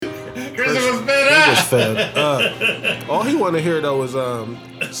Christian was fed He up. was fed up. All he wanted to hear though was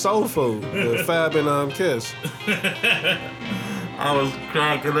Soul Food, the Fab and Kiss. I was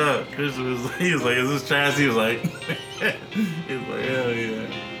cracking up. Christian was like, "Is this trash?" He was like, "Hell yeah."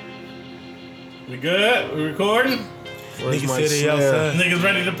 We good? We recording? Where's Niggas my said they snare? outside. Niggas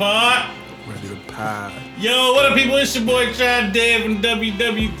ready to pod? Ready to pie. Yo, what up, people? It's your boy Chad Dave from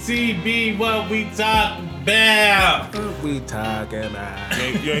WWTB. What we talk about? What we talking about?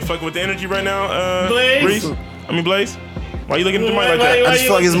 You ain't fucking with the energy right now, Blaze? Reese? Blaze? Why you looking at the mic like that? I just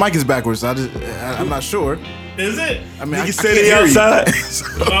feel like his mic is backwards. I'm not sure. Is it? I mean, Niggas said they outside.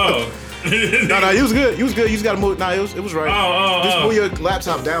 Oh. No, he was good. He was good. You just gotta move. Nah, it was right. Just Oh. move your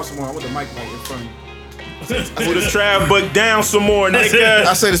laptop down some more. I want the mic in front of you. Put the trap book down some more, I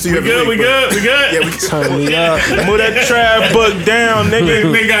nigga. say this to you We every good? week. We good? We good? Yeah, we good. Turn me up. Move that trap book down,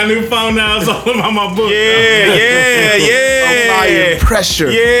 nigga. They got a new phone now. It's all about my book. Yeah. Pressure.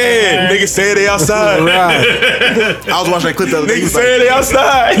 Yeah, niggas say they outside. Right. I was watching that clip the other day. He Niggas was like, say they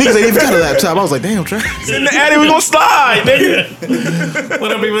outside. niggas ain't even got a laptop. I was like, damn, Trey. In the attic, we gon' slide, nigga.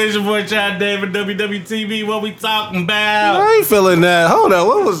 What up, people? It's your boy Chad David, WWTV. What we talking about? I ain't feeling that. Hold on,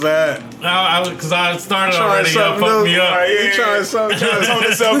 what was that? Because I started already. Y'all fucked me up. You trying something? Tone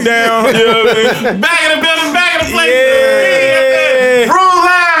yourself down. You know what I mean? Back in the building, back in the place. Yeah. Rule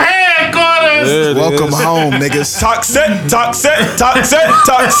Live headquarters. There it Welcome is. home, niggas. Talk set.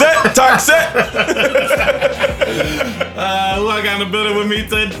 Who I got in the building with me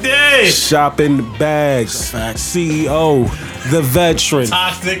today? Shopping bags. CEO, the veteran.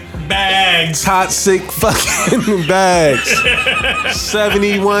 Toxic bags. Toxic fucking bags.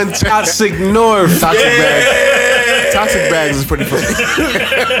 71 Toxic North. Toxic bags. Toxic bags is pretty funny.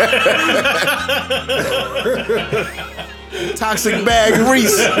 Toxic bag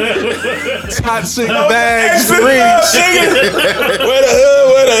Reese. Toxic bags Where Reach.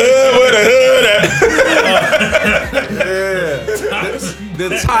 the hood at? The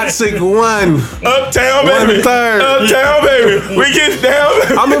Toxic One. Uptown, baby. 1/3. Uptown, baby. We get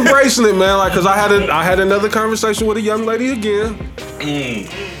down. I'm embracing it, man. Like, cause I had another conversation with a young lady again,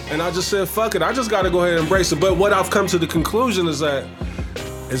 and I just said, "Fuck it." I just got to go ahead and embrace it. But what I've come to the conclusion is that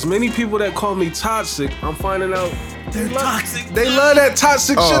as many people that call me toxic, I'm finding out they're toxic. They love that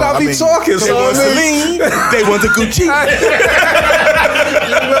toxic shit I be talking. They So want I the mean, lean. They want the Gucci. you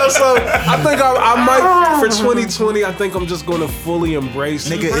know, so I think I might for 2020. I think I'm just going to fully embrace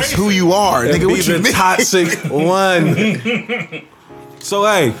it. Nigga, it's who you are. And Nigga, be what you the mean? toxic one. So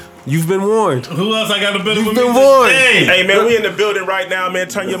hey, you've been warned. Who else I got in the building You've with been me warned. today? Hey, man, we in the building right now, man.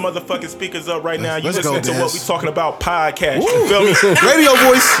 Turn your motherfucking speakers up right now. You Let's go, listening to what Dez. we talking about podcast. You feel me? Radio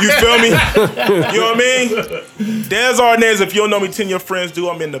voice. You feel me? You know what I mean? Des Arnaz, if you don't know me, 10 your friends do.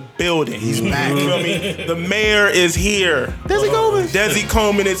 I'm in the building. He's back. You feel me? The mayor is here. Desi Coleman. Desi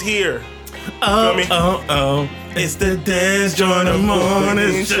Coleman is here. Feel me? Oh. It's the Dance Joyner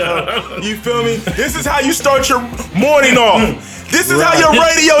Morning Show. You feel me? This is how you start your morning off. This is how your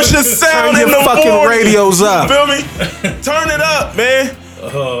radio should sound Turn in your the fucking morning. radios up. You feel me? Turn it up, man.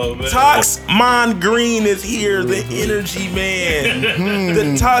 Oh, man. Toxmon Green is here, the energy man.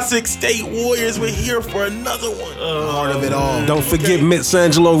 The Toxic State Warriors, we're here for another one. Part of it all. Don't forget Mitch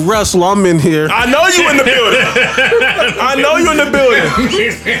Angelo Russell. I'm in here. I know you in the building. I know you in the building.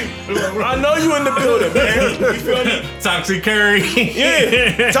 I know you in the building, man. You feel me? Toxic Curry.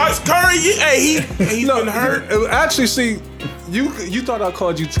 Yeah. Tox Curry, he's been hurt. Actually, see, you thought I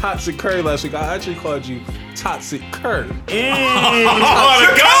called you Toxic Curry last week. I actually called you Toxic Curry. Oh, the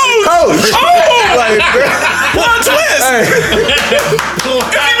ghost. Coach! Like, Plot twist. hey, It's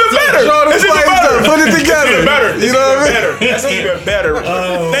even better. draw the It's even plays better. up, put it together. It's even better. You know what I mean? That's even better.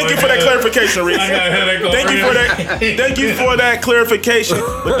 Thank you for that clarification, Reese. I got a headache over Thank you here. for that. Thank you for that clarification.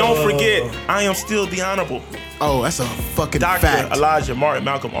 But don't forget, I am still the Honorable Oh, that's a fucking Dr. fact. Elijah Martin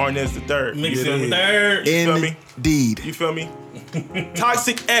Malcolm Arnaz III. Mix It it is. third. feel me? Indeed. You feel me?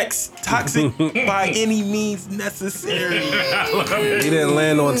 Toxic X, toxic by any means necessary. He didn't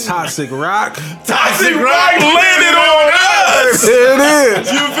land on Toxic Rock. Toxic Rock landed on us. There it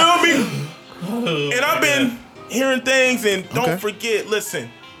is. You feel me? And I've been hearing things, and Okay. don't forget, listen,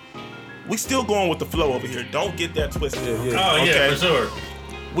 we still going with the flow over here. Don't get that twisted. Oh, yeah, for sure.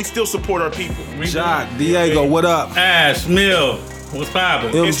 We still support our people. Jock, Diego, what up? Ash, Mill, what's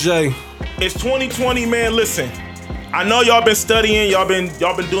poppin'? MJ. It's 2020, man. Listen, I know y'all been studying, y'all been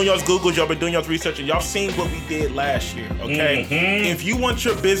doing y'all's Googles, y'all been doing y'all's research, and y'all seen what we did last year. Okay, if you want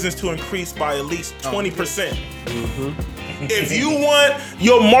your business to increase by at least 20%, if you want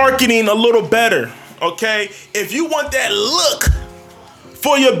your marketing a little better, okay, if you want that look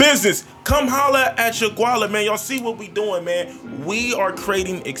for your business. Come holla at your guala, man. Y'all see what we doing, man. We are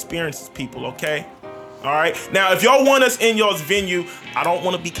creating experiences, people, okay? All right. Now, if y'all want us in y'all's venue, I don't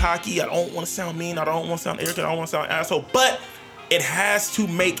want to be cocky. I don't want to sound mean. I don't want to sound arrogant. I don't want to sound asshole. But it has to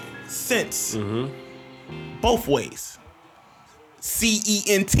make sense both ways.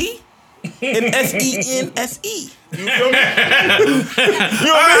 CENT and SENSE. You feel me?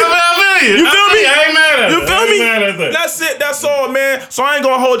 You feel me? I ain't mad at it. You feel me? I ain't mad at that. That's it. That's all, man. So I ain't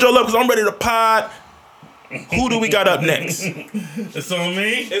gonna hold y'all up because I'm ready to pod. Who do we got up next? It's on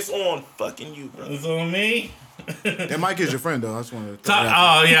me. It's on fucking you, bro. It's on me. That Mike is your friend, though. I just want to.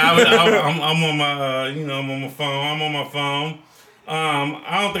 Oh yeah, I'm on my, I'm on my phone. I'm on my phone.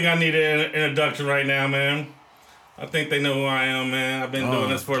 I don't think I need an introduction right now, man. I think they know who I am, man. I've been doing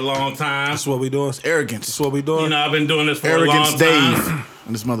this for a long time. That's what we doing. It's arrogance. That's what we doing. I've been doing this for Arrogance a long Dave. time.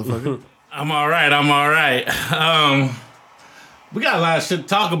 And this motherfucker. I'm all right. We got a lot of shit to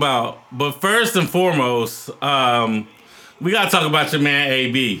talk about, but first and foremost, we gotta talk about your man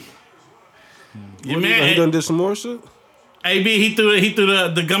AB. Your man, He done did some more shit. AB, he threw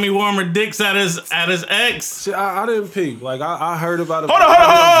the gummy warmer dicks at his ex. See, I didn't peek. Like I heard about it. Hold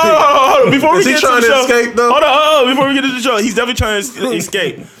on. Before we Is he get to trying the to show, escape, though? Hold on. Before we get to the show, he's definitely trying to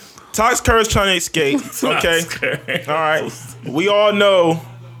escape. Tox Kerr's trying to escape. Okay. All right. We all know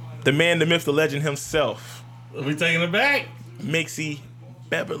the man, the myth, the legend himself. Are we taking it back? Mixie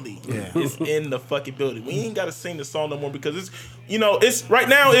Beverly is in the fucking building. We ain't gotta sing the song no more because it's right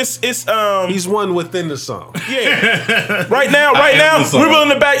now it's He's one within the song. yeah. Right now we're willing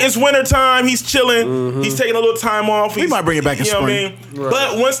to back. It's winter time. He's chilling. He's taking a little time off. We might bring it back in you know spring. what I mean?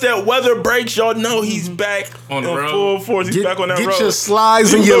 But once that weather breaks, y'all know he's back On the in road. full force. He's back on that road. Get your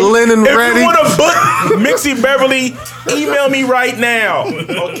slides and your linen if ready. you want to book Mixie Beverly, email me right now.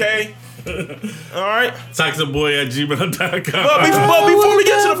 Okay. All right. Toxicboy@gmail.com. But before we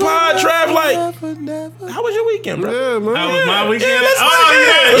get to the pod, Trav, like, how was your weekend, bro? Yeah, man. That was my weekend. Yeah, let's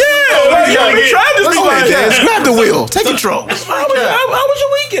Trav Trav just be like, Jazz, grab the wheel. Take control. how was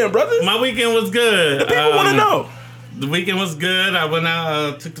your weekend, brother? My weekend was good. People want to know. The weekend was good. I went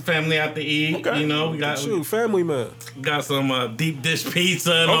out, took the family out to eat. Okay. We got Shoot, family man. some deep dish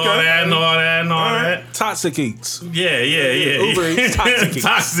pizza and Okay. all that and all that and all All right. that. Toxic eats. Yeah. Uber Eats, Toxic Eats.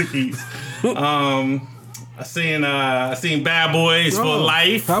 Toxic Eats. I seen Bad Boys for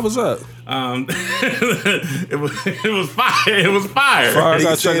Life. How was that? It was fire. It was fire. I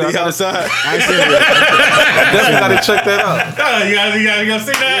gotta check that out. outside. I ain't seen it. Definitely gotta check that out. Oh, you gotta go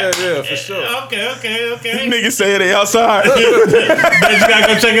see that. Yeah, for sure. Okay. Niggas say they outside. But you gotta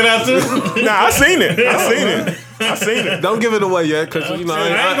go check it out too. Nah, I seen it. Don't give it away yet, because I ain't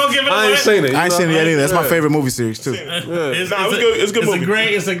gonna give it I ain't away. seen it. I ain't seen it yet either. That's my favorite movie series, too. It's Nah, it was good. It's a good movie.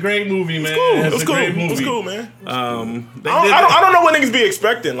 It's a great movie, man. It was a cool. great It movie. was cool, man. I I don't know what niggas be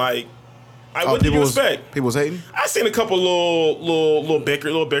expecting. Like, what did you expect? People was hating? I seen a couple little bicker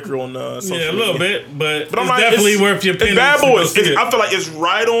on social Yeah, a media. little bit, but it's I'm like, definitely worth your pennies. It's Bad to go Boys. see it. I feel like it's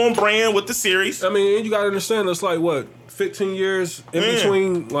right on brand with the series. I mean, you gotta understand, it's like, what, 15 years in Man.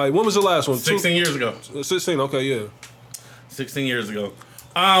 between? Like, when was the last one? 16 years ago. 16, okay, yeah. 16 years ago.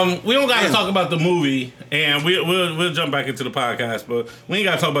 We don't got to talk about the movie, and we'll jump back into the podcast, but we ain't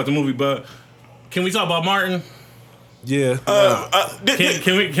got to talk about the movie. But can we talk about Martin? Yeah.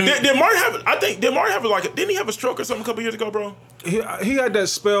 Can we? Did Martin have? I think did Martin have didn't he have a stroke or something a couple years ago, bro? He had that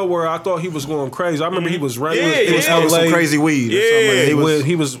spell where I thought he was going crazy. I remember he was running. Yeah, it was yeah. LA. Some crazy weed. Or something. Yeah.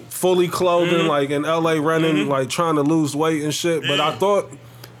 He was fully clothed like in LA running, like trying to lose weight and shit. But I thought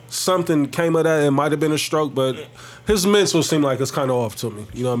something came of that. It might have been a stroke, but his mental seemed like it's kind of off to me.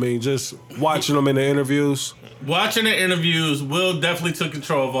 You know what I mean? Just watching him in the interviews. Watching the interviews, Will definitely took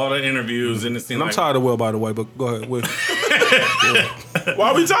control of all the interviews, and it seemed And I'm like tired of Will, by the way, but go ahead, Will.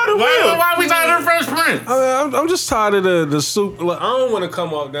 Why we tired of Will? Why are we talking to Fresh Prince? I'm just tired of the soup. Look, I don't want to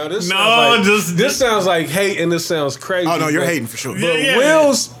come off now. This No, sounds like, just- this sounds like hate, and this sounds crazy. Oh, no, you're but- hating for sure. But Yeah.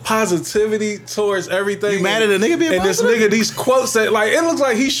 Will's positivity towards everything. You mad at a nigga being and this positive? nigga, these quotes that like it looks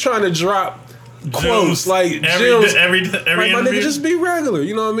like he's trying to drop quotes like gems. every Like, my interview. nigga, just be regular.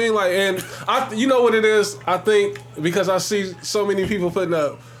 You know what I mean? Like, and you know what it is? I think because I see so many people putting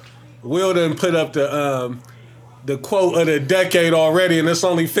up. Will done put up the quote of the decade already, and it's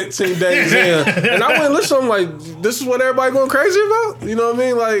only 15 days in. And I went listen. I'm like, this is what everybody going crazy about. You know what I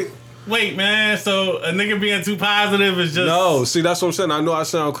mean? Like, Wait, man. So a nigga being too positive is just no. See, that's what I'm saying. I know I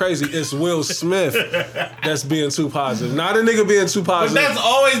sound crazy. It's Will Smith that's being too positive, not a nigga being too But positive. that's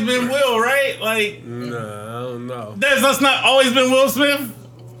always been Will, right? Like Nah, I don't know. that's not always been Will Smith.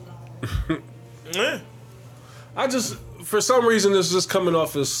 Yeah. I just, for some reason, it's just coming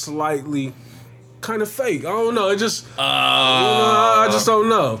off as slightly kind of fake. I don't know. It just I just don't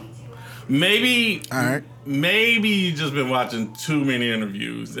know. Maybe. All right. Maybe you just been watching too many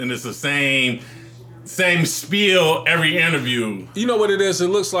interviews, and it's the same spiel every interview. You know what it is? It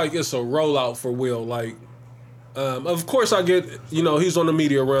looks like it's a rollout for Will. Like, of course I get, he's on the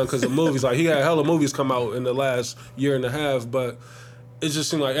media run because of movies. Like, he had hella movies come out in the last year and a half, but it just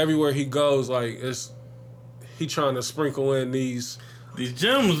seems like everywhere he goes, like, he trying to sprinkle in these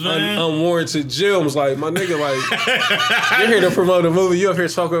gems, man. Unwarranted gems. Like, my nigga, like, you're here to promote a movie. You up here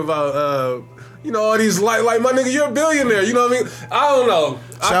talking about, all these, like my nigga, you're a billionaire. You know what I mean? I don't know.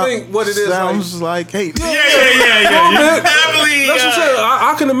 I think what it is sounds like hate. Yeah. Definitely. That's what I'm saying.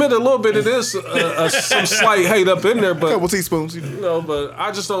 I can admit a little bit of this, some slight hate up in there, A but couple teaspoons. but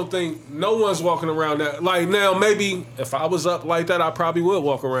I just don't think no one's walking around that. Like now, maybe if I was up like that, I probably would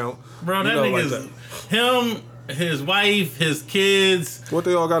walk around. Bro, that nigga's him, his wife, his kids. What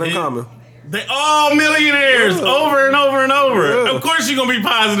they all got in common? They all millionaires over and over and over. Yeah. Of course you're gonna be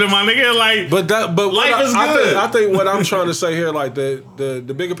positive, my nigga. Like, But life is good. I think what I'm trying to say here, like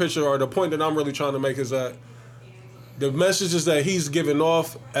the bigger picture or the point that I'm really trying to make is that the messages that he's giving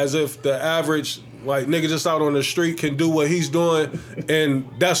off as if the average like nigga just out on the street can do what he's doing, and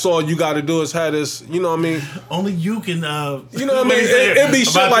that's all you got to do is have this. You know what I mean? Only you can. You know what I mean? It be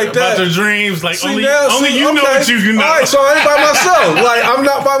shit like that. About your dreams, like See, only now, you know what you can know. All right, so I ain't by myself. Like I'm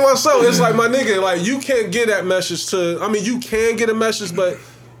not by myself. It's like my nigga. Like you can't get that message to. I mean, you can get a message, but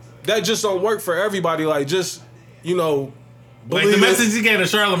that just don't work for everybody. Like just Like the message he gave to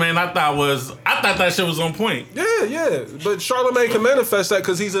Charlamagne, I thought that shit was on point. Yeah. But Charlamagne can manifest that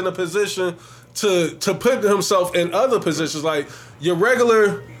because he's in a position to put himself in other positions. Like your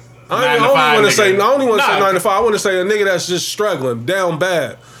regular, I only want to say 9 to 5. I want to say a nigga that's just struggling, down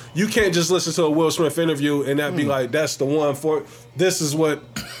bad. You can't just listen to a Will Smith interview and that be like, that's the one for this is what.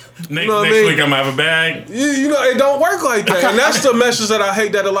 Next week I'm gonna have a bag. It don't work like that, and that's the message that I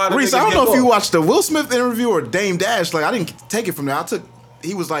hate that a lot of Reese, niggas I don't know get if you off. watched the Will Smith interview or Dame Dash. Like I didn't take it from there.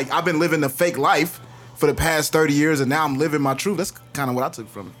 He was like, I've been living a fake life for the past 30 years, and now I'm living my truth. That's kind of what I took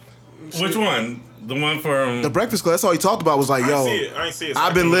from it. Which one? The one from The Breakfast Club. That's all he talked about was like, yo, I ain't see it.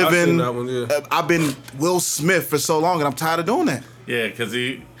 I've been I seen living, that one, yeah. I've been Will Smith for so long, and I'm tired of doing that. Yeah, because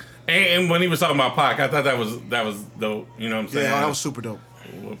he and when he was talking about Pac, I thought that was dope. You know what I'm saying? Yeah, that was super dope.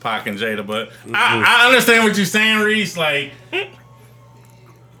 With Pac and Jada, but I understand what you're saying, Reese. Like,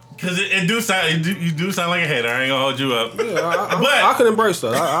 because it do sound you do sound like a hater. I ain't gonna hold you up. Yeah, I can embrace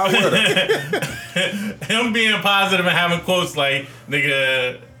that. I wear that. Him being positive and having quotes like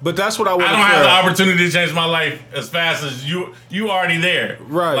 "nigga," But that's what I want. I don't have the opportunity to change my life as fast as you. You already there,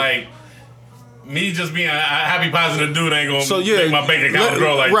 Right. Like me just being a happy, positive dude ain't gonna So yeah, make my bank account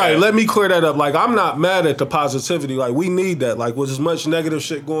grow like that. Right. Let me clear that up. Like I'm not mad at the positivity. Like we need that. Like with as much negative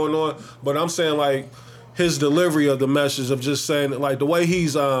shit going on, but I'm saying like his delivery of the message of just saying like the way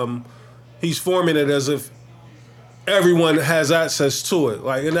he's forming it as if everyone has access to it.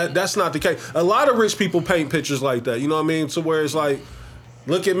 Like and that's not the case. A lot of rich people paint pictures like that. You know what I mean? To where it's like,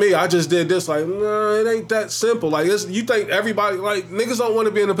 look at me, I just did this. Like, no, it ain't that simple. Like, you think everybody, like, niggas don't want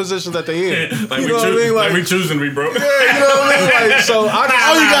to be in the position that they in. Like you know what I mean? Like we choosing to be broke. Yeah, you know what I mean? Like, so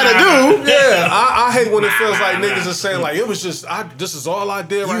all you gotta do. Yeah, I hate when it feels like niggas are saying like it was just this is all I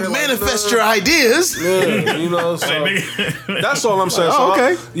did. Right You here. manifest like, your ideas. Yeah, so that's all I'm saying. Oh, So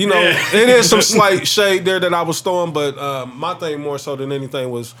okay. It is some slight shade there that I was throwing, but my thing more so than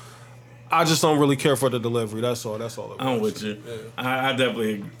anything was I just don't really care for the delivery. That's all. That's all. I'm with you. Yeah. I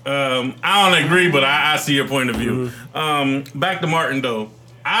definitely agree. I don't agree, but I see your point of view. Mm-hmm. Back to Martin though.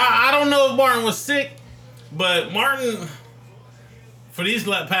 I don't know if Martin was sick, but Martin for these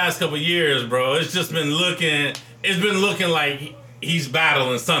past couple years, bro, it's just been looking. It's been looking like he's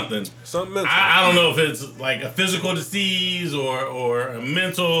battling something. Something mental. I don't know if it's like a physical disease or a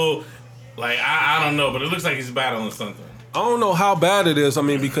mental. Like I don't know, but it looks like he's battling something. I don't know how bad it is. I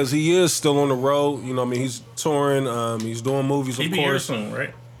mean, because he is still on the road. You know, what I mean, he's touring. He's doing movies, of He'll be here course. soon,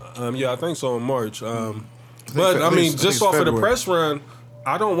 right? Yeah, I think so in March. But I mean, just it's off of the February. press run,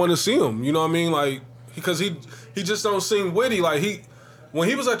 I don't want to see him. You know what I mean? Like because he just don't seem witty. Like when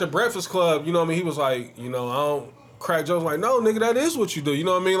he was at the Breakfast Club, you know what I mean? He was like, I don't crack jokes. Like, no, nigga, that is what you do. You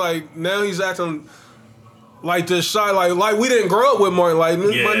know what I mean? Like now he's acting like this shy, like we didn't grow up with Martin. Like, my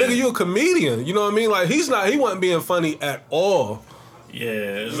nigga, you a comedian. You know what I mean? Like he wasn't being funny at all. Yeah,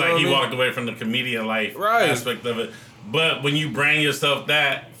 it's You like know he what I mean? walked away from the comedian life Right. aspect of it. But when you brand yourself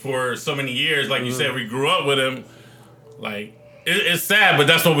that for so many years, like you said, we grew up with him. Like it's sad, but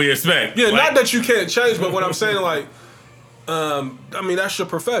that's what we expect. Yeah, like, not that you can't change, but what I'm saying, like, I mean, that's your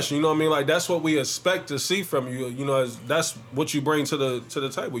profession. You know what I mean? Like that's what we expect to see from you. You know, that's what you bring to the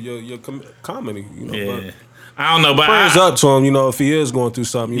table. Your comedy. You know, Yeah. I don't know, but prayers up to him. You know, if he is going through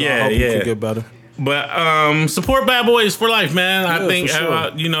something, you know, I hope he yeah. can get better. But support Bad Boys for Life, man. I Yeah, think for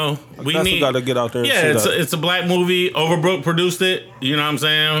sure. you know, we Definitely need got to get out there. And Yeah, see that. it's a black movie. Overbrook produced it. You know what I'm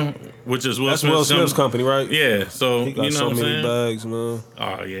saying? Which is That's Will Smith's company, right? Yeah, so He got you know so what I'm many saying? bags, man.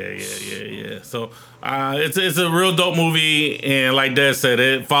 Oh yeah. So it's a real dope movie, and like Dad said,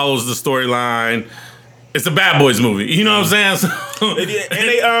 it follows the storyline. It's a Bad Boys movie. You know what I'm saying? So, And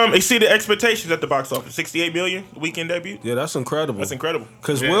they exceeded expectations at the box office. 68 million weekend debut. Yeah, that's incredible. That's incredible.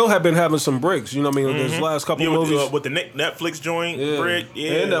 Because Will had been having some breaks. You know what I mean? Mm-hmm. His last couple Yeah, movies. with the Netflix joint, Yeah. Brick,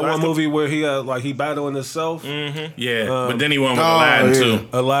 yeah, And that last one couple- movie where he had he battling himself. yeah, but then he won with oh, Aladdin yeah. too.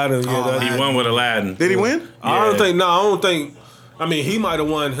 Aladdin. Yeah, that, He won with Aladdin. Did he win? I don't Yeah. think. No, I don't think. I mean, he might have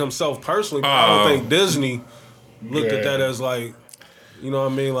won himself personally, but I Oh. don't think Disney looked at Yeah. that as like, you know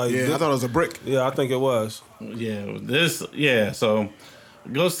what I mean? Like, Yeah, I thought it was a brick. yeah, I think it was. Yeah, so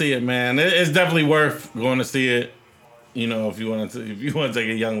go see it, man. It's definitely worth going to see it. You know, if you want to take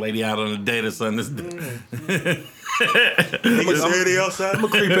a young lady out on a date or something. Niggas say they outside. I'm gonna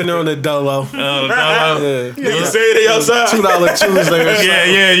creep in there on the dolo. Yeah, Yeah. Niggas say they outside. $2 Tuesday or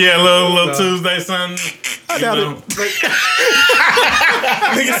something. yeah, little Tuesday, son. I doubt it.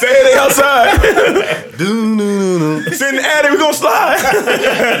 Niggas say they outside. Send the attic, we gonna slide.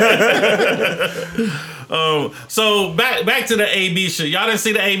 So back to the AB shit. Y'all didn't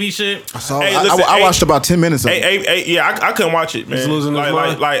see the AB shit? So Hey, I listen, watched about 10 minutes of it. Yeah, I couldn't watch it, man. He's losing his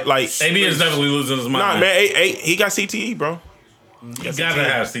mind? like AB is definitely losing his mind. Nah, man, he got CTE, bro. You gotta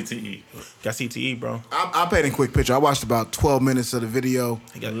have CTE. Got CTE, bro. I paid in quick picture. I watched about 12 minutes of the video.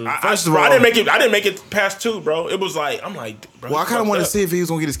 First of all, I didn't make it past 2, bro. It was like I'm like, bro. Well, I kind of wanted to see if he was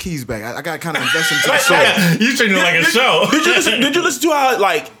gonna get his keys back. I got to kind of invest into the show. You treating it like a show. Did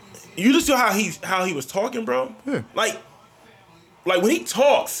you listen to how he was talking, bro? Yeah. Like when he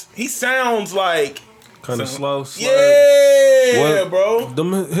talks, he sounds like Kind of slow. yeah, bro.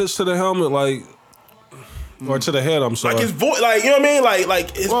 Them hits to the helmet, like, or to the head. I'm sorry. Like his voice, like you know what I mean,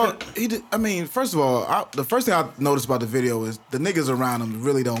 like his. Well, he did. I mean, first of all, the first thing I noticed about the video is the niggas around him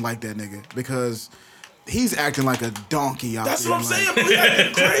really don't like that nigga because he's acting like a donkey out That's there. what I'm like- saying, bro. He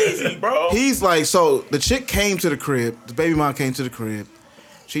acting crazy, bro. He's like, so the chick came to the crib. The baby mom came to the crib.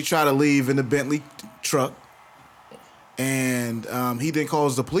 She tried to leave in the Bentley truck, and he then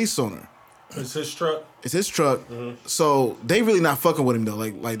calls the police on her. It's his truck. It's his truck. So they really not fucking with him though.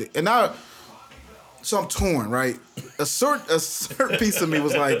 And now, so I'm torn, right? A certain piece of me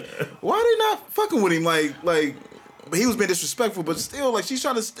was like, why they not fucking with him? Like he was being disrespectful, but still, like she's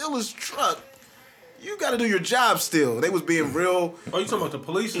trying to steal his truck. You got to do your job still. They was being real. Oh, you talking about the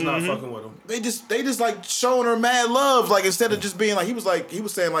police is not fucking with him? They just like showing her mad love. Like instead of just being like he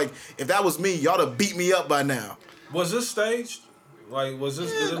was saying like if that was me, y'all have beat me up by now. Was this staged? Like, was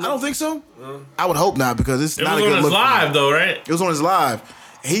this? I don't think so. I would hope not because it's It not was a on good his look. live though, right? It was on his live.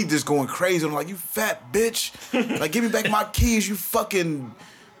 He just going crazy. I'm like, you fat bitch. Like, give me back my keys, you fucking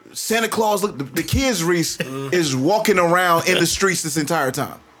Santa Claus. Look, the kids, Reese, is walking around in the streets this entire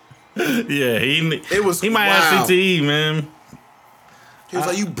time. Yeah, he might wow. have CTE, man. He was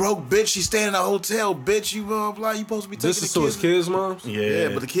like, you broke bitch. She's staying in a hotel, bitch. You blah, blah. You supposed to be taking This is the to kids. his kids' moms? Yeah,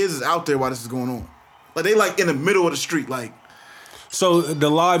 but the kids is out there while this is going on. Like, they like in the middle of the street. Like, So the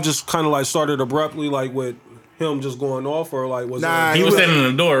live just kind of like started abruptly, like with him just going off, or like was Nah, it? He was standing in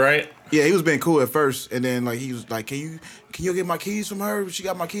the door, right? yeah, he was being cool at first. And then, like, he was like, can you get my keys from her? She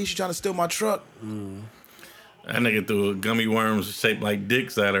got my keys. She trying to steal my truck. That nigga threw gummy worms shaped like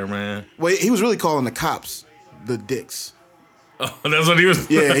dicks at her, man. Well, he was really calling the cops the dicks. Oh, that's what he was.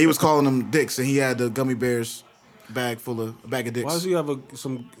 Yeah, he was calling them dicks, and he had the gummy bears a bag of dicks. Why does he have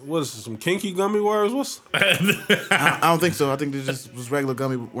some kinky gummy worms? What's I don't think so. I think they just was regular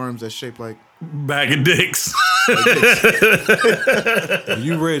gummy worms that shaped like. Bag of dicks.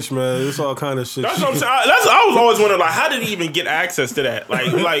 you rich, man? It's all kind of shit. That's what I'm saying. I was always wondering, like, how did he even get access to that? Like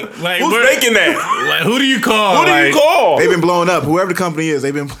who's where- making that? Like, who do you call? Who do you call? They've been blowing up. Whoever the company is,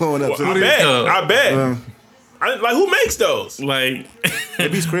 they've been blowing up. I So bet. call? I bet. Like, who makes those? Like,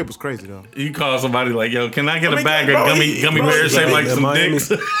 Baby's crib was crazy though. you call somebody like, yo, can I get a mean, bag bro, of he- gummy bro, bears he- shaped like yeah, some Miami.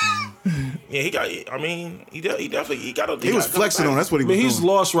 dicks? Yeah, he got. I mean, he definitely he got a. He was flexing on. That's what he I was mean, he's doing.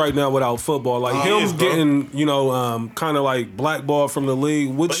 lost right now without football. Like he him is, bro. getting, kind of like blackballed from the league,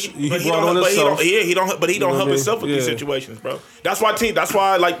 which he brought on But himself. he don't help know what I mean? himself with these Yeah. situations, bro. That's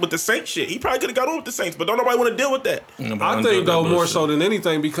why, like with the Saints shit, he probably could have got on with the Saints, but don't nobody want to deal with that. I think though more so than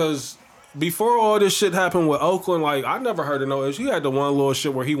anything because before all this shit happened with Oakland, like I never heard of no issue. He had the one little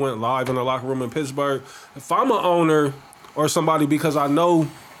shit where he went live in the locker room in Pittsburgh. If I'm an owner or somebody because I know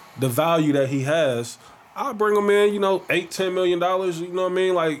the value that he has, I'll bring him in, $8-10 million, you know what I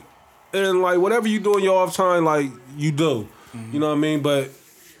mean? Like, and like whatever you do in your off time, like you do. You know what I mean? But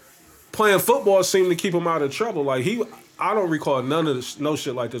playing football seemed to keep him out of trouble. Like I don't recall none of this, no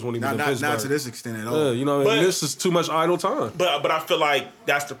shit like this when he was in Pittsburgh. Not to this extent at all. This is too much idle time. But I feel like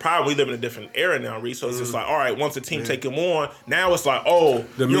that's the problem. We live in a different era now, Reese. So it's just like, all right, once the team take him on, now it's like, oh,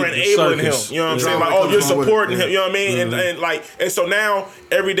 you're enabling him. You know what I'm saying? Like, oh, you're supporting him. You know what I mean? And so now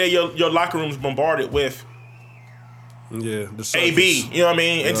every day your locker room's bombarded with the AB, you know what I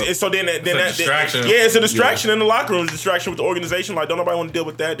mean? And so then that distraction. It's a distraction in the locker room, it's a distraction with the organization. Like, don't nobody want to deal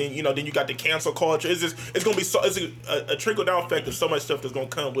with that. Then then you got the cancel culture. It's gonna be a trickle down effect of so much stuff that's gonna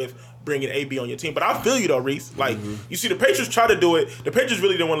come with bringing AB on your team. But I feel you though, Reese. Like you see, the Patriots try to do it. The Patriots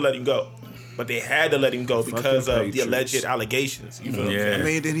really didn't want to let him go, but they had to let him go because of the alleged allegations. You feel what I'm saying? I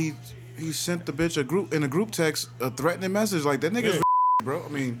mean, then he sent the bitch a group text a threatening message like that nigga's bro. I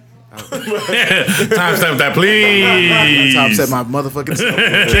mean. Timestamp that, please. Timestamp my motherfucking self.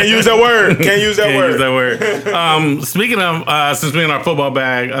 Can't use that word. Can't use that word. Speaking of, since we're in our football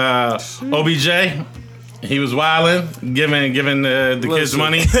bag, OBJ, he was wilding, giving the kids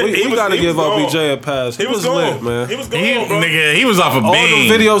money. We gotta give OBJ a pass. He was lit, man. He was going, bro. Nigga, he was off a beam. All the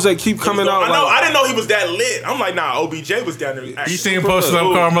videos that keep coming out. I didn't know he was that lit. I'm like, nah, OBJ was down there. You seen him posting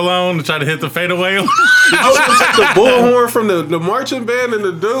up Karl Malone to try to hit the fadeaway? The bullhorn from the marching band and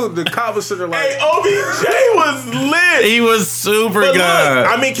the cop was sitting like, hey, OBJ was lit. He was super But good. look,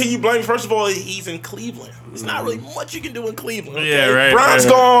 I mean, can you blame? First of all, he's in Cleveland. There's not really much you can do in Cleveland. Okay? Yeah, right. Brown's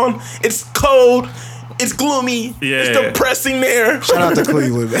gone. It's cold. It's gloomy. Yeah. It's depressing there. Shout out to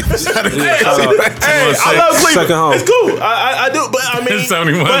Cleveland, man. Hey, I love Cleveland. It's cool. I do, but I mean,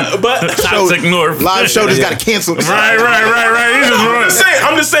 71. But Toxic North. Live show just got to cancel. Right. He just run.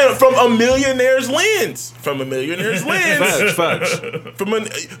 I'm just saying, from a millionaire's lens. facts.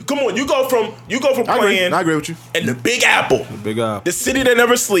 Come on, you go from playing. I agree with you. In the Big Apple, the city that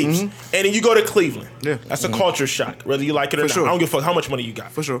never sleeps, and then you go to Cleveland. Yeah, that's a culture shock, whether you like it or not. Sure. I don't give a fuck how much money you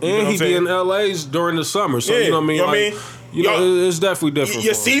got. For sure. And he be in LA's during the summer, so you know what I mean. It's definitely different.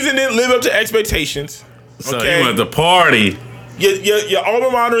 Your season didn't live up to expectations. So he went to party. Your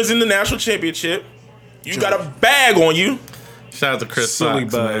alma mater is in the national championship. You got a bag on you. Shout out to Chris Silly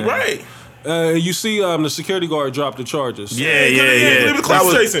Fox, bag. man. Right. You see, the security guard dropped the charges. Yeah.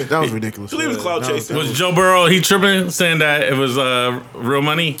 That was ridiculous. Believe the cloud chasing. Was Joe Burrow, he tripping, saying that it was real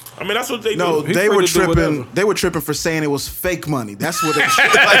money? I mean, that's what they No, do. they were free to do tripping. whatever. They were tripping for saying it was fake money. That's what they.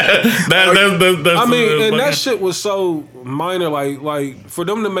 That's I mean, and that fucking- shit was so minor. Like for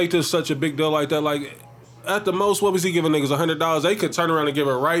them to make this such a big deal like that, like. At the most, what was he giving niggas $100? They could turn around and give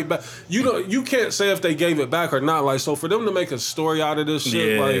it right back. You can't say if they gave it back or not. Like, so for them to make a story out of this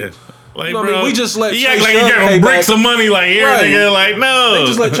shit, like you know bro, what I mean? We just let you act Chase like you Young got pay to break back. some money, like here, Right. nigga. Like no, They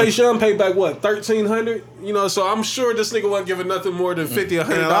just let Chase Young pay back what $1,300. You know, so I'm sure this nigga wasn't giving nothing more than $50, $100.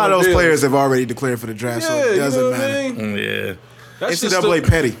 And a lot of those players have already declared for the draft, so it doesn't matter. What I mean? yeah. That's NCAA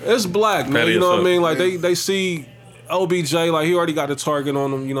petty. It's black, man. Petty You know as what I fuck. mean? Like they see OBJ, like he already got a target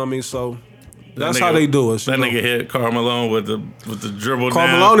on him. You know what I mean? So. That's how they do us. That nigga hit Karl Malone with the dribble. Karl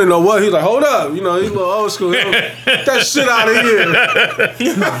down. Malone didn't know what. He's like, hold up. You know, he's a little old school. Get that shit out of here.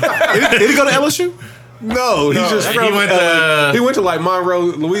 Did he go to LSU? No, he just He from, went to- like Monroe,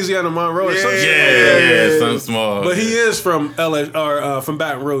 Louisiana, Monroe or some shit. Yeah, something small. But he is from LA or from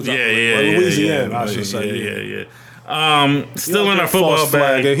Baton Rouge. I believe. Or Louisiana, I should say. Yeah. Still in our football false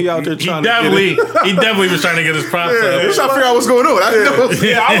flag, bag. and he out there trying to he definitely was trying to get his props I'm up. trying to figure out what's going on. I didn't know.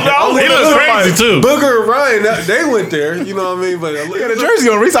 He looks crazy too. Booger and Ryan, they went there. You know what I mean? But He had a jersey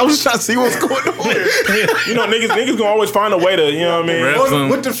on, Reese. I was just trying to see what's going on. You know, niggas gonna always find a way to, you know what I mean? Rep some-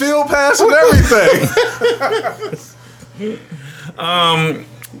 with the field pass and everything.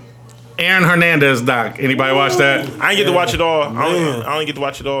 Aaron Hernandez doc. Anybody watch that? I ain't get to watch it all. I don't get to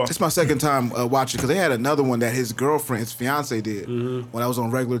watch it all. It's my second time watching because they had another one that his girlfriend, his fiance, did when I was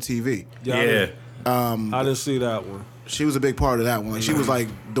on regular TV. Yeah. I didn't see that one. She was a big part of that one. Like, she was like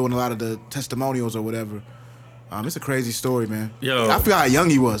doing a lot of the testimonials or whatever. It's a crazy story, man. Yo. I forgot how young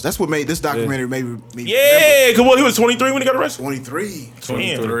he was. That's what made this documentary made me remember. Yeah, because he was 23 when he got arrested. 23.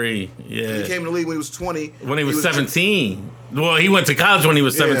 23. Yeah. He came in the league when he was 20. When he was 17. Well, he went to college when he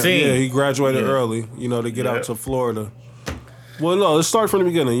was 17. Yeah, he graduated early, you know, to get out to Florida. Well, no, let's start from the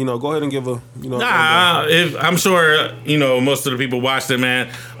beginning. You know, go ahead and give a, you know. Nah, I'm sure, you know, most of the people watched it, man.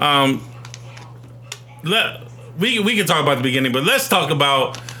 We can talk about the beginning, but let's talk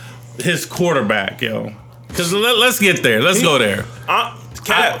about his quarterback, yo. Because let's get there. Let's go there. It's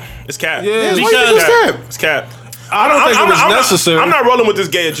cap. It's cap. Yeah, It's because- cap. It's cap. I don't think it was necessary. I'm not rolling with this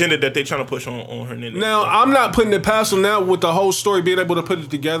gay agenda that they trying to push on her. Now, I'm not putting it past him now with the whole story being able to put it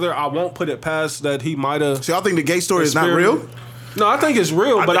together. I won't put it past that he might have. So y'all think the gay story is not real? No, I think it's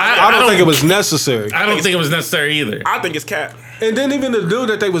real, but I don't think it was necessary. I don't think it was necessary either. I think it's cap. And then even the dude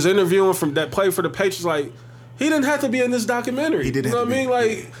that they was interviewing from that played for the Patriots, like, he didn't have to be in this documentary. He didn't. You know what I mean?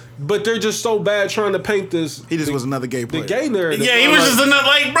 Like, but they're just so bad trying to paint this. He just was another gay player. The gay narrative. Yeah, he was just another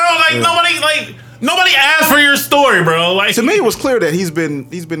nobody asked for your story, bro. Like, to me, it was clear that he's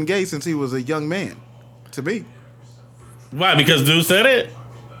been gay since he was a young man. To me, why? Because dude said it.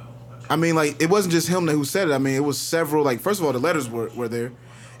 I mean, like, it wasn't just him who said it. I mean, it was several. Like, first of all, the letters were there.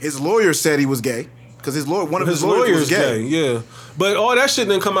 His lawyer said he was gay because one of his lawyers was gay. Yeah, but all that shit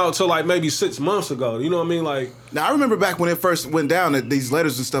didn't come out till like maybe 6 months ago. You know what I mean? Like, now I remember back when it first went down that these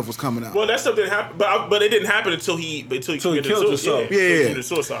letters and stuff was coming out. Well, that stuff didn't happen, but it didn't happen until he killed himself. Yeah,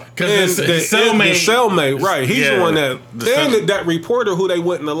 suicide. Because the cellmate, right? He's the one that that reporter who they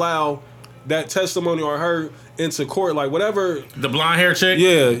wouldn't allow that testimony or her into court, like whatever. The blonde hair chick?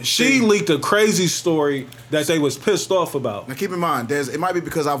 Yeah, she leaked a crazy story that they was pissed off about. Now keep in mind, it might be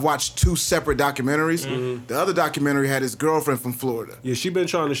because I've watched 2 separate documentaries. Mm-hmm. The other documentary had his girlfriend from Florida. Yeah, she been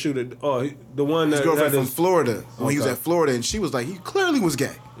trying to shoot it. Oh, the one his that girlfriend from Florida when he was at Florida, and she was like, he clearly was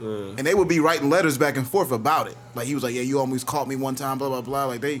gay. And they would be writing letters back and forth about it. Like he was like, yeah, you almost caught me one time, blah blah blah.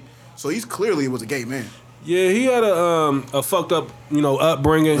 Like so he's clearly was a gay man. Yeah, he had a fucked up,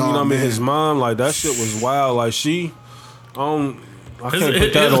 upbringing. You know what I mean? His mom, like, that shit was wild. Like, I can't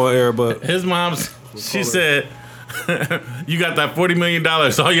put that on air, but his mom, she said, you got that $40 million,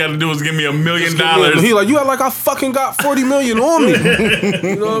 so all you got to do is give me $1 million. He like, you act like I fucking got $40 million on me.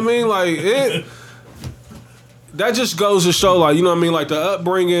 You know what I mean? Like, that just goes to show, like, you know what I mean? Like, the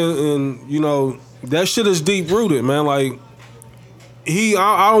upbringing and, that shit is deep rooted, man. Like,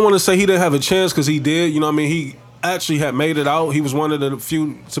 I don't want to say he didn't have a chance because he did. You know what I mean? He actually had made it out. He was one of the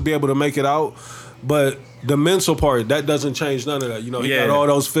few to be able to make it out. But the mental part, that doesn't change none of that. He got all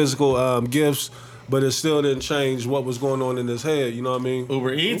those physical gifts, but it still didn't change what was going on in his head. You know what I mean?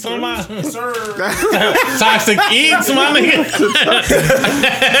 Uber Eats on my Toxic Eats, my nigga.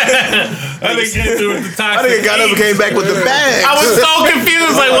 I think got up and came back with the bag. I was so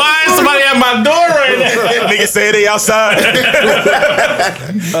confused. Like, why is somebody at my door right now? Nigga say they outside.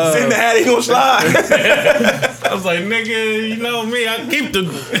 Sitting the hat, he gonna slide. I was like, nigga, you know me. I keep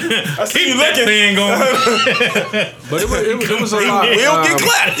that thing going. But it was a lot. We don't get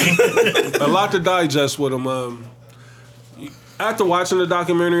clapped. A lot to digest with him. After watching the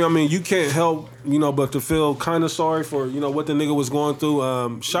documentary, I mean, you can't help, but to feel kind of sorry for, what the nigga was going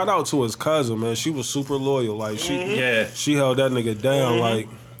through. Shout out to his cousin, man. She was super loyal. Like, she held that nigga down. Like,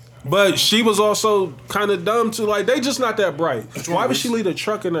 but she was also kind of dumb too. Like, they just not that bright. Why would she leave a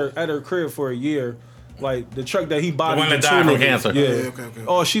truck at her crib for a year? Like, the truck that he bought. The one that died from cancer. Yeah. Okay.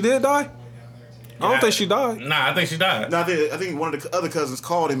 Oh, she did die? I don't think she died. Nah, I think she died. No, I think one of the other cousins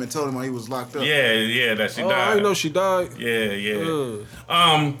called him and told him while he was locked up. Yeah, that she died. I didn't know she died. Yeah.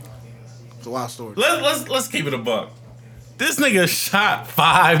 It's a wild story. Let's keep it a buck. This nigga shot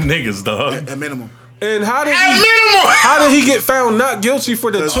 5 niggas, dog. At minimum. And how did he get found not guilty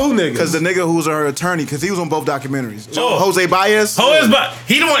for the 2 niggas? Because the nigga who was her attorney, because he was on both documentaries. Jose Baez. He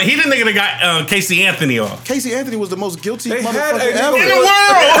the nigga that got Casey Anthony off. Casey Anthony was the most guilty motherfucker ever in the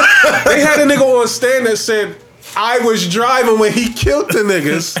world. They had a nigga on stand that said, I was driving when he killed the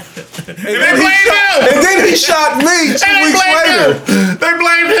niggas. And then he shot me 2 weeks later. They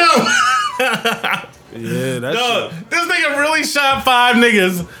blamed him. Yeah, that's dog. This nigga really shot 5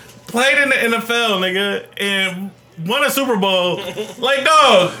 niggas. Played in the NFL, nigga, and won a Super Bowl. Like,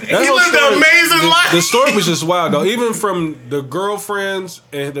 dog, he lived an amazing life. The story was just wild, though. Even from the girlfriends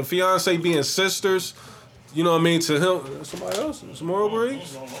and the fiance being sisters, you know what I mean, to him. Somebody else? Some more Uber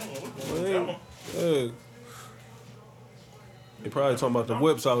Eats? Yeah. They probably talking about the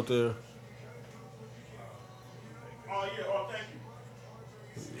whips out there. Oh, yeah. Oh, thank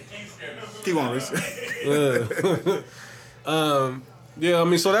you. Keep on, Reese. Yeah. Yeah, I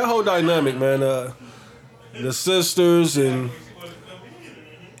mean, so that whole dynamic, man, the sisters and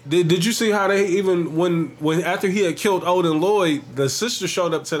did you see how they even when after he had killed Odin Lloyd, the sister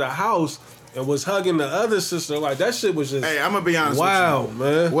showed up to the house and was hugging the other sister, like that shit was just I'm gonna be honest. wow, with you.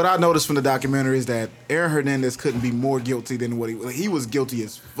 Man. What I noticed from the documentary is that Aaron Hernandez couldn't be more guilty than what he was guilty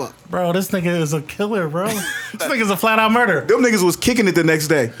as fuck. Bro, this nigga is a killer, bro. This nigga's a flat out murderer. Them niggas was kicking it the next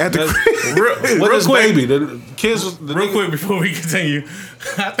day at the crib. What is quick. baby? The kids. The Real nigga- quick before we continue,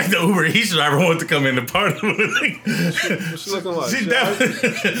 I think the Uber Eats driver wanted to come in the party with a She looking like She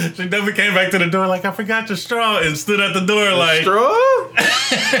definitely came back to the door like, I forgot your straw, and stood at the door like, straw.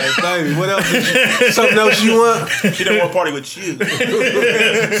 Like, baby, what else? Something else you want? She didn't want to party with you.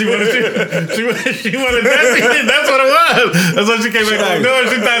 she wanted that. That's what it was. That's why she came back to the door.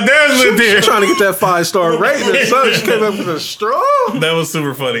 She thought Darren lived She here. trying to get that 5-star rating or something. She came up with a straw. That was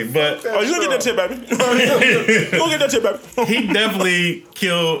super funny. But Oh, you gonna get that tip, baby? You gonna get that tip, baby? he definitely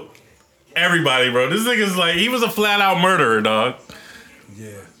killed everybody, bro. This nigga's like, he was a flat out murderer, dog.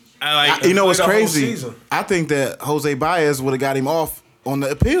 Yeah. I like, You know what's Like a whole crazy? season. I think that Jose Baez would have got him off on the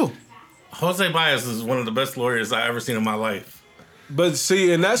appeal. Jose Baez is one of the best lawyers I ever seen in my life. But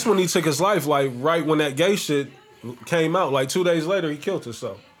see, and that's when he took his life. Like right when that gay shit came out. Like 2 days later, he killed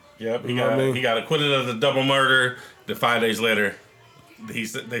himself. Yep, You know what I mean? he got acquitted of the double murder. Then 5 days later, they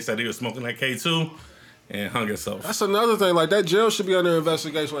said he was smoking that K2 and hung himself. That's another thing. Like that jail should be under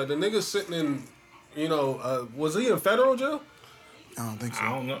investigation. Like the nigga sitting in, was he in federal jail? I don't think so. I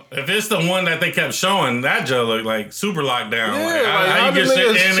don't know if it's the one that they kept showing. That jail looked like super locked down. Yeah, like, how you the get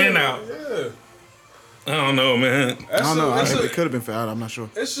shit niggas in and out? Yeah. I don't know, man. I don't know. It's It could have been found. I'm not sure.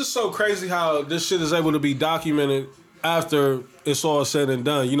 It's just so crazy how this shit is able to be documented after it's all said and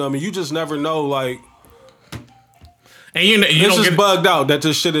done. You know what I mean? You just never know, like, And you this don't is get bugged out that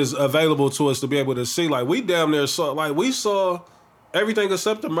this shit is available to us to be able to see. Like, we damn near saw everything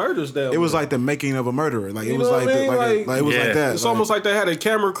except the murders down It was there. like the making of a murderer. Like You it was know like, what I mean? like it was Yeah. like that. It's Like- almost like they had a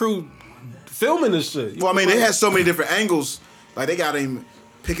camera crew filming this shit. Well, I mean, they had so many different angles. Like they got him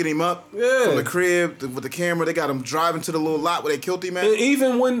picking him up Yeah. from the crib with the camera. They got him driving to the little lot where they killed him at. And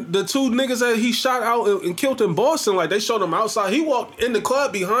even when the two niggas that he shot out and killed in Boston, like they showed him outside, he walked in the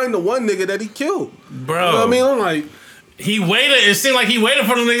club behind the one nigga that he killed. bro. You know what I mean? I'm like, He waited. It seemed like he waited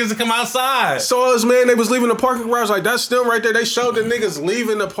for the niggas to come outside. saw his man, they was leaving the parking garage. Like, that's still right there. They showed the niggas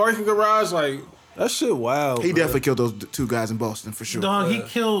leaving the parking garage. Like, that shit wild. He bro. definitely killed those two guys in Boston for sure. Dog,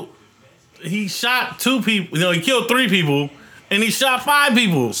 he shot 2 people. No, he killed 3 people, and he shot 5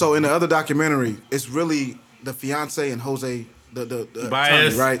 people. So in the other documentary, it's really the fiance and Jose, the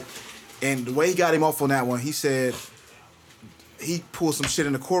Baez. attorney, right? And the way he got him off on that one, he said he pulled some shit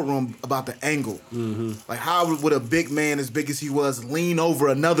in the courtroom about the angle. Mm-hmm. Like how would a big man as big as he was lean over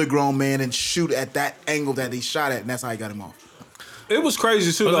another grown man and shoot at that angle that he shot at, and that's how he got him off. It was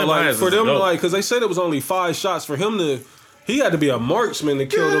crazy too, Jose though. Like Baez for is them, dope. like, because they said it was only 5 shots for him to. He had to be a marksman to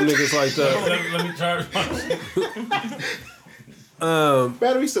kill them niggas like that. Let me charge.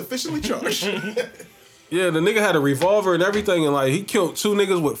 Battery sufficiently charged. Yeah, the nigga had a revolver and everything, and like he killed 2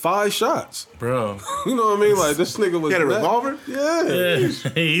 niggas with 5 shots. Bro. You know what I mean? Like this nigga was. He had a that- revolver? Yeah, Yeah, he's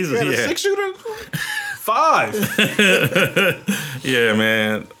He had a 6-shooter? 5. Yeah,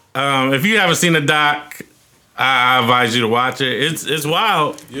 man. If you haven't seen the doc, I advise you to watch it. It's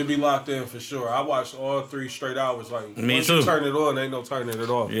wild. You'll be locked in for sure. I watched all 3 straight hours. Like Me once too. you turn it on, ain't no turning it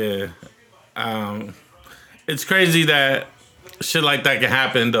off. Yeah. It's crazy that shit like that can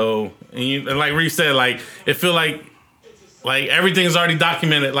happen though. And like Reese said, like it feel like everything's already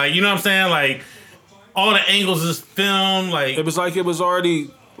documented. Like, you know what I'm saying? Like all the angles is filmed. Like It was like it was already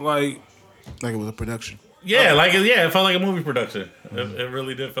like. Like it was a production. yeah, it felt like a movie production. It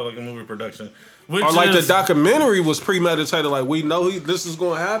really did feel like a movie production. Which Or like the is- documentary was premeditated. Like we know this is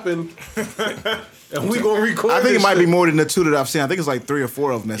gonna happen, and we gonna record. I think it this might shit. be more than the 2 that I've seen. I think it's like 3 or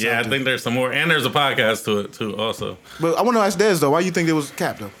 4 of them. That's Yeah, I out there. think there's some more, and there's a podcast to it too. Also, But I want to ask Dez though, why you think it was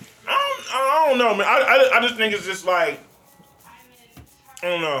capped though? I don't know, man. I just think it's just like, I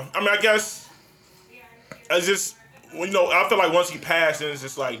don't know. I mean, I guess it's just, well, you know, I feel like once he passed, it's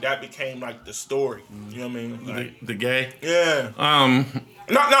just like that became like the story. You know what I mean? Like, the gay. yeah. Um,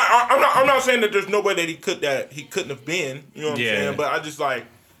 I'm not saying that there's no way that he couldn't have been. You know what Yeah. I'm saying? But I just like,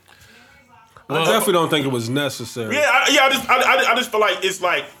 I definitely don't think it was necessary. I just feel like it's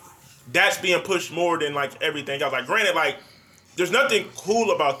like that's being pushed more than like everything else. Like, granted, like there's nothing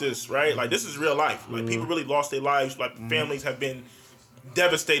cool about this, right? Like, this is real life. Like, people really lost their lives. Like, families have been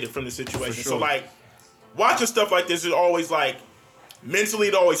devastated from the situation. So like, watching stuff like this is always like mentally,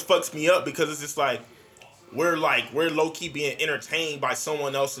 it always fucks me up because it's just like we're low key being entertained by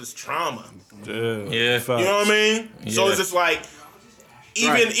someone else's trauma. Yeah. Yeah. Facts. You know what I mean? So Yeah. it's just like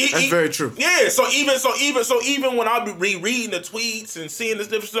even Right. That's very true. Yeah. So even when I be rereading the tweets and seeing this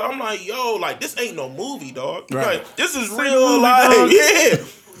different stuff, I'm like, yo, like this ain't no movie, dog. Right. Like, this is a real movie, life. dog. Yeah.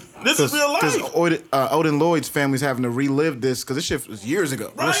 This is real life. Because Odin Lloyd's family's having to relive this because this shit was years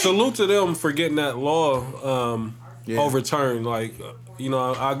ago. Well, salute to them for getting that law overturned. Like,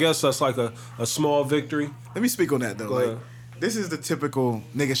 I guess that's like a small victory. Let me speak on that though. Like, this is the typical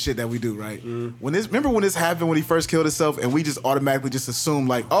nigga shit that we do, right? Remember when this happened when he first killed himself, and we just automatically just assumed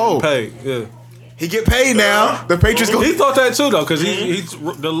like, paid, he get paid now. The Patriots go. He thought that too though, because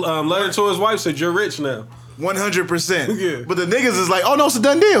the letter to his wife said, "You're rich now." 100%. Yeah. But the niggas is like, oh no, it's a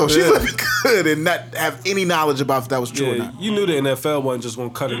done deal. She's looking good and not have any knowledge about if that was true or not. You knew the NFL wasn't just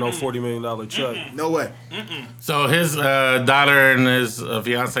gonna cut a no $40 million check. No way. So his daughter and his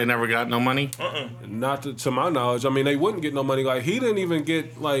fiance never got no money? Not to my knowledge. I mean, they wouldn't get no money. Like, he didn't even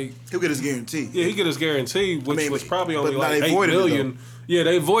get like. He'll get his guarantee. Yeah, he get his guarantee, which was probably only like $8 voided million. Yeah,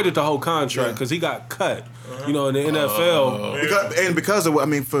 they voided the whole contract because he got cut. In the NFL. Because of what I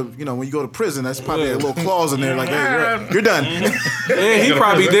mean, for when you go to prison, that's probably a little clause in there like, hey, you're done. And he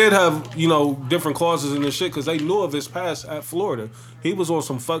probably did have different clauses in this shit because they knew of his past at Florida. He was on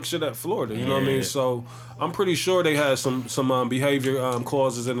some fuck shit at Florida. You know what I mean? So I'm pretty sure they had some behavior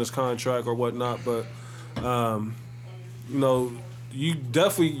clauses in his contract or whatnot. But you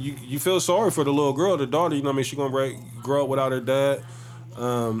definitely you feel sorry for the little girl, the daughter. You know what I mean? She's gonna grow up without her dad.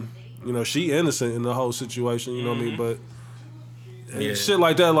 She innocent in the whole situation, you know what I mean? But shit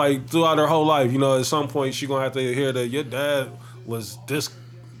like that, like throughout her whole life, at some point she gonna have to hear that your dad was this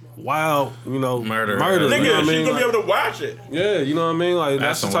wild, murder. Nigga, you know what I mean? She's gonna be able to watch it. Yeah, you know what I mean? Like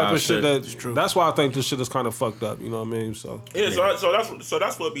that's the type of shit that's true. That's why I think this shit is kind of fucked up, you know what I mean? So so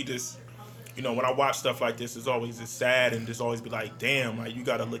that's what be just. When I watch stuff like this, it's always just sad and just always be like, damn, like you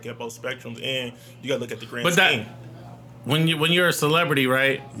got to look at both spectrums and you got to look at the grand scheme. When you're a celebrity,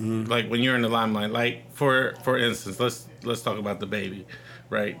 right? Like when you're in the limelight, like for instance, let's talk about the baby,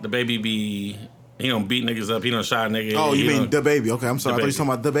 right? The baby be beat niggas up. He done shot a nigga. Oh, you mean the baby? Okay, I'm sorry. I thought you were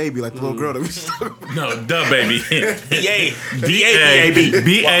talking about the baby, like the little girl that we was talking about. No, the baby.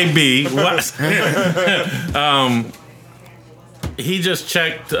 B-A-B. What? He just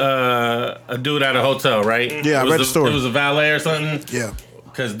checked a dude at a hotel, right? Yeah, I read the story. It was a valet or something. Yeah.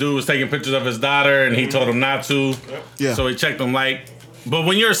 Because dude was taking pictures of his daughter and he told him not to. Yeah. So he checked him but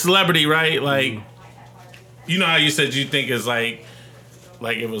when you're a celebrity, right? Like, you know how you said you think it's like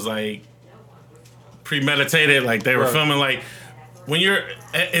it was like premeditated, like they were filming. Like when you're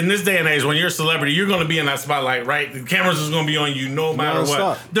in this day and age, when you're a celebrity, you're gonna be in that spotlight, right? The cameras is gonna be on you no matter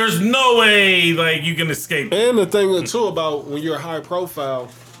what. There's no way like you can escape. And the thing too about when you're high profile,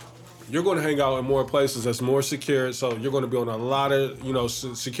 you're going to hang out in more places that's more secure, so you're going to be on a lot of,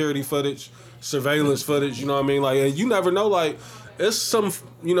 security footage, surveillance footage, you know what I mean? Like, and you never know, like, it's some,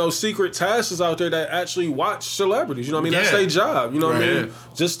 secret tasks out there that actually watch celebrities, you know what I mean? That's their job, you know what I mean?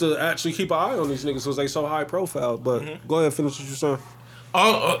 Just to actually keep an eye on these niggas because they so high profile. But go ahead, finish what you're saying.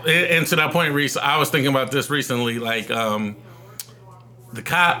 Oh, and to that point, Reese, I was thinking about this recently, like, the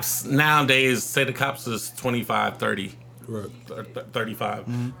cops nowadays, say the cops is 25, 30. Right.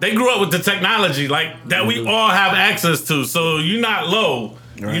 35. They grew up with the technology like that we all have access to, so you're not low.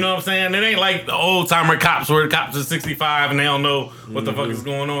 Right. You know what I'm saying? It ain't like the old timer cops where the cops are 65 and they don't know what the fuck is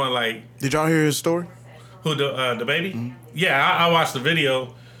going on. Like, did y'all hear his story? Who the baby? Yeah, I watched the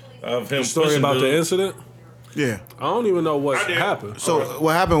video of him. The story about the incident. Yeah, I don't even know what happened. So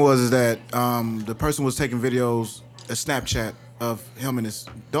what happened was that the person was taking videos, a Snapchat of him and his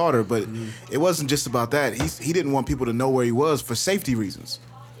daughter, but it wasn't just about that. He didn't want people to know where he was for safety reasons.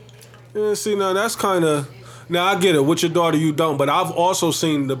 Yeah, see, now that's kind of... Now, I get it. With your daughter, you don't, but I've also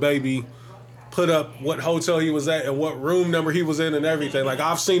seen the baby put up what hotel he was at and what room number he was in and everything. Like,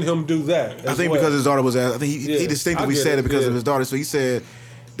 I've seen him do that. I think because his daughter was at... I think he distinctly said it because of his daughter, so he said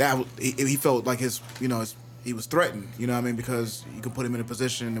that he felt like he was threatened, you know what I mean, because you can put him in a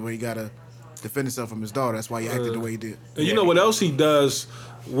position where he got to defend himself from his daughter. That's why he acted the way he did. And you know what else he does,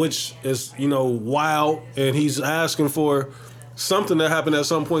 which is, wild, and he's asking for something that happened at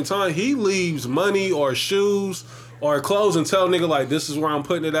some point in time. He leaves money or shoes or clothes and tell nigga, like, this is where I'm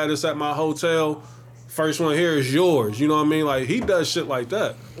putting it at. It's at my hotel. First one here is yours. You know what I mean? Like, he does shit like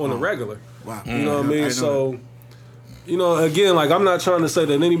that on a regular. Wow. You know what I mean? So, again, like, I'm not trying to say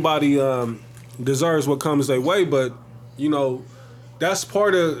that anybody deserves what comes their way, but, that's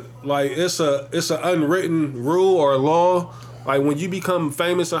part of, like, it's an unwritten rule or law. Like, when you become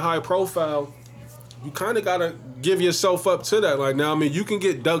famous and high profile, you kind of got to give yourself up to that. Like, now, I mean, you can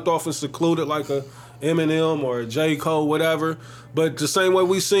get ducked off and secluded like a Eminem or a J. Cole, whatever. But the same way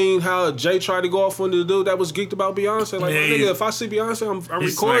we seen how Jay tried to go off on the dude that was geeked about Beyonce. Like, nigga, if I see Beyonce, I'm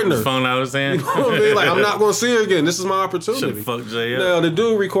recording her. His phone out of his hand. You know what I mean? Like, I'm not going to see her again. This is my opportunity. Should've fucked Jay up. Now, the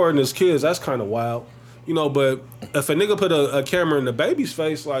dude recording his kids, that's kind of wild. You know, but if a nigga put a camera in the baby's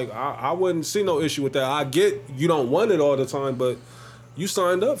face, like I wouldn't see no issue with that. I get you don't want it all the time, but you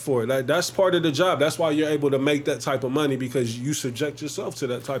signed up for it. Like, that's part of the job. That's why you're able to make that type of money, because you subject yourself to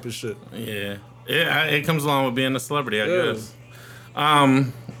that type of shit. Yeah, it comes along with being a celebrity, I guess.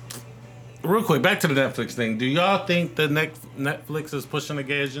 Real quick, back to the Netflix thing. Do y'all think the Netflix is pushing a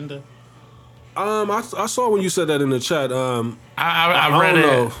gay agenda? I saw when you said that in the chat. I read it.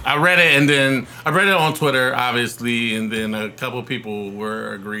 Know. I read it, and then I read it on Twitter, obviously, and then a couple people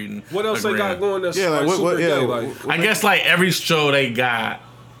were agreeing. What else they got going? That's I guess like every show they got,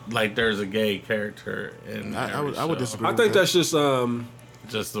 like there's a gay character in. I would disagree. I think that's just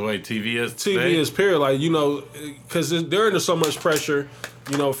the way TV is. TV is period. Like, you know, because they're under so much pressure.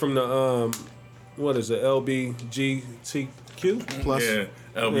 You know, from the what is it, LBGTQ plus? Yeah,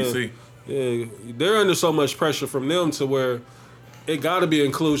 LBC. Yeah, they're under so much pressure from them to where it got to be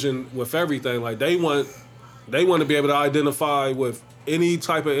inclusion with everything. Like, they want to be able to identify with any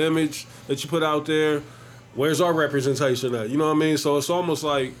type of image that you put out there. Where's our representation at? You know what I mean? So it's almost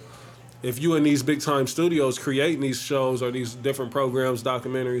like if you in these big time studios creating these shows or these different programs,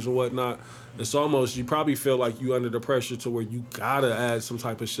 documentaries and whatnot, it's almost, you probably feel like you under the pressure to where you gotta add some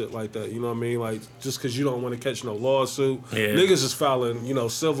type of shit like that. You know what I mean? Like, just because you don't want to catch no lawsuit. Yeah. Niggas is filing, you know,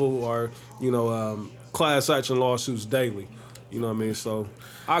 civil or, you know, class action lawsuits daily. You know what I mean? So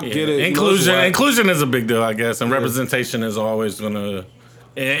I get it. Inclusion is a big deal, I guess, and representation is always gonna.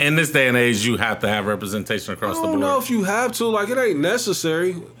 In this day and age, you have to have representation across the board. I don't know if you have to. Like, it ain't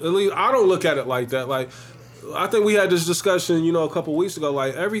necessary. At least I don't look at it like that. Like, I think we had this discussion, you know, a couple weeks ago.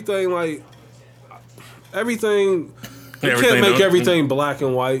 Like, everything. You can't make everything black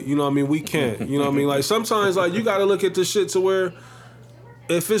and white. You know what I mean? We can't. You know what I mean? Like, sometimes, like, you got to look at this shit to where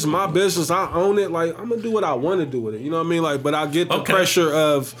if it's my business, I own it. Like, I'm going to do what I want to do with it. You know what I mean? Like, but I get the pressure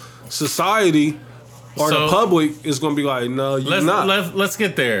of society. Or the public is going to be like, no, you're not. Let's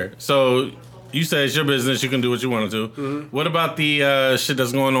get there. So you said it's your business. You can do what you want to do. Mm-hmm. What about the shit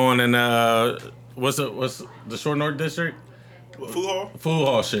that's going on in what's the Short North District? Food hall? Food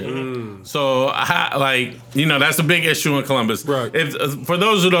hall shit. Mm. So, that's a big issue in Columbus. Right. For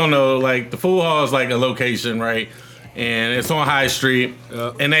those who don't know, like, the food hall is like a location, right? And it's on High Street.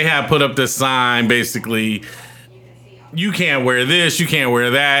 Yep. And they have put up this sign, basically, you can't wear this, you can't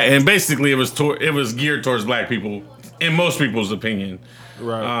wear that, and basically it was geared towards black people, in most people's opinion,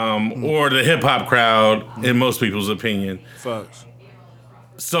 right? Or the hip hop crowd, in most people's opinion. Facts.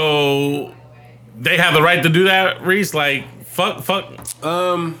 So they have the right to do that, Reese. Like, fuck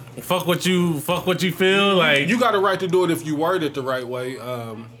what you feel. Like, you got a right to do it if you word it the right way.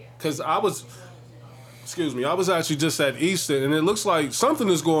 Because I was actually just at Easton, and it looks like something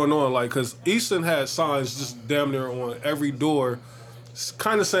is going on. Like, because Easton had signs just damn near on every door,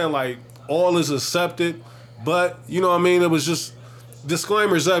 kind of saying, like, all is accepted. But, you know what I mean? It was just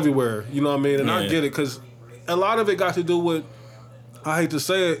disclaimers everywhere. You know what I mean? And I get it, because a lot of it got to do with, I hate to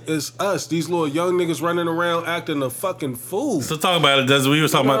say it, it's us. These little young niggas running around acting a fucking fool. So talk about it, Des. We were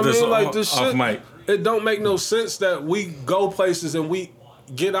talking about this, like, this off shit, mic. It don't make no sense that we go places and we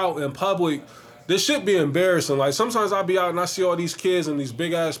get out in public. This shit be embarrassing. Like, sometimes I'll be out and I see all these kids in these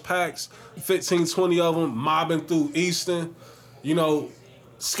big ass packs, 15, 20 of them, mobbing through Easton, you know,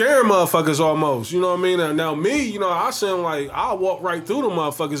 scaring motherfuckers almost. You know what I mean? And now me, you know, I seem like I'll walk right through them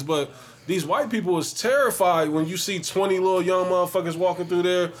motherfuckers, but these white people is terrified when you see 20 little young motherfuckers walking through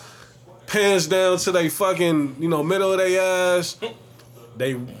there, pants down to they fucking, you know, middle of their ass.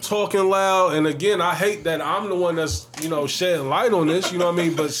 They talking loud, and again, I hate that I'm the one that's, you know, shedding light on this, you know what I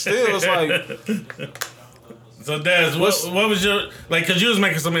mean? But still, it's like... So, Des, what was your... Like, because you was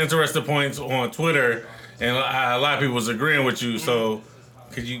making some interesting points on Twitter, and a lot of people was agreeing with you, so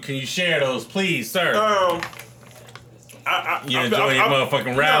can you share those, please, sir? You enjoy your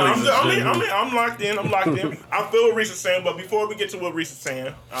motherfucking rallies. I'm locked in. I feel what Reese is saying, but before we get to what Reese is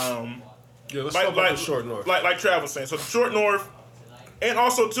saying... let's talk about the Short North. Like Trav was saying. So, the Short North... And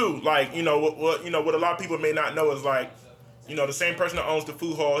also too, like, what a lot of people may not know is, like, you know, the same person that owns the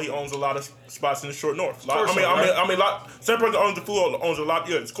food hall, he owns a lot of spots in the Short North. Same person that owns the food hall owns a lot.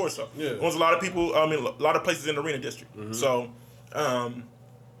 Yeah, of course so. Yeah. Owns a lot of people. a lot of places in the Arena District. Mm-hmm. So,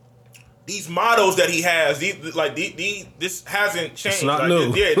 these mottos that he has, this hasn't changed. It's not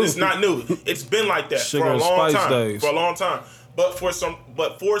new. It's not new. It's been like that for a long time. Days. For a long time. But for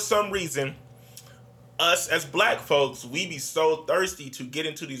some reason, us as black folks, we be so thirsty to get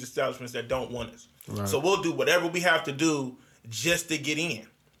into these establishments that don't want us. Right. So we'll do whatever we have to do just to get in.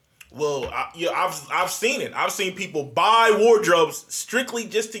 Well, I've seen it. I've seen people buy wardrobes strictly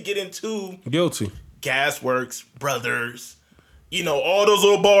just to get into guilty Gasworks, Brothers, You know, all those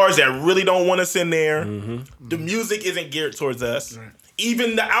little bars that really don't want us in there. The music isn't geared towards us. Right.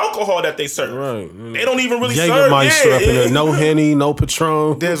 Even the alcohol that they serve, they don't even really serve. Jägermeister up in there. No Henny, no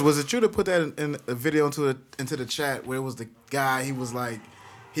Patron. Des, was it you that put that in a video into the chat where it was the guy? He was like,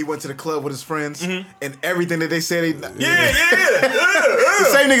 he went to the club with his friends, and everything that they said. The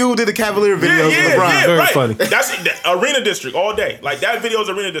same nigga who did the Cavalier videos with LeBron. Very funny. That's Arena District all day. Like that video is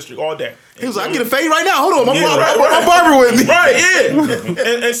Arena District all day. He was like, I get a fade right now. Hold on, my barber with me. Right,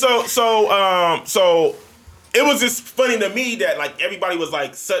 yeah. and so it was just funny to me that like everybody was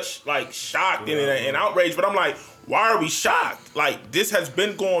like such like shocked and outraged. But I'm like, why are we shocked? Like this has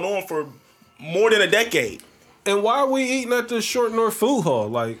been going on for more than a decade. And why are we eating at the Short North Food Hall?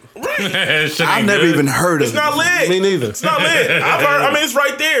 Like, I've never even heard of it. It's not lit. Me neither. It's not lit. I've heard. I mean, it's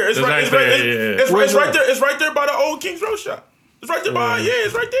right there. It's right there. It's right there. It's right there by the old King's Road shop. It's right there by. Yeah,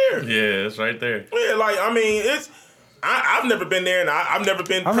 it's right there. Yeah, it's right there. Yeah, like I mean, it's. I've never been there, and I've never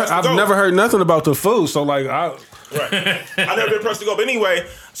been pressed to go. I've never heard nothing about the food, so like I've never been pressed to go. But anyway,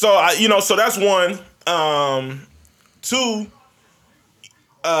 so so that's one. Two.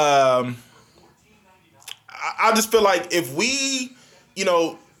 I just feel like if we,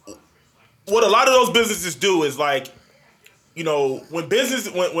 what a lot of those businesses do is like, when when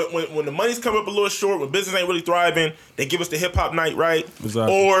the money's coming up a little short, when business ain't really thriving, they give us the hip hop night, right?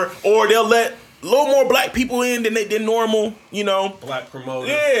 Exactly. Or they'll let a little more black people in than normal, Black promoter.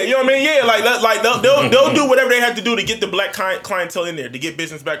 Yeah, you know what I mean? Yeah, like they'll do whatever they have to do to get the black clientele in there to get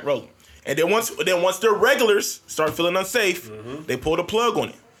business back rolling. And then once their regulars start feeling unsafe, they pull the plug on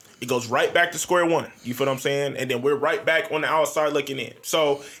it. It goes right back to square one. You feel what I'm saying? And then we're right back on the outside looking in.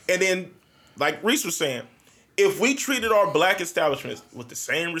 So, and then, like Reese was saying, if we treated our black establishments with the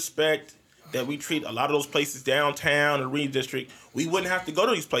same respect that we treat a lot of those places downtown or Arena District, we wouldn't have to go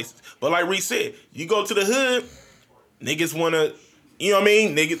to these places. But like Reese said, you go to the hood, niggas want to, you know what I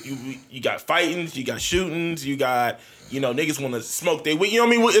mean? Niggas, you got fightings, you got shootings, you got... niggas want to smoke their weed. You know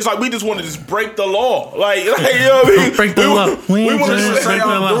what I mean? It's like we just want to just break the law. Like you know what I mean? Break the law. We want to break the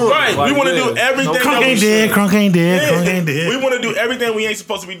law. Right. We want to do everything. Crunk ain't dead. Crunk ain't dead. We want to do everything we ain't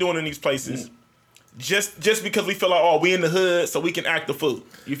supposed to be doing in these places. Just because we feel like, we in the hood, so we can act the fool.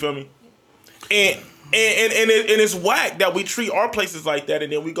 You feel me? And it's whack that we treat our places like that,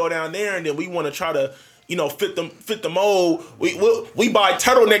 and then we go down there, and then we want to try to, fit the mold. We buy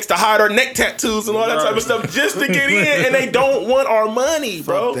turtlenecks to hide our neck tattoos and all that type of stuff just to get in, and they don't want our money,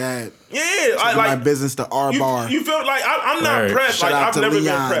 bro. Fuck that. Yeah, my business to our bar. You feel like I'm not pressed. Shout like out I've to never Leon.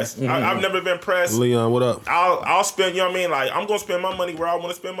 been pressed. I've never been pressed. Leon, what up? I'll spend. You know what I mean? Like I'm gonna spend my money where I want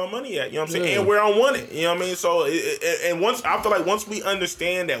to spend my money at. You know what I'm saying? And where I want it. You know what I mean? So once we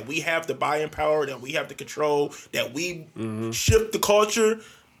understand that we have the buying power, that we have the control, that we shift the culture,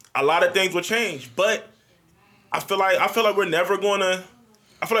 a lot of things will change. But I feel like we're never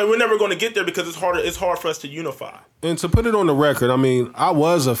gonna get there because it's hard for us to unify. And to put it on the record, I mean, I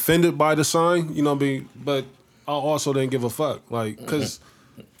was offended by the sign, but I also didn't give a fuck, like, because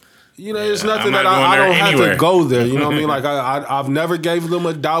it's nothing that I don't have to go there. You know what I mean? Like I've never gave them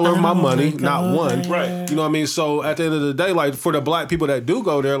 $1 of my money, not one. Right. You know what I mean? So at the end of the day, like for the black people that do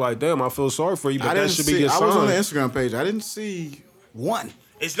go there, like damn, I feel sorry for you, but that should be your sign. I was on the Instagram page. I didn't see one.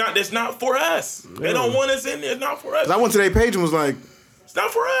 It's not for us. They don't want us in there. It's not for us. I went to their page and was like, it's not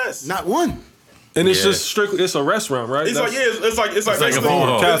for us. Not one. And it's just strictly, it's a restaurant, right? It's like a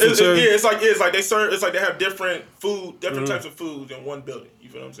cafeteria. It's like they serve. It's like they have different types of foods in one building. You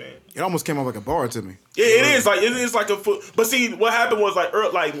feel what I'm saying? It almost came off like a bar to me. Yeah, it is like a food. But see, what happened was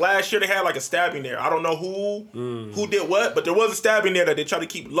like last year they had like a stabbing there. I don't know who did what, but there was a stabbing there that they tried to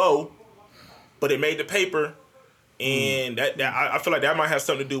keep low, but it made the paper. And that I feel like that might have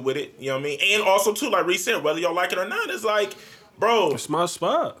something to do with it. You know what I mean? And also too, like Reese said, whether y'all like it or not, it's like, bro, it's my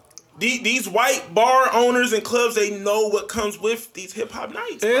spot. These white bar owners and clubs, they know what comes with these hip hop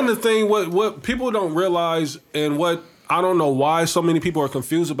nights. And bro. the thing, what people don't realize, and what I don't know why so many people are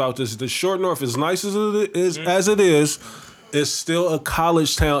confused about this, the Short North, as nice as it is, it's still a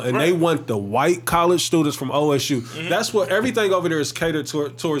college town, and they want the white college students from OSU. That's what everything over there is catered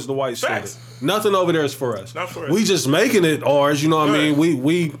towards the white students. Nothing over there is for us. Not for us. We just making it ours. You know what I mean?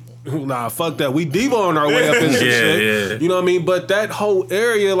 We fuck that. We Devo on our way up in some shit. Yeah. You know what I mean? But that whole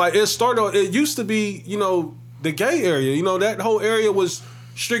area, like it used to be, the gay area. That whole area was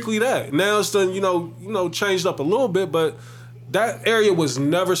strictly that. Now it's done, changed up a little bit, but that area was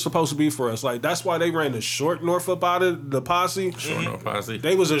never supposed to be for us. Like that's why they ran the Short North up out of the posse. Short North posse.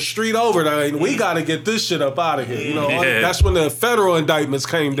 They was a street over there. We got to get this shit up out of here. That's when the federal indictments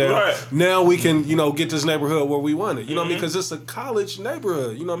came down. Right. Now we can, get this neighborhood where we want it. You know what I mean? Because it's a college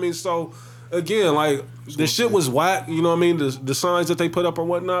neighborhood. You know what I mean? So again, like the shit was whack. You know what I mean? The signs that they put up or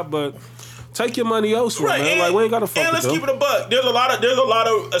whatnot, but. Take your money elsewhere, man. Like we ain't gotta fuck. And let's keep it a buck. There's a lot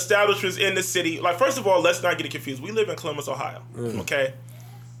of establishments in the city. Like first of all, let's not get it confused. We live in Columbus, Ohio. Okay,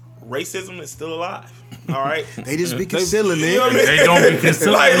 racism is still alive. All right, they just be concealing it. You know what I mean? They don't be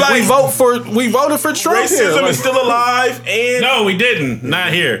concealing. We voted for Trump. Racism is still alive. And no, we didn't.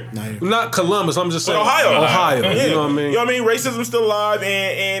 Not here. Not Columbus. I'm just saying Ohio. Yeah. You know what I mean? You know what I mean? Racism is still alive,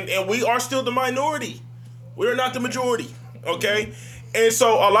 and we are still the minority. We are not the majority. Okay. And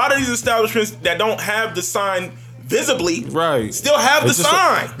so a lot of these establishments that don't have the sign visibly, right, still have the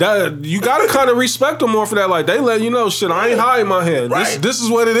sign. That you gotta kind of respect them more for that. Like they let you know, shit, I ain't hiding my head. Right. This is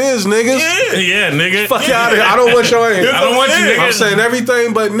what it is, niggas. Yeah, nigga. Fuck out of here. I don't want your hand. I don't want you, nigga. I'm saying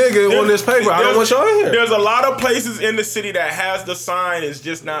everything but nigga on this paper. I don't want your hand. There's a lot of places in the city that has the sign, it's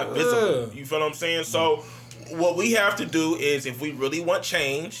just not visible. You feel what I'm saying? So what we have to do is, if we really want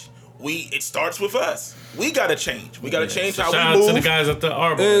change, it starts with us. We gotta change. We gotta change how we move. Shout out to the guys at the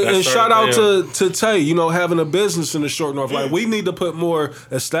Arbor. And shout out to Tay, you know, having a business in the Short North. Like, we need to put more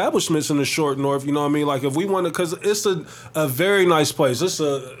establishments in the Short North, you know what I mean? Like, if we want to, because it's a very nice place.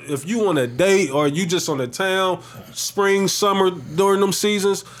 If you want to date or you just on the town, spring, summer, during them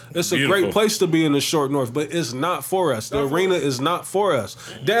seasons, it's a great place to be in the Short North, but it's not for us. The arena is not for us.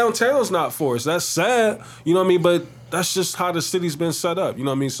 Downtown's not for us. That's sad, you know what I mean? But that's just how the city's been set up, you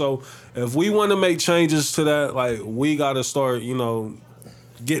know what I mean? So if we want to make changes to that, like, we got to start, you know,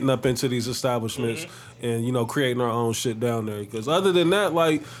 getting up into these establishments and, you know, creating our own shit down there. Because other than that,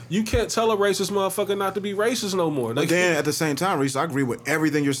 like, you can't tell a racist motherfucker not to be racist no more. But then at the same time, Reese, I agree with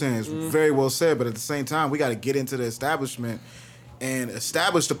everything you're saying. It's very well said. But at the same time, we got to get into the establishment and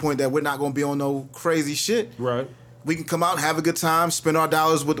establish the point that we're not going to be on no crazy shit. Right. We can come out, have a good time, spend our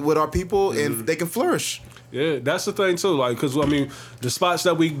dollars with our people, and they can flourish. Yeah, that's the thing too. Like, cause I mean, the spots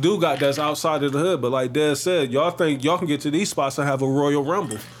that we do got that's outside of the hood, but like Dad said, y'all think y'all can get to these spots and have a Royal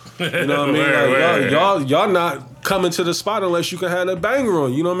Rumble. You know what I mean? Like, y'all not coming to the spot unless you can have a banger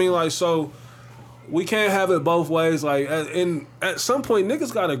on. You know what I mean? Like, so we can't have it both ways. Like, and at some point,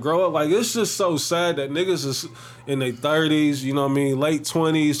 niggas gotta grow up. Like, it's just so sad that niggas is in their 30s, you know what I mean, late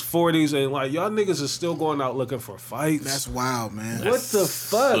 20s, 40s, and like y'all niggas is still going out looking for fights. That's wild, man. What the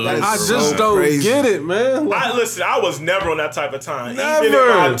fuck? That I is just so don't crazy. get it, man. Like, I was never on that type of time. Never. Even in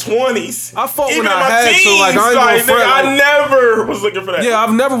my 20s. I fought even when in I my had teens, to. Like, I ain't like, gonna front, I like- never was looking for that. yeah,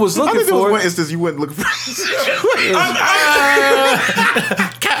 I've never was I looking think there was for one it. instance you wasn't looking for.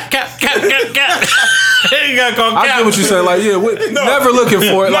 You gotta call I get what you're saying. Like, yeah, never looking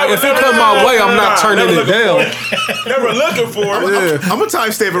for it. Like, if it come my way, I'm not turning it down. Never looking for it. I'm gonna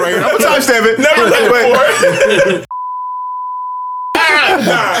timestamp it right here. I'm gonna timestamp it. Never looking for it.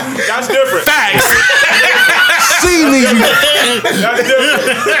 Nah, that's different. Facts. See me. That's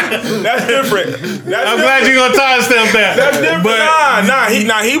different. That's different. I'm glad you're gonna timestamp that. That's different. But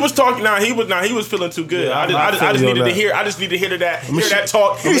He was talking. He was feeling too good. Yeah, I just feel needed you on to hear. I just need to hear that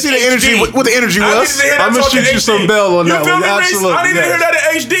talk. You see the energy, what the energy was. I'm gonna shoot you some bell on that You feel one. me, Reese? Absolutely. I need to hear yes. that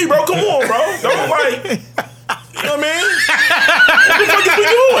in HD, bro. Come on, bro. Don't like. You know what I mean? What the fuck is we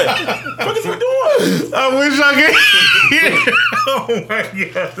doing? What is we doing? I wish I could. Oh my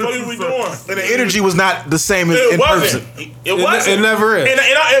god. What is we doing? And the energy was not the same as It in wasn't. person. It wasn't. It never is.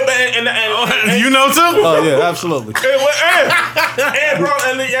 And You know too? Oh yeah, absolutely. and bro,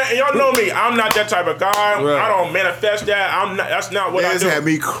 and y'all know me. I'm not that type of guy. Right. I don't manifest that. I'm not. That's not what I Man's do. had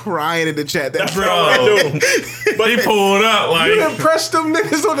me crying in the chat. That's That's not what I do. But He pulled up like You impressed them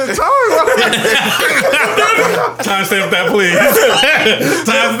niggas on the time. timestamp that, please.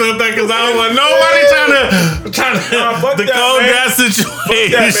 Timestamp that because I don't want nobody trying fuck to that, decode man. that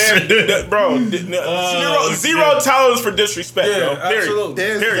situation. Zero tolerance for disrespect, Yeah, yo. Period. absolutely.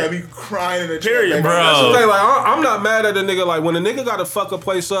 Man's Period. had me crying in the Period, chat. Bro. Okay, like I'm not mad at a nigga. Like when a nigga got to fuck a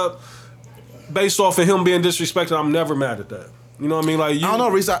place up based off of him being disrespected, I'm never mad at that. You know what I mean? Like you, I don't know,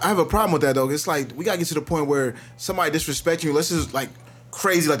 Reese. I have a problem with that though. It's like we gotta get to the point where somebody disrespect you. Let's just like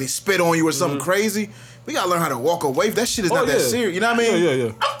crazy, like they spit on you or something crazy. We gotta learn how to walk away. That shit is not that serious. You know what I mean? Yeah.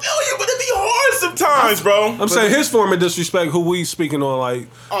 I feel you, but it be hard sometimes, bro. I'm saying his form of disrespect, who we speaking on, like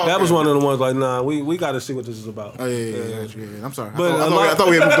Oh, that okay. was one of the ones. Like, nah, we got to see what this is about. Oh yeah. I'm sorry. But I thought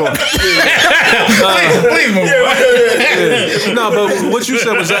we had moved on. Please move on. No, but what you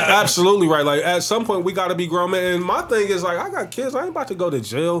said was absolutely right. Like at some point we got to be grown men. And my thing is like I got kids. I ain't about to go to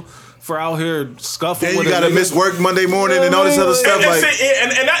jail for out here scuffling. Then with you a gotta nigga. miss work Monday morning and all this other stuff. And, Like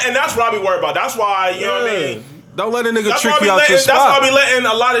and that's what I be worried about. That's why, you know what I mean? Don't let a nigga That's trick why you out your That's why I spot. be letting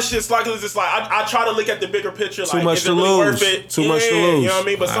a lot of shit slide. Cause it's just like I try to look at the bigger picture. Too like, much is to it really lose. worth it? Too much to lose. You know what I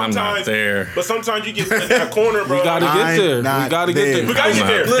mean? But I'm sometimes, not there. But sometimes you get in that corner, bro. We gotta get I'm there. We not gotta get there. there. We gotta get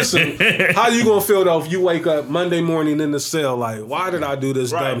there. Listen, how you gonna feel though if you wake up Monday morning in the cell like, why did I do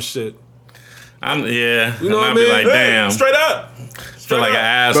this Right. dumb shit? You know what I I'll be mean? like, Hey, damn. straight up. Feel like an up.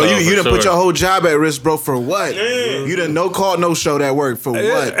 asshole. Bro, you done for put sure. your whole job at risk, bro, for what? Yeah. You done no call, no show that work for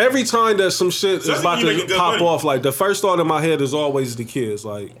what? Every time that some shit is Especially about you making to good pop money. off, like the first thought in my head is always the kids.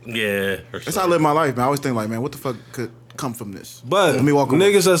 Like, Yeah. For That's sure. how I live my life, man. I always think like, man, what the fuck could come from this? but Let me walk away.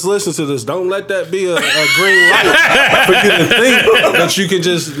 niggas that's listening to this, don't let that be a green light for you to think that you can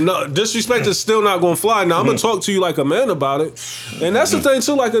just disrespect is still not gonna fly. Now I'm gonna talk to you like a man about it, and that's the thing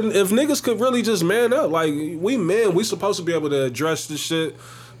too. Like if niggas could really just man up, like we men, we supposed to be able to address this shit,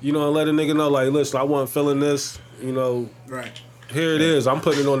 you know, and let a nigga know, like, listen, I wasn't feeling this, you know. Right. Here it is. I'm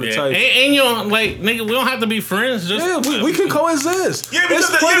putting it on the Yeah. table. And you know, like, nigga, we don't have to be friends. Just Yeah, we can coexist. Yeah, because,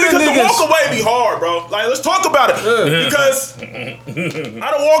 There's the, plenty of the niggas- walk away be hard, bro. Like, let's talk about it. Because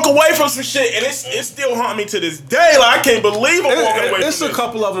I don't walk away from some shit, and it still haunt me to this day. Like, I can't believe I'm walking away It's from a this.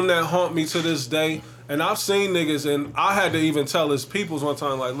 couple of them that haunt me to this day, and I've seen niggas, and I had to even tell his peoples one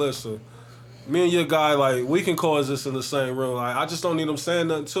time, like, listen, me and your guy, like, we can coexist in the same room. Like, I just don't need them saying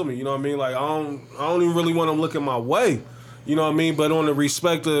nothing to me. You know what I mean? Like, I don't even really want them looking my way. You know what I mean? But on the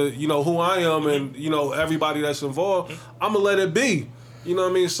respect of, you know, who I am and, you know, everybody that's involved, I'm going to let it be. You know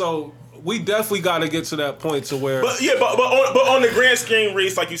what I mean? So we definitely got to get to that point to where... But on the grand scheme,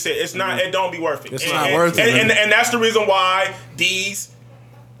 Reese, like you said, it's not. It don't be worth it. It's And- not and- worth it, And, man. and that's the reason why these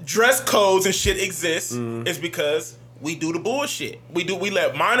dress codes and shit exist. Mm-hmm. Is because we do the bullshit. We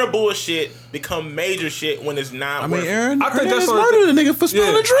let minor bullshit become major shit when it's not. I mean, worth it. Aaron I think Hernandez that's the only murdered a nigga for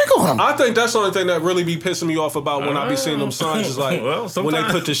spilling a drink on him. I think that's the only thing that really be pissing me off about when I be seeing them signs is like Well, when they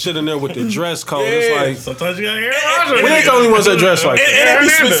sometimes- put the shit in there with the dress code. Yeah. It's like Sometimes you gotta hear and- we ain't the only ones that dress like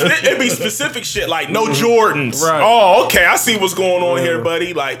that. And it be specific shit like no Jordans. Right. Oh, okay, I see what's going on here,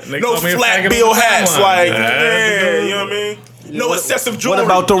 buddy. Like They no call me a flat faggot bill on the hats. timeline. Like That's a yeah, good you know what I mean. No excessive What jewelry.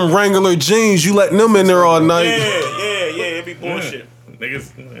 about them Wrangler jeans? You letting them in there all night? Yeah. It be bullshit.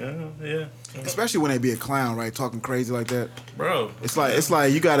 Niggas, yeah. Especially when they be a clown, right? Talking crazy like that. Bro. It's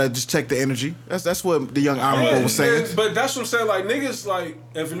like you gotta just check the energy. That's what the young honorable was saying. But that's what I'm saying. Like niggas, like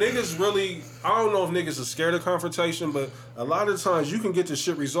if niggas really, I don't know if niggas are scared of confrontation, but a lot of times you can get the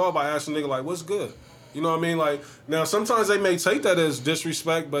shit resolved by asking a nigga like, "What's good?" You know what I mean? Like now, sometimes they may take that as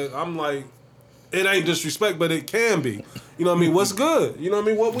disrespect, but I'm like, it ain't disrespect, but it can be. You know what I mean? What's good? You know what I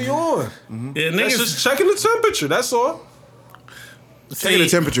mean? What we on? Yeah, That's niggas. just checking the temperature. That's all. Taking the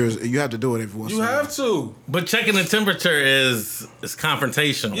temperatures, you have to do it if you want. You have to. But checking the temperature is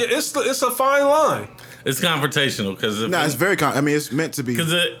confrontational. Yeah, it's a fine line. It's confrontational because Nah, it's very. I mean, it's meant to be.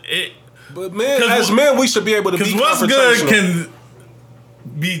 because it But man, 'Cause as men, we should be able to be because what's good confrontational.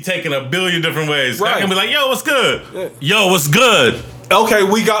 can be taken a billion different ways. I Right. can be like, yo, what's good? Yeah. Yo, what's good? Okay,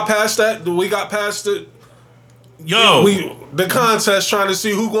 we got past that. We got past it. Yo, The contest trying to see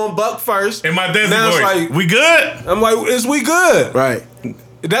who gonna buck first. in my Desi Now it's voice, like we good? I'm like, is we good? Right.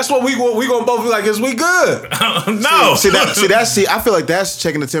 That's what we gonna both be like. Is we good? No, See, I feel like that's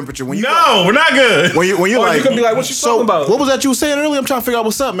checking the temperature when you. no, we're not good. When you're Or like, you could be like, what you talking about? What was that you were saying earlier? I'm trying to figure out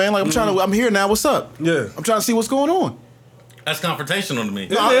what's up, man. Like I'm here now. What's up? Yeah. I'm trying to see what's going on. That's confrontational to me.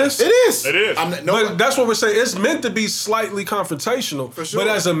 It is. It is. It is. But that's what we're saying. It's meant to be slightly confrontational. For sure. But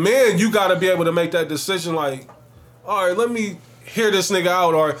as a man, you got to be able to make that decision. Like, all right, let me hear this nigga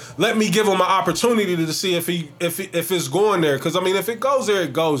out, or let me give him an opportunity to see if it's going there. Because I mean, if it goes there,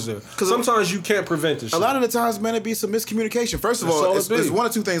 it goes there. Because sometimes you can't prevent this. A lot of the times, man, it be some miscommunication. First of That's all all, it it's be. one or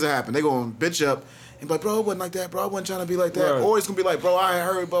two things that happen. They gonna bitch up and be like, bro, it wasn't like that, bro. I wasn't trying to be like that. Right. Or it's gonna be like, bro, I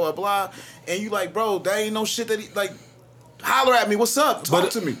heard blah blah blah, and you like, bro, that ain't no shit that he like. Holler at me. What's up? Talk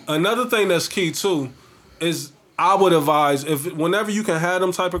to me. Another thing that's key too is I would advise whenever you can have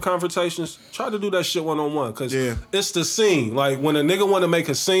them type of confrontations, try to do that shit one-on-one because Yeah. it's the scene. Like when a nigga want to make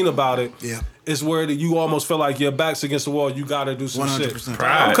a scene about it, Yeah. it's where you almost feel like your back's against the wall. You got to do some 100%. shit.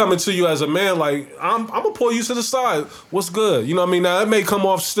 Pride. I'm coming to you as a man, like I'm gonna pull you to the side. What's good? You know what I mean? Now it may come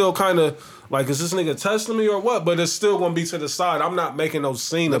off still kind of like, is this nigga testing me or what? But it's still gonna be to the side. I'm not making no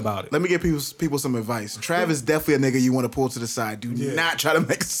scene about it. Let me give people some advice. Trav is definitely a nigga you want to pull to the side. Do not try to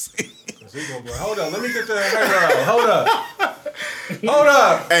make a scene. Hold up, let me get the hanger out. Hold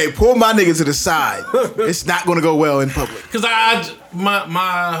up. Hey, pull my nigga to the side. It's not gonna go well in public. Because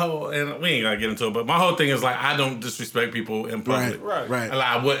my whole, and we ain't gotta get into it, but my whole thing is like I don't disrespect people in public. Right. Right.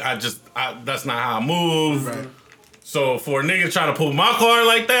 Like, that's not how I move. Right. So for a nigga to try to pull my card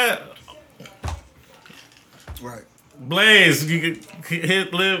like that, Right. Blaze, you could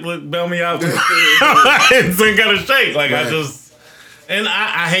hit, bail me out. It's ain't gotta shake. Like, I just. And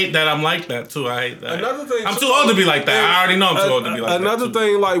I hate that I'm like that, too. I hate that. Another thing, I'm too old to be like that. I already know I'm too old to be like that. Another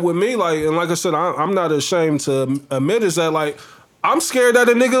thing, like, with me, like, and like I said, I'm not ashamed to admit is that, like, I'm scared that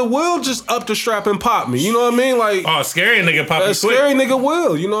a nigga will just up the strap and pop me. You know what I mean? Like, oh, scary nigga pop me quick. Scary nigga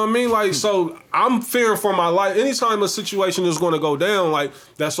will. You know what I mean? Like, so I'm fearing for my life. Anytime a situation is going to go down, like,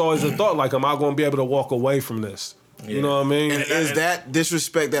 that's always a thought. Like, am I going to be able to walk away from this? Yeah. You know what I mean? And is that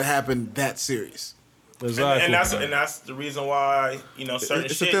disrespect that happened that serious? Exactly. And that's the reason why, you know, certain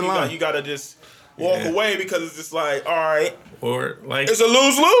it's shit you gotta just walk Yeah. away because it's just like, all right, Or like it's a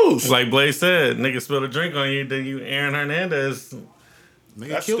lose-lose. like Blaze said, nigga spilled a drink on you, then you Aaron Hernandez. Nigga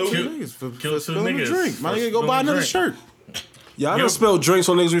That's killed two stupid. niggas for Killed two spilling a niggas drink. My for nigga, go buy spilling a another drink. shirt. Yeah, I done spilled drinks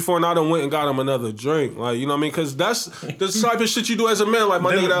on niggas before, and I done went and got him another drink. Like, you know what I mean? Because that's the type of shit you do as a man. Like,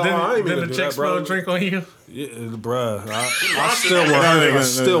 my nigga, I ain't Then mean to the do chick that, bro. spilled a drink on you. Yeah, bruh. I still want her. I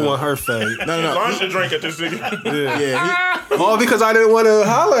still want her fade. No. Launch a drink at this nigga. Yeah, All because I didn't want to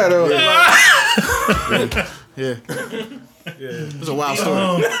holler at her. It's a wild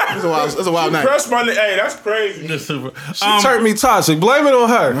story. It's a wild night. Press my nigga. Hey, that's crazy. Just super. She turned me toxic. Blame it on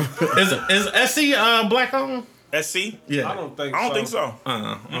her. Is SC black owned? SC? Yeah. I don't think think so.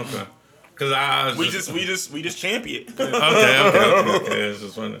 Okay. Because I was We just champion. okay. It's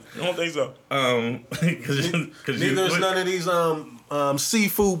just funny. I don't think so. Because Neither is none of these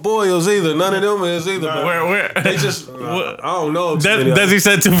seafood boils either. None of them is either. But Where? they just I don't know. Desi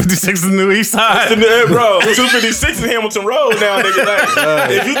said 256 is the new East Side. Bro, 256 in Hamilton Road now, nigga. Like,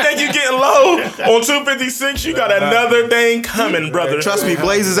 if you think you're getting low on 256, you got another thing coming, brother. Trust me,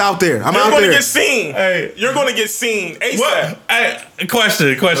 Blaze is out there. I'm You're out gonna there. get seen. Hey. You're gonna get seen ASAP. What? Hey,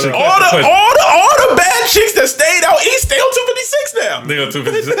 question. All the bad chicks that stayed out east stay on 256 now. They go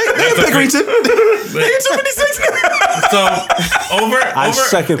 256. Hey, Pickerington. They 256 now. So I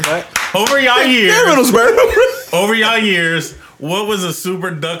second that. over y'all years, Reynoldsburg. over y'all years, what was a super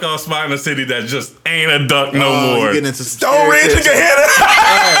duck off spot in the city that just ain't a duck no more? You're getting into Stone Ridge and Gahanna.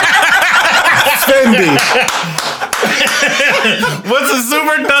 Fendi. What's a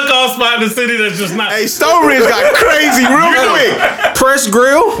super duck off spot in the city that's just not? Hey, Stone Ridge got crazy real quick. Press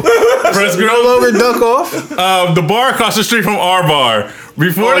grill. Press No Grill, longer duck off. the bar across the street from our bar.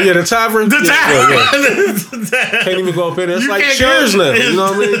 Before The tavern. the Yeah. tavern. Can't even go up in there. It's You like can't cheers go- now. You know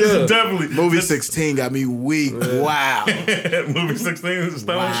what I mean? Yeah. Definitely. Movie 16 got me weak. Wow. Movie 16 is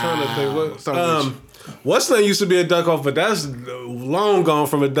Stone. Trying to think what. Stone Ridge. What's name used to be a duck off, but that's long gone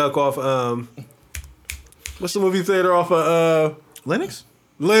from a duck off. What's the movie theater off of Lennox?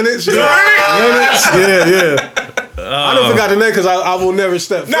 Lennox? Yeah. Lennox? Yeah. I done forgot the name because I will never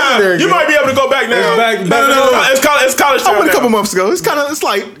step foot Nah, there you again. might be able to go back now. It's back- No. It's college I town went a now. couple months ago. It's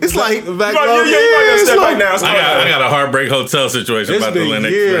light. It's light. Back You might be able to it's step like- back now. It's I got a heartbreak hotel situation It's about the been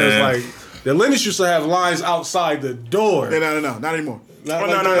Lennox. years. Man. Like the Lennox used to have lines outside the door. No, not anymore. Not Oh,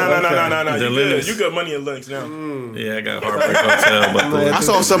 like no. The You Lennox. good. You got money in Linux now. Yeah, I got a heartbreak hotel. But Man. I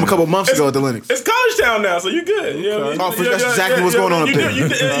saw something a couple months ago at the Lennox. It's college town now, so you good. You know what I mean? Oh, that's exactly what's going on up there. You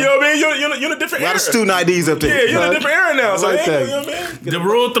know what I mean? You're in a different A lot era. of student IDs up there. Yeah, you're in a different era now. So like you know that. what I mean? the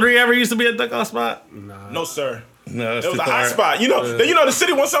Rule 3 ever used to be a duck off spot? No, sir. No, it's It was too a hot far. spot. You know, the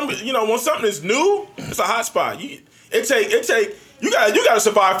city when something is new, it's a hot spot. You gotta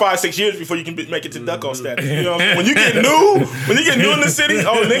survive 5-6 years before you can make it to duck off status. You know what I mean? When you get new in the city,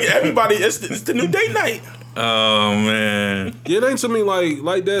 oh nigga, everybody, it's the new date night. Oh man. It ain't to me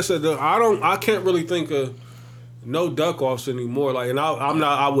like Dad said. I can't really think of no duck offs anymore. Like, and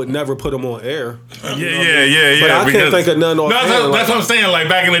I would never put them on air. Yeah. But I can't think of none No, offhand. that's what I'm saying. Like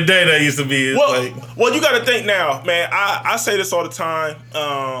back in the day, that used to be Well, you got to think now, man. I say this all the time.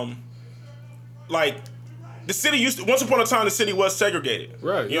 Like the city once upon a time, the city was segregated.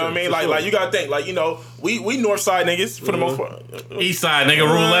 Right, You know what I yeah, mean? for Like sure. you got to think. Like we North Side niggas for the most part. East Side nigga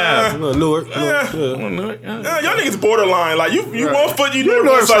rule out. Newark. Yeah. Yeah. Y'all niggas borderline. Like you Right. 1 foot, you You're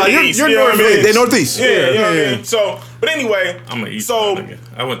north north side, side. you east. You're You know what I north. mean? They northeast. Yeah, you know what I mean. So, but anyway, I'm an East So- Side nigga.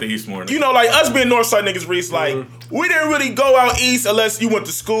 I went to East more. you know, like us being north side niggas, Reese, like we didn't really go out east unless you went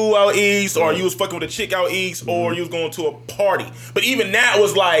to school out east, or you was fucking with a chick out east, or you was going to a party. But even that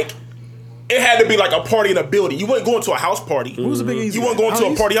was like, it had to be like a party in a building. You wasn't going to a house party. Who was the big east? You weren't going to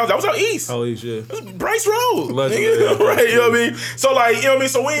Out a party house. That was out east. Oh, yeah. Bryce Road. Legend, Nigga, yeah. right? You know what I mean? So like, you know what I mean?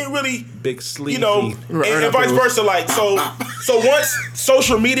 So we ain't really, Big sleepy. you know, and vice versa. Like, so once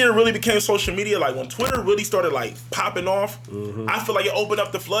social media really became social media, like when Twitter really started like popping off, I feel like it opened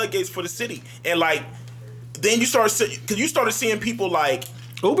up the floodgates for the city. And like, then you started seeing people like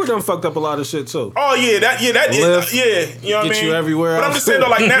Uber done fucked up a lot of shit too. Oh yeah, that Lyft, you know what I mean. get you everywhere But I'm else. just saying though,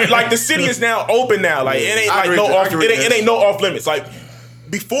 like now, like the city is now open now. Like it ain't I like agree no with that. I off. agree with It ain't no off limits. Like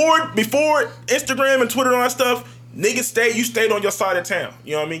before Instagram and Twitter and all that stuff. Niggas you stayed on your side of town.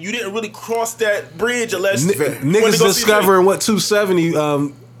 You know what I mean? You didn't really cross that bridge unless Niggas discovering what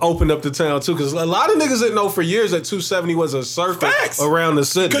 270 opened up the town too, because a lot of niggas didn't know for years that 270 was a circle around the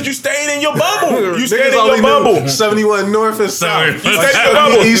city. Because you stayed in your bubble. You stayed Niggas in only your bubble. knew 71 north and south. You stayed in your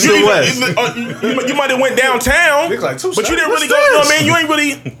bubble. East and west. You might have went downtown, Niggas like, but you didn't really go. You know what I mean? You ain't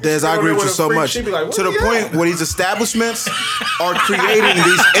really. Des, I agree with you so much. She be like, To the "Where you point where these establishments are creating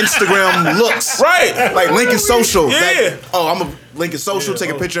these Instagram looks. Right. Like Lincoln Social. Yeah. I'm a Lincoln Social, take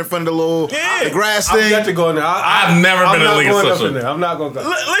a picture in front of the little Yeah. the grass I've thing. got to go in there. I've never been to Lincoln Social. I'm not going to go.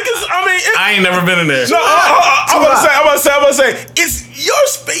 Lincoln's. I mean, I ain't never been in there. I'm about to say, it's your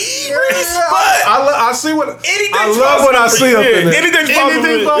speed spot. I see what Anything's I love what I see up in there. Anything's possible.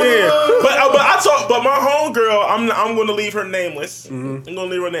 Anything possible. Yeah. But my homegirl, I'm going to leave her nameless. Mm-hmm. I'm going to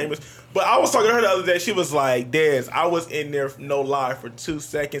leave her nameless. But I was talking to her the other day. She was like, Dez, I was in there, no lie, for 2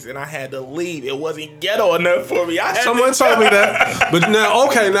 seconds, and I had to leave. It wasn't ghetto enough for me. Someone told me that. But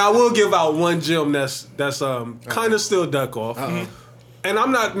now we'll give out one gym that's kind of still duck off. And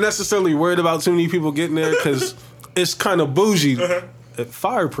I'm not necessarily worried about too many people getting there because it's kind of bougie.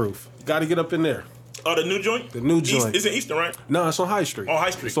 Fireproof. Got to get up in there. Oh, the new joint? The new joint. It's in Easton, right? No, it's on High Street. Oh,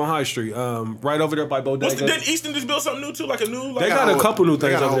 High Street. It's on High Street. Right over there by Bodega. Didn't Easton just build something new too? Like a new. Like, They got a couple new they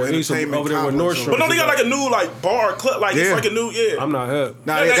things got a over whole there. Easton, entertainment over there with complex Nordstrom. But no, they got like a new like bar club. Like it's Yeah. like a new. Yeah. I'm not hip.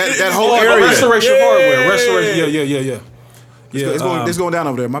 Nah, Yeah, that whole it's- area. Restoration Yeah. Hardware. Restoration. Yeah. It's going down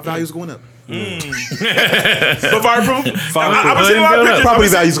over there. My value's going up. But fireproof. Fireproof. I've been seeing a lot of pictures. Property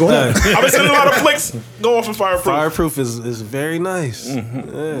value's going up. I've been seeing a lot of flicks going from fireproof. Fireproof is very nice. Yeah,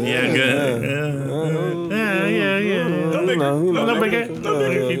 good. Yeah. No bigger.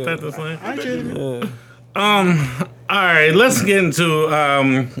 Keep that the same. All right, let's get into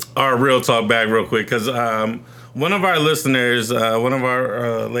our real talk bag real quick because one of our listeners, one of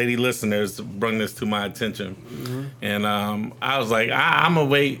our lady listeners, brought this to my attention, and I was like, I'm gonna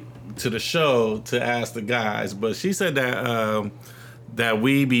wait to the show to ask the guys, but she said that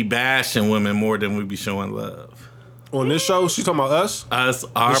we be bashing women more than we be showing love. On this show, she talking about us? Us,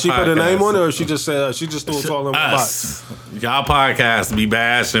 our Did she put a podcast. name on it, or she just said she just threw it all in the box? Us. Y'all podcast be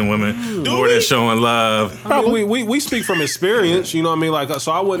bashing women more than showing love. I mean, we speak from experience, you know what I mean? Like,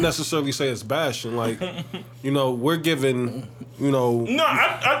 so I wouldn't necessarily say it's bashing. Like, we're giving, No,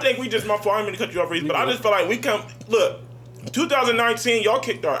 I think we just, my fault, I didn't mean to cut you off, Reese, but I just feel like we come, look, 2019, y'all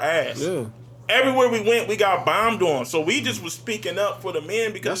kicked our ass. Yeah. Everywhere we went, we got bombed on. So we just was speaking up for the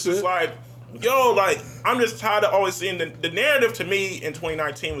men because That's it's it. like, yo, like, I'm just tired of always seeing the narrative to me in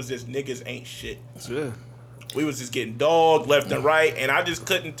 2019 was just niggas ain't shit. Yeah. We was just getting dogged left and right, and I just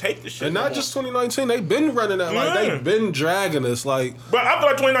couldn't take the shit. And no not more. just 2019, they've been running that. Like, Yeah. they've been dragging us. Like, But I feel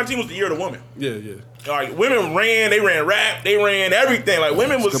like 2019 was the year of the woman. yeah. Like, women ran, they ran rap, they ran everything. Like,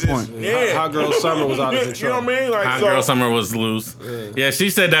 women was Good just, point. yeah. Hot Girl Summer was out of You control. know what I mean? Like, Hot so, Girl Summer was loose. Yeah, she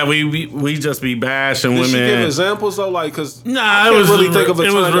said that we just be bashing Did she give women. examples though? Like, cause Nah, I it can't was really think of a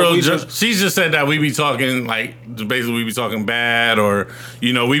it was time that real. we just- She just said that we be talking like basically we be talking bad, or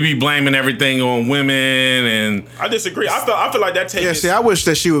we be blaming everything on women, and I disagree. I feel like that take Yeah, is, see, I wish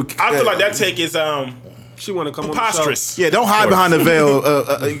that she would. I feel like that take is she want to come on the preposterous. Yeah, don't hide behind the veil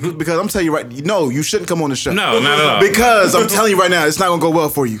because I'm telling you right. No, you shouldn't come on the show. no, not at all. Because I'm telling you right now, it's not gonna go well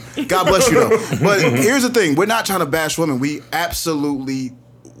for you. God bless you though. But here's the thing: we're not trying to bash women. We absolutely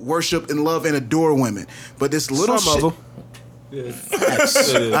worship and love and adore women. But this little Some shit. of them.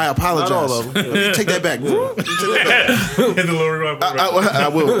 Yeah. I apologize. Not all of them. Take that back. Hit the little remote. I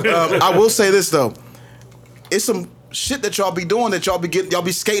will. I will say this though. It's some shit that y'all be doing that y'all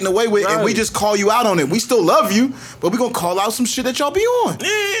be skating away with, and we Right. just call you out on it. We still love you, but we gonna call out some shit that y'all be on.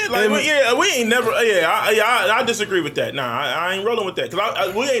 Yeah, like we ain't never. I disagree with that. Nah, I ain't rolling with that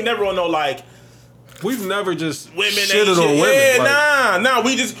because we ain't never on no like We've never just women shitted ain't shit. on women. Yeah, like, nah.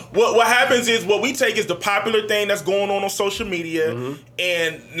 We just what happens is what we take is the popular thing that's going on social media,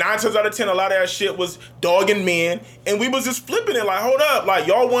 and 9 times out of 10, a lot of that shit was dogging men, and we was just flipping it like, hold up, like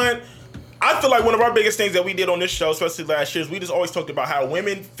y'all want. I feel like one of our biggest things that we did on this show, especially last year, is we just always talked about how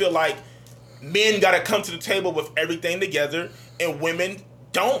women feel like men got to come to the table with everything together, and women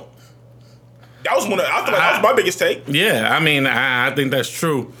don't. That was I feel like that was my biggest take. Yeah, I mean, I think that's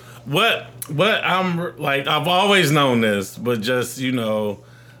true. What I'm like, I've always known this, but just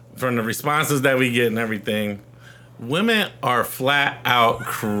from the responses that we get and everything, women are flat out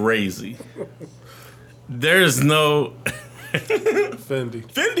crazy. There's no Fendi.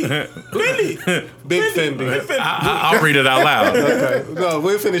 Big Fendi. I'll read it out loud. Okay. No,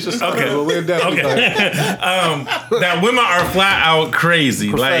 we'll finish the story, but we'll definitely That women are flat out crazy.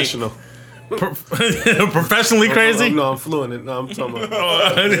 professional. Like, professionally crazy? No, I'm fluent in. No, I'm talking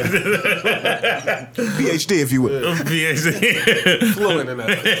about PhD, if you would. fluent in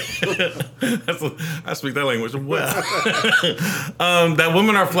that. I speak that language well. That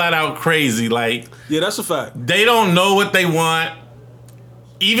women are flat out crazy. Like, Yeah, that's a fact. they don't know what they want.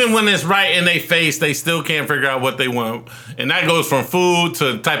 Even when it's right in their face, they still can't figure out what they want. And that goes from food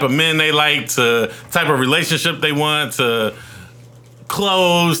to type of men they like to type of relationship they want to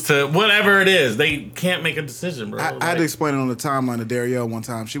clothes to whatever it is. They can't make a decision, bro. I had to explain it on the timeline to Darielle one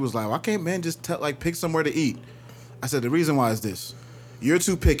time. She was like, "Why can't men just pick somewhere to eat?" I said, "The reason why is this. You're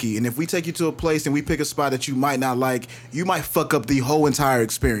too picky, and if we take you to a place and we pick a spot that you might not like, you might fuck up the whole entire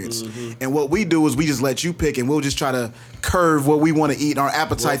experience. And what we do is we just let you pick, and we'll just try to curve what we want to eat, our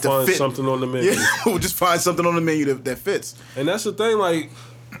appetite We'll to find fit something on the menu. Yeah, we'll just find something on the menu that fits. And that's the thing, like,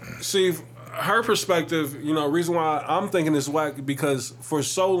 see, her perspective, you know, reason why I'm thinking it's whack, because for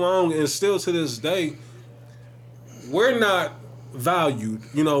so long and still to this day, we're not valued.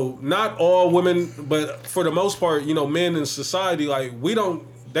 You know, not all women, but for the most part, you know, men in society, like, they don't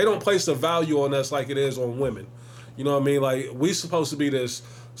place the value on us like it is on women. You know what I mean? Like, we supposed to be this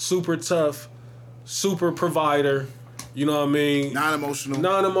super tough, super provider. You know what I mean? Non-emotional,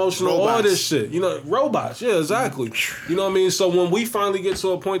 all robots. this shit. You know, robots. Yeah, exactly. You know what I mean? So when we finally get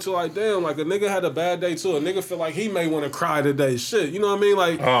to a point to like, damn, like a nigga had a bad day too. A nigga feel like he may want to cry today. Shit. You know what I mean?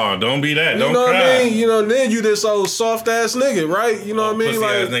 Like, oh, don't be that. Don't you know cry. what I mean? You know, then you this old soft ass nigga, right? You know what I mean? Pussy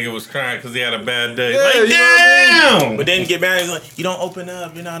Like, ass nigga was crying because he had a bad day. Yeah, Like, you know what I damn! But then get mad. He's like, you don't open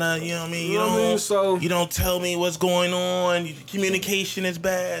up. You're not you know what I mean? You know what I mean? So You don't tell me what's going on. Communication is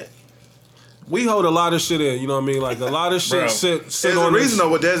bad. we hold a lot of shit in. You know what I mean? Like a lot of shit Bro. sit There's on a reason this. though,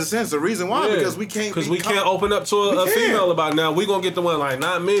 but there's a sense. The reason why because we can't open up to a can't. female about it. Now we gonna get the one like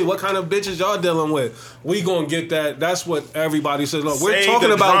not me. What kind of bitches y'all dealing with? We gonna get that. That's what everybody says. Look, we're Save talking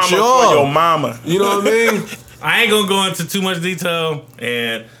the about drama y'all. for your mama. You know what I mean? I ain't gonna go into too much detail,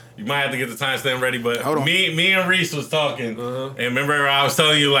 and you might have to get the timestamp ready. But Hold on. me and Reese was talking, and remember I was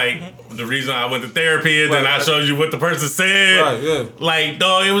telling you like the reason I went to therapy, and then I showed you what the person said. Right, yeah. Like,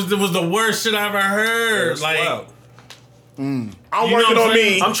 dog, it was the worst shit I ever heard. That's like, wild. I'm You know working what on I'm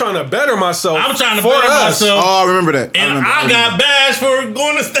saying? me. I'm trying to better myself. I'm trying to for better us. myself, Oh, I remember that. and I got bashed for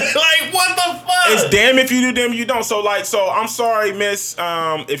going to stay. Like, what the fuck? It's damn if you do, damn if you don't. So I'm sorry, Miss.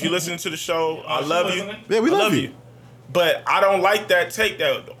 If you listen to the show, I love you. Yeah, we I love you. But I don't like that take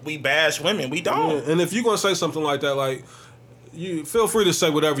that we bash women. We don't. Yeah, and if you're gonna say something like that, like you feel free to say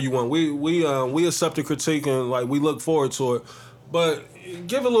whatever you want. We accept the critique and like we look forward to it, but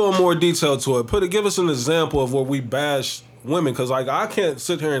give a little more detail to it. Give us an example of where we bash women, because like I can't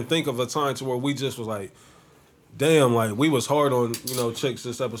sit here and think of a time to where we just was like, damn, like we was hard on chicks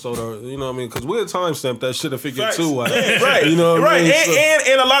this episode, or you know what I mean? Because we'll timestamp that shit if it get Facts. too wild. Yeah, right. You know what I right. mean?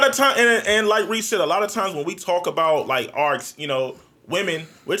 And a lot of time, and like Reese said, a lot of times when we talk about like our, women,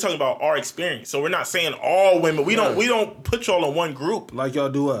 we're talking about our experience. So we're not saying all women. We don't put y'all in one group. Like y'all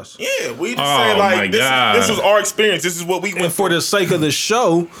do us. Yeah, we just Oh, saying my like God. this is our experience. This is what we And went for the sake of the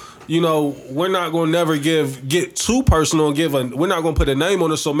show, we're not gonna never get too personal and we're not gonna put a name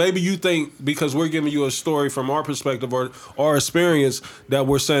on it. So maybe you think because we're giving you a story from our perspective or our experience that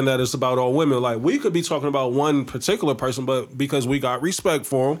we're saying that it's about all women. Like we could be talking about one particular person, but because we got respect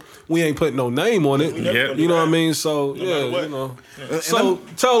for them, we ain't putting no name on it. Yeah. You know what I mean? So matter yeah, what. So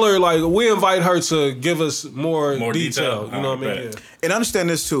tell her like we invite her to give us more More detail. detail. You know what I mean? Bet. Yeah. And understand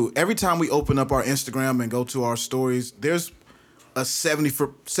this too. Every time we open up our Instagram and go to our stories, there's a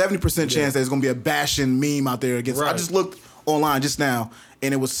 70% chance that there's gonna be a bashing meme out there against. I Right. just looked online just now,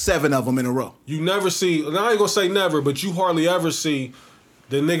 and it was 7 of them in a row. You never see, and I ain't gonna say never, but you hardly ever see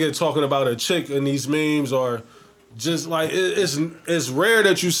the nigga talking about a chick in these memes, or just like it's rare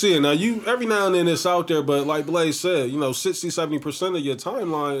that you see it. Now every now and then it's out there, but like Blaze said, 60-70% of your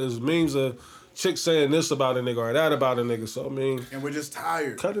timeline is memes of chicks saying this about a nigga or that about a nigga. So I mean, And we're just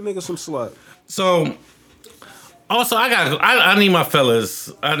tired. cut a nigga some slack. So, also, I need my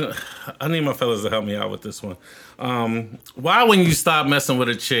fellas. I need my fellas to help me out with this one. Why when you stop messing with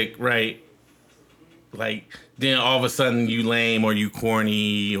a chick, right? Like then all of a sudden you lame or you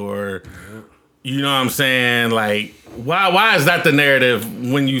corny or you know what I'm saying? Like why is that the narrative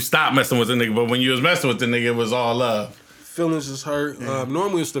when you stop messing with the nigga? But when you was messing with the nigga, it was all love. Feelings is hurt.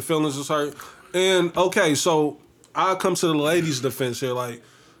 Normally it's the feelings is hurt. And okay, so I'll come to the ladies' defense here. Like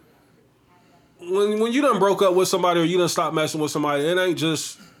when you done broke up with somebody or you done stopped messing with somebody, it ain't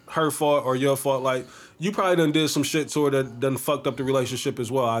just her fault or your fault. Like you probably done did some shit to her that done fucked up the relationship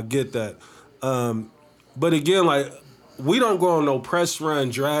as well. I get that. But again, like, we don't go on no press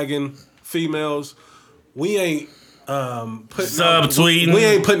run dragging females. We ain't subtweeting. We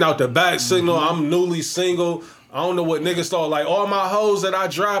ain't putting out the back signal. I'm newly single. I don't know what niggas thought. Like, all my hoes that I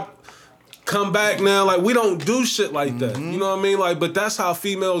dropped come back now. Like, we don't do shit like that. You know what I mean? Like, but that's how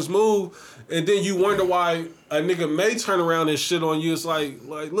females move. And then you wonder why a nigga may turn around and shit on you. It's like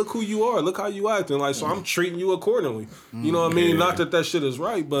look who you are. Look how you acting. Like, so I'm treating you accordingly. You know what I mean? Not that shit is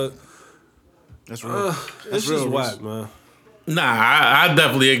right, but that's real. It's just whack, man. Nah, I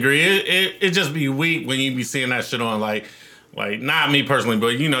definitely agree. It just be weak when you be seeing that shit on like not me personally,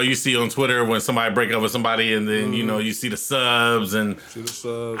 but you know, you see on Twitter when somebody break up with somebody and then you know you see the subs and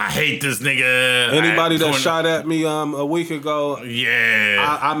I hate this nigga. Anybody that shot at me a week ago,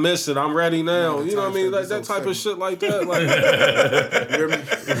 yeah, I missed it. I'm ready now. You know what I mean? That type of shit like that. Like, you hear me?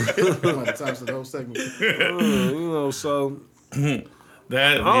 The times of the whole segment. You know, so.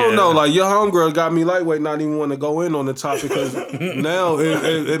 I don't know, like your homegirl got me lightweight, not even want to go in on the topic because now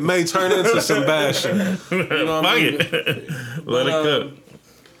it may turn into some bad shit. You know what I mean? Let it cook.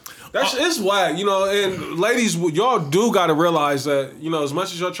 It's whack, you know. And ladies, y'all do gotta realize that, you know, as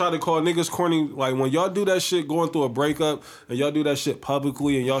much as y'all try to call niggas corny, like when y'all do that shit going through a breakup and y'all do that shit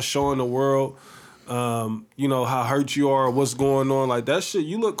publicly and y'all showing the world, you know, how hurt you are, what's going on, like that shit,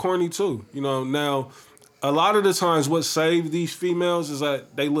 you look corny too. You know, now. A lot of the times what saved these females is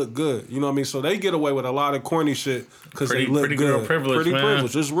that they look good. You know what I mean? So they get away with a lot of corny shit because they look pretty good. Girl privilege, pretty man.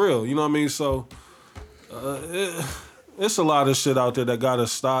 privilege. It's real. You know what I mean? So it's a lot of shit out there that gotta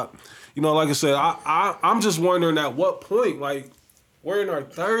stop. You know, like I said, I'm just wondering at what point, like, we're in our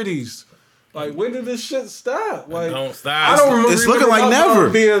 30s. Like, when did this shit stop? Like, don't stop. I don't remember. It's looking like never.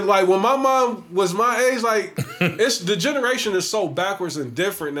 Being like, when my mom was my age, like, it's the generation is so backwards and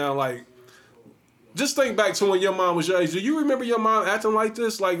different now. Like, just think back to when your mom was your age. Do you remember your mom acting like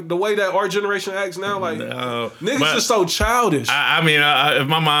this? Like, the way that our generation acts now? Like, no, niggas are so childish. I mean, if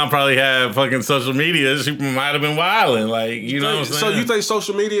my mom probably had fucking social media, she might have been wilding. Like, you know what I'm saying? So you think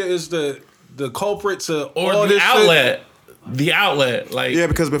social media is the culprit to or all the this outlet? shit? The outlet, like, Yeah,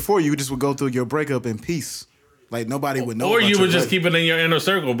 because before you just would go through your breakup in peace. Like, nobody would know. or about you your would just life. keep it in your inner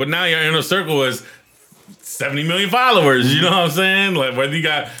circle. But now your inner circle is 70 million followers. You know what I'm saying? Like, whether you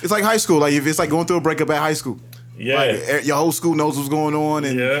got, It's like high school. Like, if it's like going through a breakup at high school. yeah, Like, your whole school knows what's going on,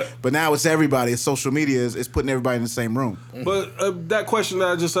 and Yeah. but now it's everybody. It's social media. It's putting everybody in the same room. But that question that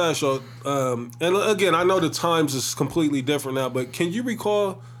I just asked you, and again, I know the times is completely different now, but can you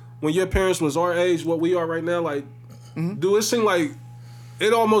recall when your parents was our age, what we are right now? Like, do it seem like,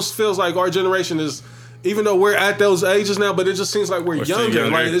 it almost feels like our generation is, even though we're at those ages now, but it just seems like we're still younger.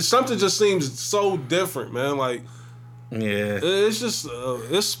 younger. Like, something just seems so different, man. Like, yeah. it's just,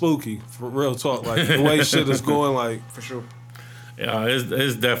 it's spooky, for real talk. Like, the way shit is going, like. For sure. Yeah,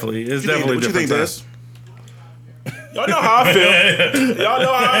 it's definitely What different. you think, Des? Y'all know how I feel. Y'all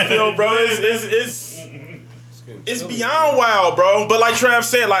know how I feel, bro. It's beyond wild, bro. But like Trav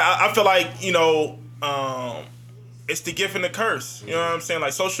said, like I feel like, you know, it's the gift and the curse. You know what I'm saying?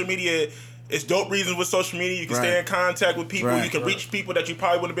 Like, social media, it's dope reasons with social media. You can stay in contact with people. Right. You can reach people that you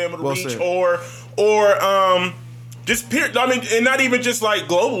probably wouldn't have been able to reach, said. or just period. I mean, and not even just like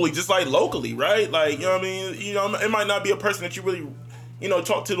globally, just like locally, right? Like, you know what I mean? You know, it might not be a person that you really, you know,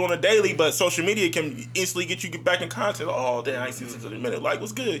 talk to on a daily, but social media can instantly get you back in contact. Oh, damn, I ain't seen this in a minute. Like,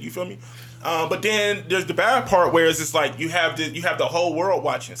 what's good? You feel me? But then there's the bad part where it's just like you have the whole world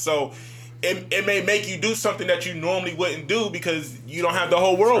watching. So it may make you do something that you normally wouldn't do because you don't have the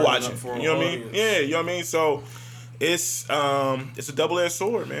whole world watching. You know what I mean? Yeah, you know what I mean? So it's a double-edged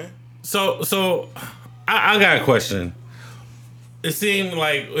sword, man. So I got a question. It seemed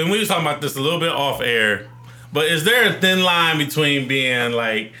like, and we were talking about this a little bit off air, but is there a thin line between being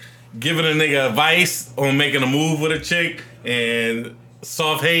like giving a nigga advice on making a move with a chick and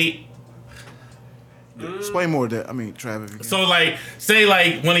soft hate? Explain more of that. I mean, Trav, if you can. So like, say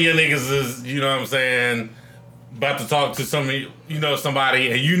like one of your niggas is, you know what I'm saying, about to talk to somebody, you know,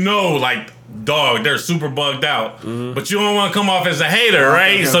 somebody, and you know, like, dog, they're super bugged out, but you don't want to come off as a hater,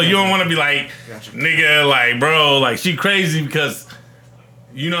 right? So you don't want to be like, nigga, like, bro, like, she crazy because,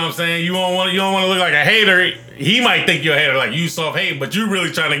 you know what I'm saying, you don't want to look like a hater. He might think you're a hater, like, you soft hate, but you're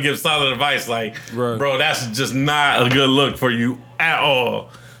really trying to give solid advice, like, bro, that's just not a good look for you at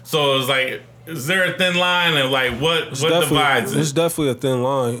all. So it's like, is there a thin line of like what divides it? It's definitely a thin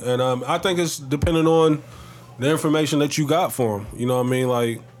line, and I think it's depending on the information that you got for them. You know what I mean?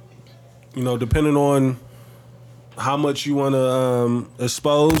 Like, you know, depending on how much you want to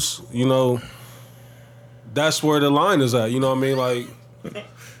expose, you know, that's where the line is at. You know what I mean? Like,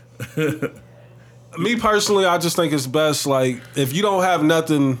 Me personally, I just think it's best. Like, if you don't have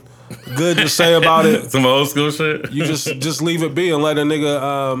nothing good to say about it, Some old school shit. you just leave it be and let a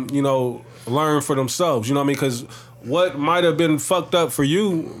nigga, learn for themselves. You know what I mean? Because what might have been fucked up for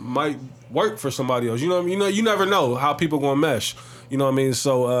you might work for somebody else. You know what I mean? You never know how people gonna mesh. You know what I mean?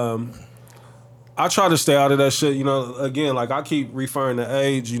 So I try to stay out of that shit. You know, again, like I keep referring to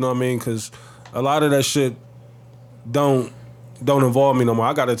age. You know what I mean? Because a lot of that shit don't involve me no more.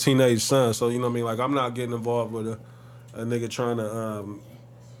 I got a teenage son, so you know what I mean. Like I'm not getting involved with a nigga trying to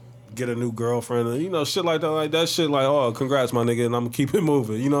get a new girlfriend, and shit like that. Like that shit, like, oh, congrats, my nigga, and I'm gonna keep it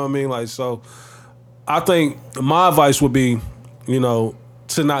moving. You know what I mean? Like, so I think my advice would be,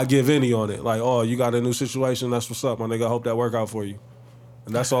 to not give any on it. Like, oh, you got a new situation, that's what's up, my nigga. I hope that work out for you.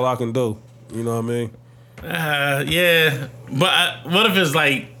 And that's all I can do. You know what I mean? Yeah, but what if it's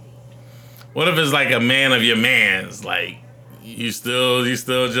like a man of your mans? Like, you still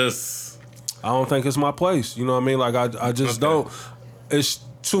just. I don't think it's my place. You know what I mean? Like I just don't. It's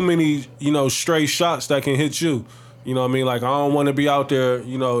too many, stray shots that can hit you. You know what I mean? Like I don't want to be out there,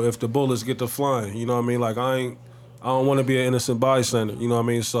 if the bullets get to flying. You know what I mean? Like I don't want to be an innocent bystander. You know what I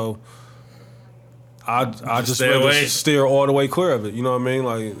mean? So I just rather steer all the way clear of it. You know what I mean?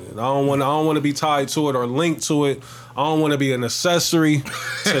 Like I don't want to be tied to it or linked to it. I don't want to be an accessory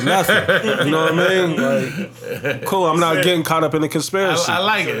to nothing. You know what I mean? Like, cool. I'm not getting caught up in the conspiracy. I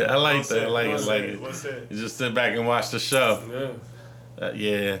like it. I like that. I like it. What's that? You just sit back and watch the show.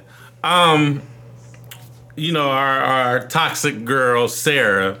 Yeah. Our toxic girl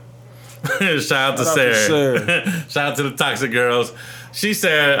Sarah. Shout out to Sarah. Shout out to the toxic girls. She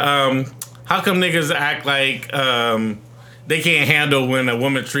said, "How come niggas act like they can't handle when a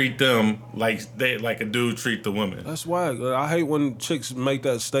woman treat them like a dude treat the woman?" That's why I hate when chicks make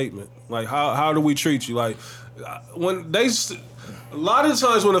that statement. Like, how do we treat you? Like, when a lot of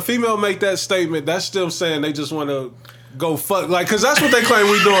times when a female make that statement, that's still saying they just want to go fuck. Like, cause that's what they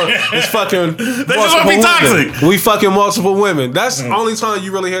claim we doing is fucking. They just want to be toxic. We fucking multiple women. That's the only time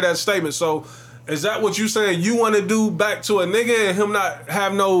you really hear that statement. So, is that what you saying? You want to do back to a nigga and him not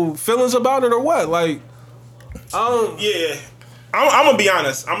have no feelings about it or what? Like, I don't. Yeah. I'm gonna be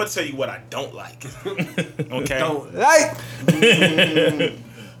honest. I'm gonna tell you what I don't like. Okay. Don't like.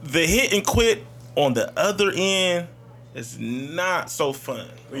 The hit and quit on the other end is not so fun.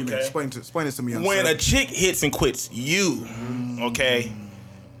 Okay? Explain this to me. When a chick hits and quits you, okay,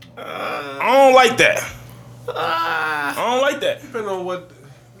 I don't like that. I don't like that. Depending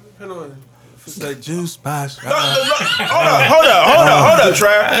on if it's that juice box. Hold up,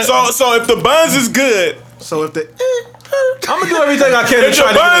 Trav. So if the buns is good, So if the I'm gonna do everything I can to if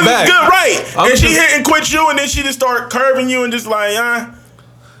try the to get buns it back. is good, right? I'm And she just- hit and quit you, and then she just start curving you and just like,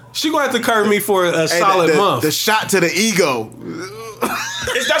 She gonna have to curve me for a solid month. the shot to the ego.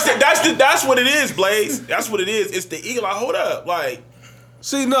 That's what it is, Blaze. That's what it is. It's the ego. Like, hold up, like.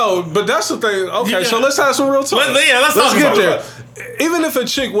 See, no, but that's the thing. Okay, Yeah. so let's have some real talk. Let's Let's talk get about there. Even if a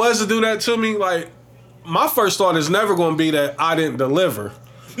chick was to do that to me, like, my first thought is never gonna be that I didn't deliver.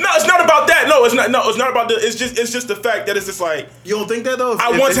 No, it's not about that. No, it's not. No, it's not about that. It's just the fact that it's just like You don't think that though?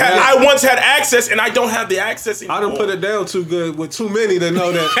 I once had access, and I don't have the access anymore. I done put it down too good with too many to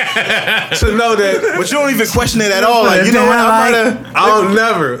know that. to know that. But you don't even question it at all. Like, you know what? I might have. I don't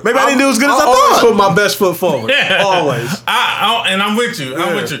never. Maybe I didn't do as good as I always thought. put my best foot forward. Always. And I'm with you.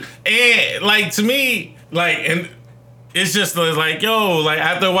 I'm Yeah. with you. And like to me, like, and it's just like, yo, like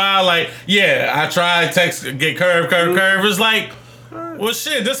after a while, like, yeah, I tried text, get curve. It's like, well,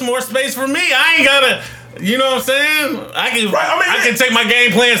 shit, there's more space for me. I ain't gotta. You know what I'm saying? I can take my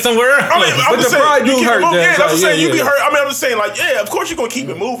game plan somewhere else. I'm But just the saying, pride you do keep it hurt, moving. Dan. Yeah, I'm just So, saying yeah, you be yeah. hurt. I mean, I'm just saying, like, yeah, of course you're gonna keep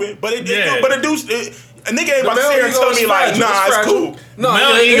it moving, but a nigga ain't about to male sit here and ego tell is me like, fragile. nah, it's fragile. cool. No,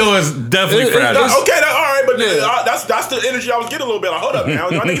 Male ego is definitely fragile. Okay, all right, but Yeah. that's the energy I was getting a little bit. Like, hold up, now,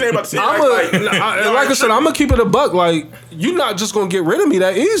 my nigga ain't about to sit here like I said, I'm gonna keep it a buck. Like, you're not just gonna get rid of me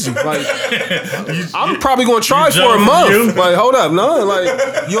that easy. Like, I'm probably gonna try you for a jump month. from you? Like, hold up, no, like,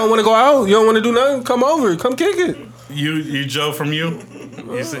 you don't want to go out, you don't want to do nothing. Come over, come kick it. You Joe from you?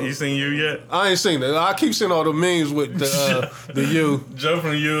 You seen you yet? I ain't seen it. I keep seeing all the memes with the you. Joe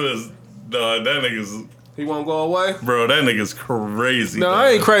from you is dog. That nigga's He won't go away. bro. That nigga's crazy. No, dog. I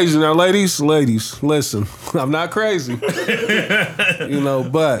ain't crazy now, ladies. Listen, I'm not crazy.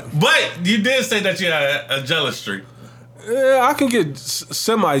 But you did say that you had a jealous streak. yeah, I can get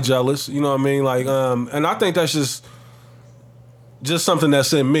semi jealous. You know what I mean? Like, and I think that's just something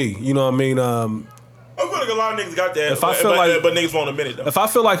that's in me. You know what I mean? I feel like a lot of niggas got that. If I feel like- but niggas won't admit it though. If I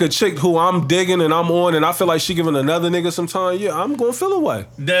feel like a chick who I'm digging and I'm on, and I feel like she giving another nigga some time, yeah, I'm gonna feel away.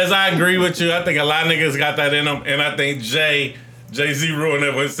 Des, I agree with you. I think a lot of niggas got that in them, and I think Jay Jay-Z ruined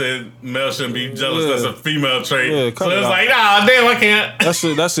it when he said male shouldn't be jealous. That's a female trait. Yeah, so it's like, nah, damn, I can't.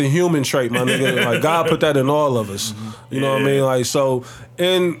 That's a human trait, my nigga. Like God put that in all of us. You know what I mean? Like so,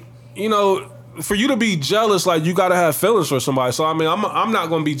 and you know, for you to be jealous, like you gotta have feelings for somebody. So I mean, I'm not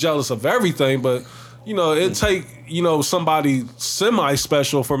gonna be jealous of everything, but you know, it take somebody semi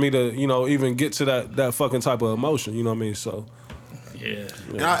special for me to even get to that fucking type of emotion. You know what I mean? So. Yeah.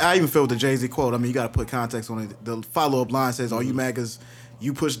 And I even feel with the Jay-Z quote. I mean, you got to put context on it. The follow-up line says, "Are you mad because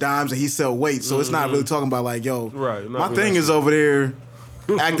you push dimes and he sell weight?" So it's not really talking about like, yo, right, my thing is over there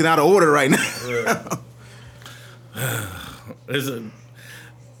acting out of order right now. There's a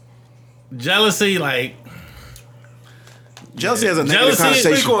jealousy, like jealousy has a negative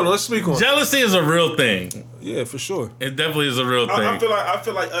connotation. Let's speak on it. Jealousy is a real thing. Yeah, for sure. It definitely is a real thing. I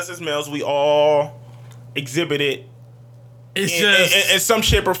feel like us as males, we all exhibit it. It's just in some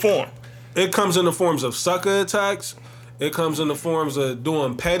shape or form. It comes in the forms of sucker attacks. It comes in the forms of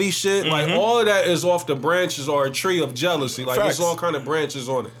doing petty shit. Like all of that is off the branches or a tree of jealousy. Like Facts. there's all kind of branches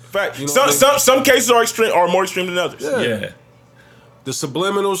on it. Fact. You know Some cases are more extreme than others. yeah. The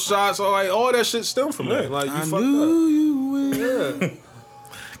subliminal shots, all that shit stem from that. Like you fucked up. You will. Yeah.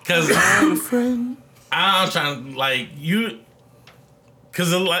 Because I'm trying to, like, you.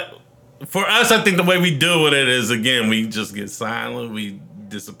 Because, like, for us, I think the way we deal with it is, again, we just get silent. We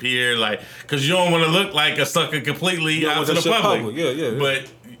disappear. Like, because you don't want to look like a sucker completely out to the public. Yeah. But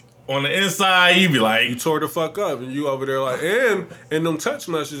on the inside, you be like, You tore the fuck up, and you over there like, and in them text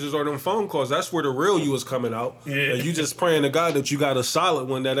messages or them phone calls, that's where the real you is coming out. Yeah. And you just praying to God that you got a solid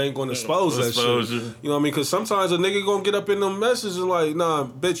one that ain't gonna expose that shit. you. You know what I mean? Because sometimes a nigga gonna get up in them messages and like, nah,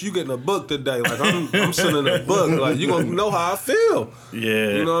 bitch, you getting a book today. Like I'm sending a book. Like you gonna know how I feel. Yeah.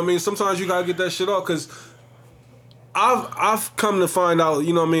 You know what I mean? Sometimes you gotta get that shit off because I've come to find out.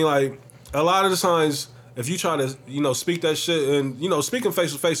 You know what I mean? Like a lot of the times. If you try to, speak that shit, and, speaking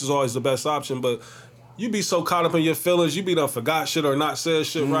face to face is always the best option, but you be so caught up in your feelings, you be done forgot shit or not said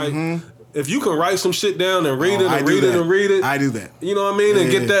shit right. If you can write some shit down and read it and read it. I do that. You know what I mean?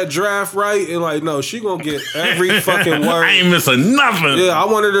 And get that draft right, and like, no, she gonna get every fucking word. I ain't missing nothing. Yeah, I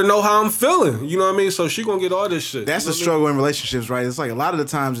want her to know how I'm feeling. You know what I mean? So she gonna get all this shit. That's the struggle in relationships, right? It's like a lot of the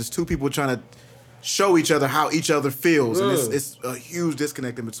times it's two people trying to show each other how each other feels, and it's a huge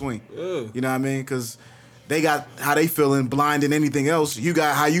disconnect in between. Yeah. You know what I mean? Because they got how they feeling blind in anything else. You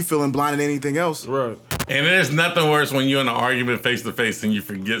got how you feeling blind in anything else. Right. And there's nothing worse when you're in an argument face to face and you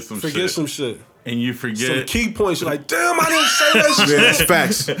forget some shit. And you forget some key points. You're like, damn, I didn't say that shit. Yeah, that's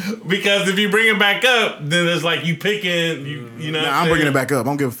facts. Because if you bring it back up, then it's like you picking, you know. Nah, I'm bringing it back up. I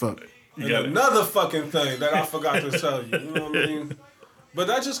don't give a fuck. And another fucking thing that I forgot to tell you. You know what I mean? But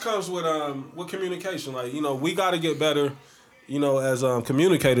that just comes with communication. Like, we got to get better. As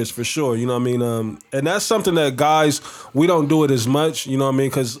communicators for sure, you know what I mean? And that's something that guys, we don't do it as much, you know what I mean?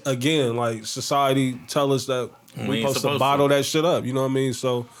 Because again, like society tell us that we're supposed to bottle that shit up, you know what I mean?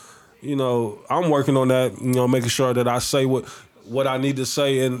 So, I'm working on that, making sure that I say what I need to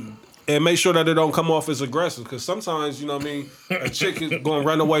say and make sure that it don't come off as aggressive. Because sometimes, you know what I mean, a chick is going to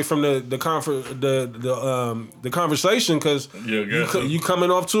run away from the conversation because you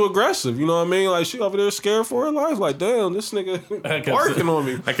coming off too aggressive. You know what I mean? Like she over there scared for her life. Like damn, this nigga working on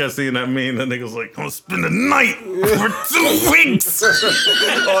me. I kept seeing that meme. That nigga's like, I'm gonna spend the night for 2 weeks. That's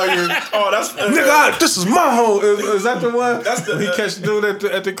nigga. This is my home. Is that the one? That's the he catch the dude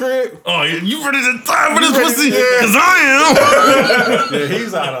at the crib. Oh, you ready to die for this pussy? Because I am. Yeah,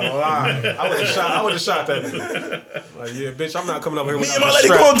 he's out of line. I would have shot that nigga. Like, yeah, bitch, I'm not coming over here with my lady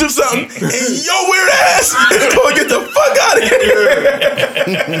gonna do something, and your weird ass is gonna get the fuck out of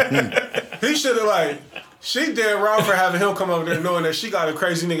here. He should have she dead wrong for having him come over there knowing that she got a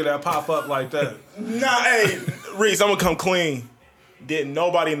crazy nigga that pop up like that. Nah, hey, Reese, I'm gonna come clean. Didn't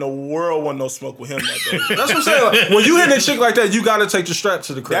nobody in the world want no smoke with him that day. That's what I'm saying. Like, when you hit a chick like that, you gotta take the strap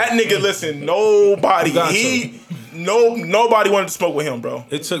to the crib. That nigga, listen, nobody wanted to smoke with him, bro.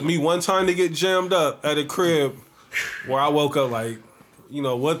 It took me one time to get jammed up at a crib where I woke up like,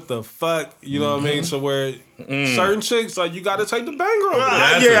 what the fuck? You know what I mean? So where certain chicks, like, you gotta take the banger off.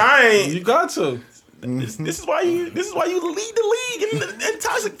 I ain't. You got to. This is why you lead the league in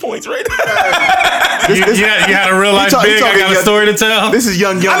toxic points right now. you had a real life big. I got a story to tell. This is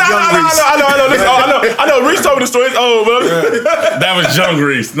young Reese. I know. Reese told me the story. Oh, bro. That was young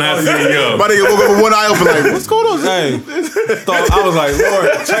Reese, not CEO. My nigga woke up with one eye open like, what's going on? Hey, I was like,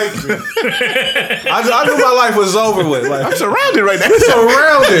 Lord, take me. I knew my life was over with. Like, I'm surrounded right now.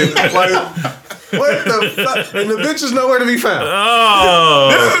 Surrounded. Like, What the fuck? And the bitch is nowhere to be found. Oh,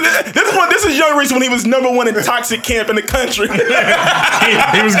 This is Young Reese when he was #1 in toxic camp in the country.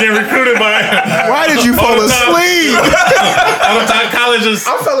 he was getting recruited by Why did you fall asleep? all the top colleges.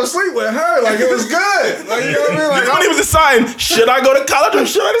 I fell asleep with her. Like, it was good. Like, you know what I mean? Like, This is when he was deciding, should I go to college or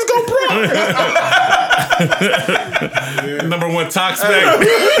should I just go pro? #1 toxic.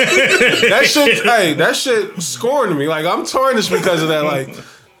 that shit scorned me. Like, I'm tarnished because of that. Like,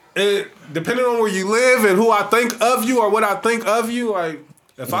 depending on where you live and who I think of you or what I think of you, like,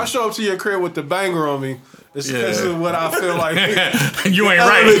 if I show up to your crib with the banger on me, it's because of what I feel like. You ain't The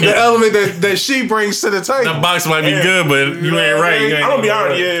right. element that she brings to the table. The box might be good, but you ain't right. You ain't I'm gonna be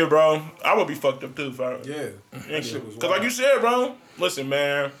honest, right. yeah, bro. I would be fucked up too, fam. Yeah. Because like you said, bro, listen,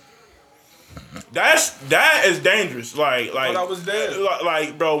 man. That is dangerous. Like I was dead.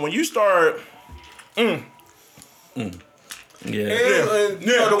 Like, bro, when you start Yeah. And,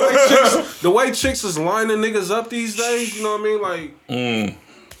 you know, the way chicks is lining niggas up these days, you know what I mean? Like,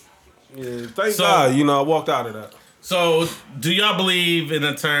 yeah, thank God, you know, I walked out of that. So, do y'all believe in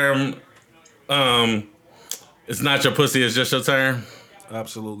the term, it's not your pussy, it's just your term?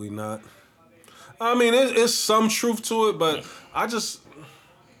 Absolutely not. I mean, it's some truth to it, but I just...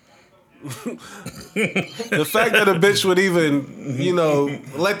 the fact that a bitch would even, you know,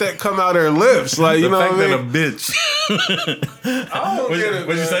 let that come out her lips, like, you know what I mean? That a bitch. I don't get it,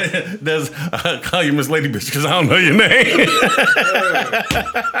 What'd you man. say? There's, I call you Miss Lady Bitch because I don't know your name.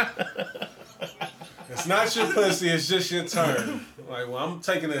 It's not your pussy, it's just your turn. Like, well, I'm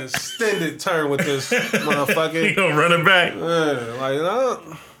taking an extended turn with this motherfucker. You gonna run it back?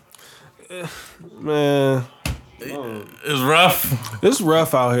 Man, It's rough. it's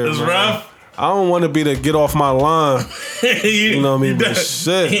rough out here. It's man. rough. I don't want to be the get off my line. You know what I mean? But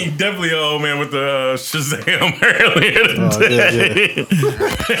shit. He definitely an old man with the Shazam earlier today.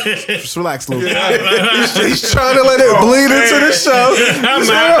 Just relax, Luke. He's trying to let it bleed into the show. I'm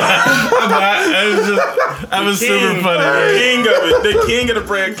not. I was super funny. king of it, the king of the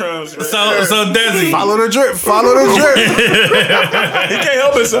breadcrumbs. Man. So Desi. Follow the drip. Follow the drip. He can't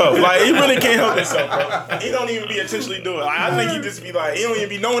help himself. Like, he really can't help himself, bro. He don't even be intentionally doing it. Like, I think he just be like, he don't even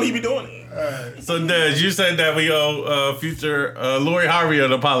be knowing he be doing it. So Des, you said that we owe future Lori Harvey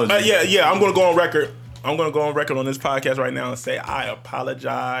an apology. Yeah. I'm gonna go on record. I'm gonna go on record on this podcast right now and say I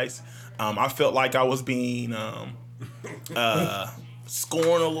apologize. I felt like I was being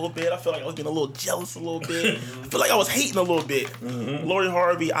scorned a little bit. I felt like I was being a little jealous a little bit. I feel like I was hating a little bit. Lori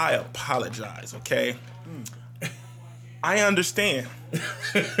Harvey, I apologize. Okay. I understand.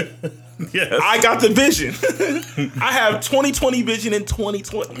 Yes. I got the vision. I have 20/20 vision in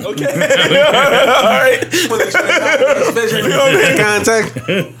 2020. Okay. All right. Contact.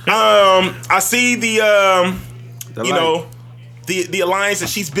 I see the the alliance that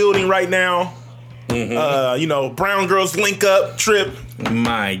she's building right now. Brown girls link up trip.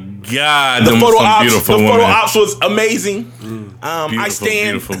 My God, The them photo some ops. beautiful The photo women. ops was amazing. I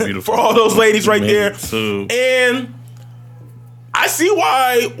stand beautiful. for all those ladies right Me there. too. And I see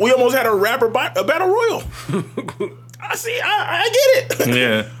why we almost had a battle royal. I get it.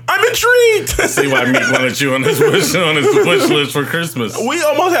 Yeah. I'm intrigued. See why Meek wanted you on his wish list for Christmas. We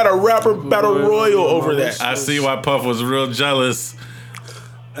almost had a rapper battle royal over that. I see why Puff was real jealous.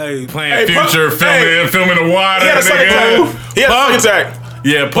 Hey, Playing Puff- Future, filming the water. He had a suck attack. nigga. He had a suck Puff- attack.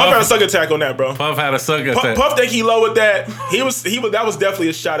 Yeah, Puff had a Puff. suck attack on that, bro. Puff had a suck attack. Puff think he low with that. He was. That was definitely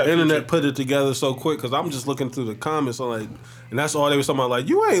a shot at internet put it together so quick because I'm just looking through the comments. I'm like, and that's all they was talking about. Like,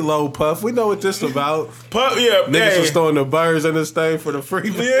 you ain't low, Puff. We know what this about. Puff, yeah, Niggas hey. was throwing the birds in this thing for the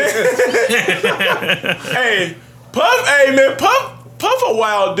free. Hey, Puff, hey man, Puff a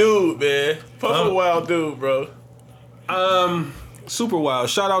wild dude, man. Puff a wild dude, bro. Super wild.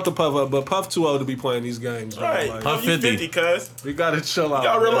 Shout out to Puff, but Puff too old to be playing these games. Man. Right, Like, Puff you 50. cuz. we gotta chill out.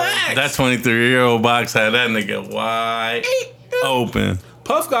 Y'all man. relax. That 23-year-old box had that nigga wide open.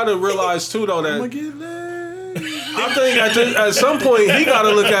 Puff gotta realize too though that I think at some point he gotta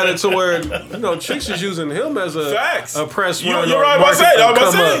look at it to where chicks is using him as a Facts. press You, run. you're or right about to say. market I was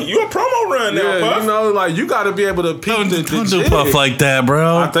about to come say. up. You a promo run now, Yeah, Puff. like you gotta be able to peep Don't the do jig. Puff like that,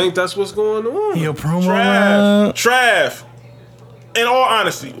 bro. I think that's what's going on. He a promo run. Trav. In all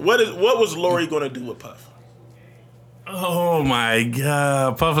honesty, what was Lori gonna do with Puff? Oh my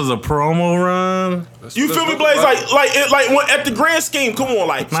God, Puff is a promo run. You feel me, Blaze? Like when, at the grand scheme, come on,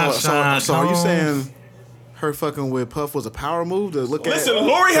 like. Not So are you saying her fucking with Puff was a power move to look Listen, at?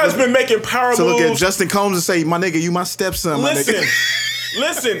 Lori has been making power To look at moves. Justin Combs and say, "My nigga, you my stepson." My Listen, nigga.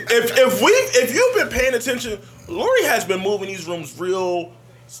 listen. If you've been paying attention, Lori has been moving these rooms real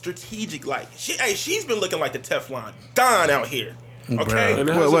strategic. Like she's been looking like the Teflon Don out here. Okay. And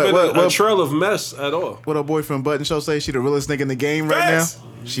it hasn't been a trail of mess at all. What her boyfriend Button Show say? She the realest nigga in the game right Facts. now.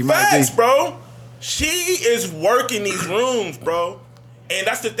 She might Facts, be. bro. She is working these rooms, bro. And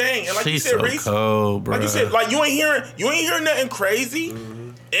that's the thing. And like She's you said, so Reese, cold, bro. like you said, like you ain't hearing nothing crazy.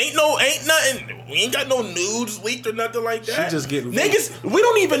 Ain't nothing. We ain't got no nudes leaked or nothing like that. She just getting niggas. We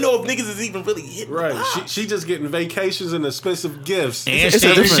don't even know if niggas is even really hitting. Right. the box. She just getting vacations and expensive gifts. and it's a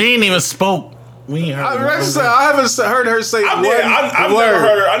different- she ain't even spoke. We ain't heard. I haven't heard her say I've one never word.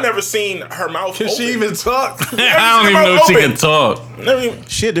 heard her. I've never seen her mouth. Can she open. even talk? I don't even know if she can talk. Never even.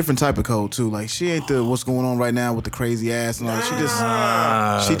 She a different type of code too. Like she ain't the what's going on right now with the crazy ass and all. She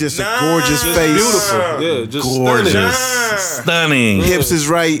just a gorgeous Just face. Beautiful. Yeah, just Gorgeous. stunning. Stunning. Hips is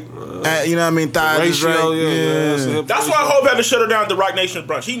right. You know what I mean? Thighs is right. Ratio, yeah. That's why Hope had to shut her down at the Rock Nation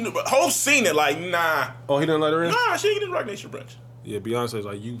brunch. Hope seen it like, nah, Oh, he didn't let her in? she ain't in the Rock Nation brunch. Yeah, Beyonce's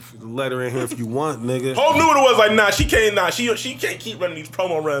like, you let her in here if you want, nigga. Hope knew what it was. Like, nah, she can't keep running these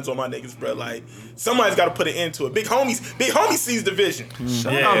promo runs on my niggas, bro. Like, somebody's got to put an end to it. Big homie sees the vision.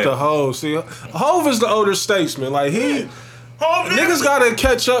 Shout out to Hov. See, Hov is the older statesman. Like, Hope niggas gotta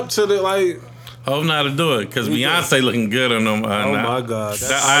catch up to the, like, Hope not to do it because Beyonce looking good on them. oh my God.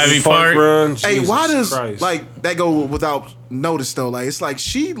 The Ivy Park. run. Hey, Jesus why does Christ. like that go without notice though? Like it's like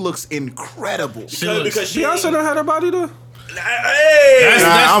she looks incredible. because she Beyonce done had her body though? Hey, Nah,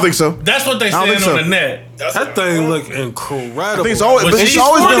 I don't think so. That's what they I don't saying think so. on the net. That thing look incredible. I think it's always, Was but she it's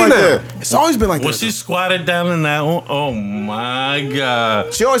always been like squatting that. It's always been like When that. she squatted down in that one, oh my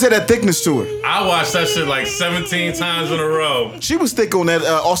God. She always had that thickness to her. I watched that shit like 17 times in a row. She was thick on that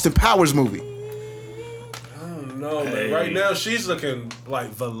Austin Powers movie. No, man. Right now she's looking like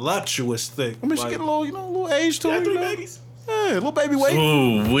voluptuous thick. I mean, she Like, get a little, a little age to her. got You 3 know? babies. Yeah, a little baby weight.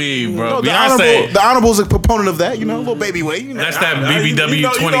 Ooh, wee, bro. No, the Beyonce, honorable's a proponent of that. You know, a little baby weight. You know, that's that You know, BBW you know,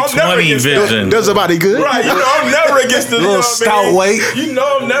 I'm 2020 never vision. does her body good. Right, you know I'm never against the Little stout weight. You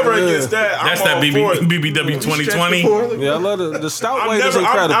know I'm never against that. That's I'm that all for it. BBW 2020. yeah, I love the stout I'm weight is never,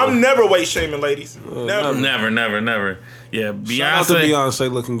 incredible. I'm never weight shaming, ladies. Never. Never. Yeah, Shout out to Beyonce.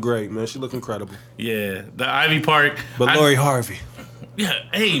 Beyonce looking great, man. She look incredible. Yeah, the Ivy Park. But Lori Harvey, Yeah,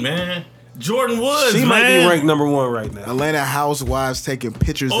 hey, man. Jordan Woods, she man. might be ranked number 1 right now. Atlanta housewives taking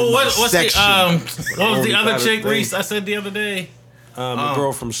pictures Oh, in what's the section. what was the other Gotta chick, think. Reese? I said the other day. The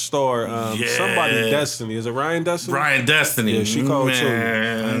girl from Star, Yeah. somebody Destiny. Is it Ryan Destiny? Ryan Destiny. Yeah, she cold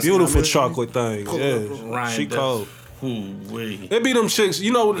man. too. Beautiful chocolate thing. Yeah, Ryan she Destiny. cold. Ooh, wee. It be them chicks.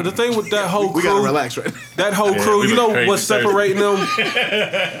 You know the thing with that whole crew. we gotta relax, right? That whole crew, we you look know crazy what's Thursday. separating them?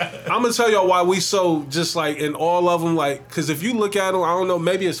 I'm gonna tell y'all why we so just like in all of them, like, because if you look at them, I don't know,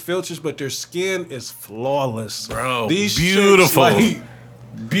 maybe it's filters, but their skin is flawless, Bro, These beautiful. chicks,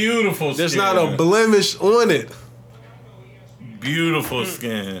 Beautiful there's skin. not a blemish on it. Beautiful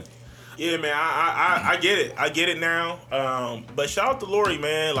skin. Yeah, man, I get it. I get it now. But shout out to Lori,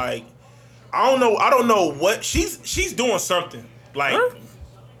 man. Like, I don't know what she's doing something. Like,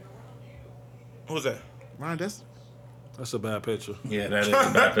 who's that? Ryan Destiny. That's a bad picture. Yeah, that is a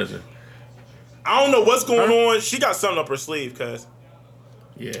bad picture. I don't know what's going on. She got something up her sleeve, cuz.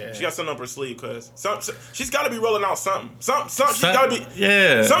 Yeah. She got something up her sleeve, cuz. She's got to be rolling out something. Something. She's got to be.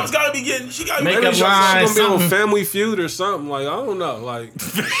 Yeah. Something's got to be getting. She got to be. Make getting up She's line. gonna be on something. Family Feud or something. Like, I don't know. Like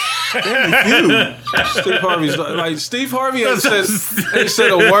Family Feud. Steve Harvey's like Steve Harvey ain't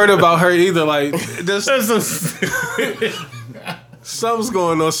said a word about her either. Like this, something's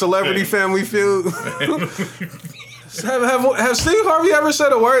going on. Celebrity Family Feud. have Steve Harvey ever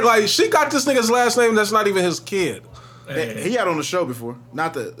said a word? Like, she got this nigga's last name that's not even his kid. He had on the show before,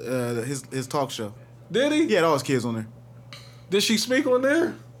 not his talk show. Did he? He had all his kids on there. Did she speak on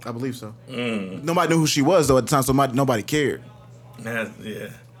there? I believe so. Nobody knew who she was though at the time, so nobody cared. Yeah.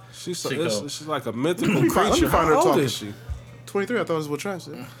 She's Chico. she's like a mythical Let me creature. find her How old talking. is she? 23, I thought was what Trav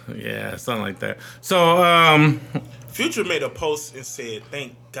said. Yeah, something like that. So, Future made a post and said,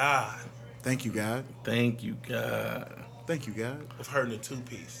 "Thank God Thank you, God. thank you, God. Thank you, God. of her in the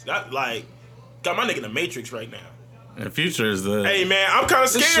 2-piece." That like got my nigga in the Matrix right now. And Future is the. Hey man, I'm kind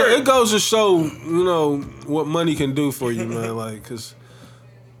of It scared. goes to show, you know, what money can do for you, man. Like, cause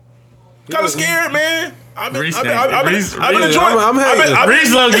Kind of scared, man. I've been Reese enjoying. Reese- I've been Reese- enjoying. I'm hating.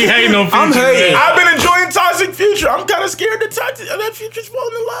 Reese low-key hating on Future. I'm hating. man. I've been enjoying Toxic Future. I'm kind of scared that Future's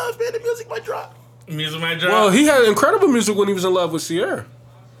falling in love, man. The music might drop. Music might drop. well, he had incredible music when he was in love with Sierra.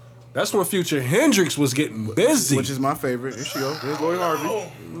 That's when Future Hendrix was getting busy. Which is my favorite. Here she go. There's Lori Harvey.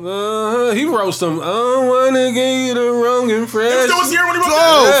 He wrote some. I don't wanna give you the wrong impression. He still was here when he wrote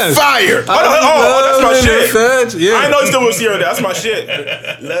Oh, that. Yes. fire! Oh, that's my shit. Feds. Yeah. I know he still was here. That's my shit.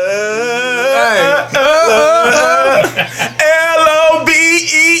 Oh,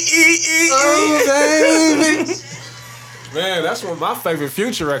 LOBEEE. baby. Man, That's one of my favorite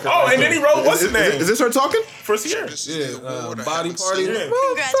Future records. Oh, and then he wrote what's his name? Is this her talking? For Sierra. Yeah, Body Party. Yeah.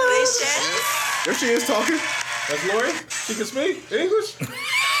 Congratulations. There she is talking. That's Lori. She can speak English.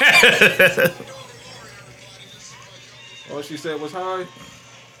 All she said was hi.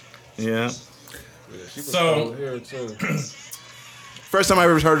 Yeah. She was So- here too. First time I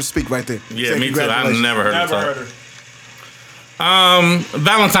ever heard her speak right there. Yeah, Say me too. I've congratulations. never heard Never of heard her. her.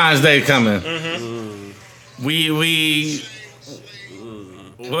 Valentine's Day coming. Mm-hmm. We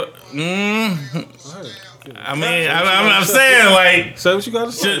what? I mean, I'm saying like, Say what you got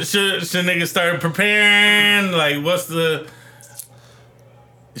to say. should niggas start preparing? Like, what's the?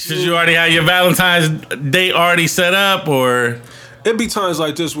 Should you already have your Valentine's date already set up, or It be times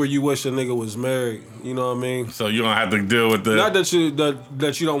like this where you wish a nigga was married. You know what I mean? so you don't have to deal with the? Not that you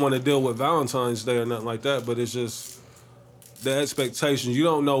don't want to deal with Valentine's Day or nothing like that, but it's just the expectations. You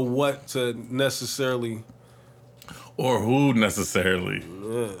don't know what to necessarily. Or who necessarily?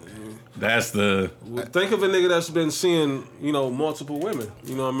 That's the Think of a nigga that's been seeing, multiple women.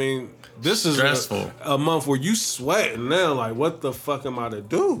 You know what I mean? This is Stressful. a month where you sweating now. Like, what the fuck am I to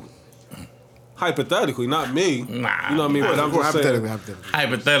do? Hypothetically, not me. Nah, You know what I mean? But I'm just saying. Hypothetically.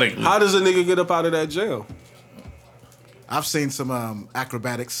 hypothetically. How does a nigga get up out of that jail? I've seen some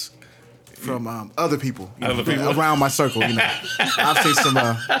acrobatics from other people, Other people? around my circle. I've seen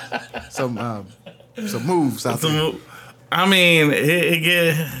some moves out there. I mean, it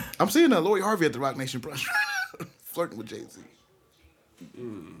get. I'm seeing Lori Harvey at the Rock Nation brunch flirting with Jay-Z.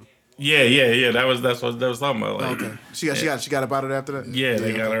 Yeah. That's what they was talking about. Like, Okay, she got up out of it after that. Yeah,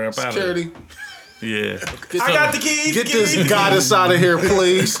 they got her up out of it. Charity, Yeah. I got the keys. get this goddess out of here,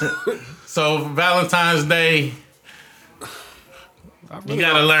 please. So Valentine's Day, you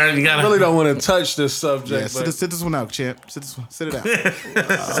gotta learn. You I gotta. really don't want to touch this subject. Yeah, but sit this one out, champ. Sit it out.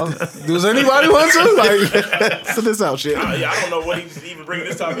 does anybody want to? Like, Sit this out, champ. Yeah, I don't know what he's even bringing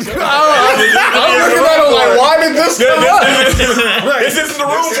this topic up. I'm looking at him like, why did this come up? This is the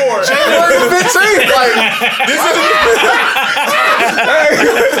room for it. January the 15th. Like, this is.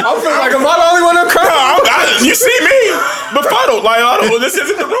 I feel like am I the only one that cried? You see me befuddled. Like, I don't. This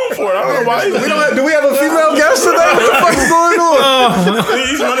isn't the room for it. I don't know why. Do we have a female guest today? What the fuck is going on?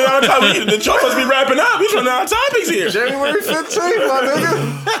 He's running out of time. The show must be wrapping up. He's running out of topics here. January 15th, my nigga.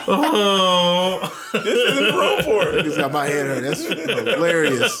 Oh. This isn't the room for it. He's got my head hurt. That's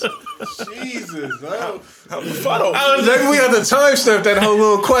hilarious. Jesus, I'm befuddled. maybe we have to timestamp that whole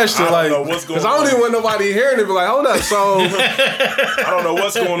little question, I like, don't know what's going because I don't on. even want nobody hearing it. Be like, hold up, so I don't know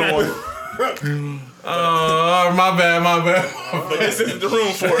what's going on. Oh, my bad. But this isn't the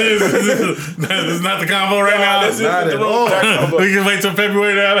room for it. This is not the combo right now. This isn't the room for it. We can wait till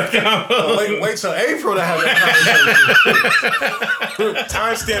February to have a combo. wait till April to have that conversation.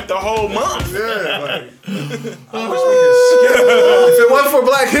 Timestamp the whole month. Yeah, like, I wish we could skip. If it wasn't for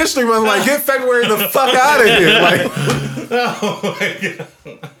Black History Month, like, get February the fuck out of here. Like, Oh my god.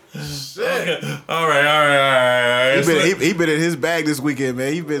 All right. He been in his bag this weekend,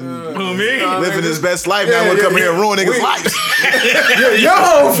 man. He been Who, me? living his best life. Now I want to come here and ruin niggas' lives. your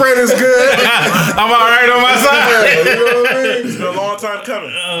home friend is good. I'm all right on my side. You know what I mean? It's been a long time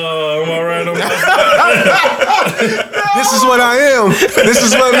coming. I'm all right on my side. This is what I am. This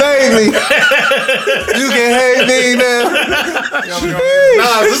is what made me. You can hate me now.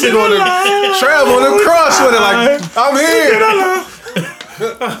 Nah, this is going to travel on the cross with it. Like, I'm here.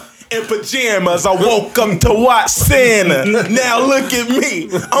 In pajamas, I woke up to watch Santa. Now look at me.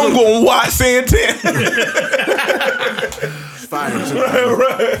 I'm going to watch Santa. Fire.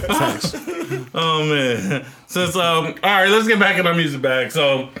 Oh man. Since all right, let's get back in our music bag.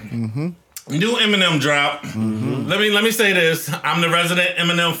 So new Eminem drop. Let me say this. I'm the resident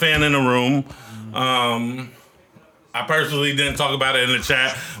Eminem fan in the room. I personally didn't talk about it in the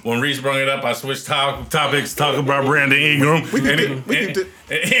chat. When Reese brought it up, I switched topics, talking about Brandon Ingram. And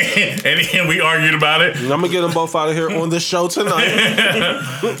we argued about it. I'm going to get them both out of here on the show tonight.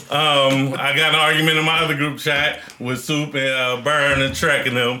 I got an argument in my other group chat with Soup and Burn and Trek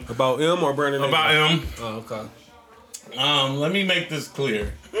and them. About him or Brandon? About him. Oh, okay. Let me make this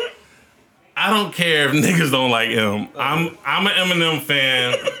clear. I don't care if niggas don't like him. I'm an Eminem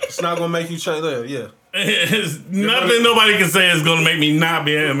fan. It's not going to make you change that, yeah. It's nothing nobody can say is gonna make me not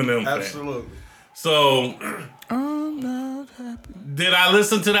be an Eminem fan. Absolutely. So, did I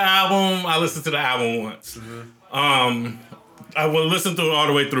listen to the album? I listened to the album once. I will listen to it all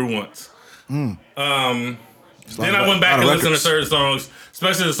the way through once. Then I went back and listened to certain songs,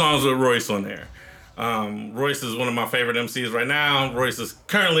 especially the songs with Royce on there. Royce is one of my favorite MCs right now. Royce is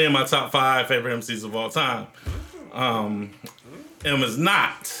currently in my top 5 favorite MCs of all time. M is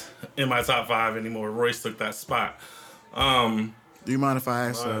not in my top 5 anymore. Royce took that spot. Do you mind if I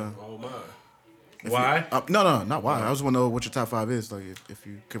ask? Oh my. Why? No, not why. I just want to know what your top 5 is. Like, if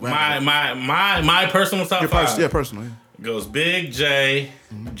you could rap My personal top your 5 personal. Yeah. goes Big J,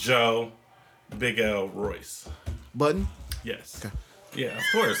 Joe, Big L, Royce. Button. Yes. Okay. Yeah, of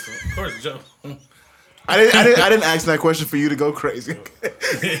course, Joe. I didn't ask that question for you to go crazy. He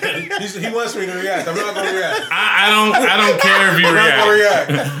wants me to react. I'm not gonna react. I don't care if you I'm not gonna react.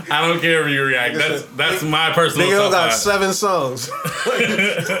 react. I don't care if you react. That's my personal Big L top got 5. 7 songs.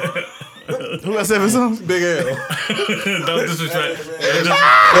 Who got 7 songs? Big L. Don't disrespect.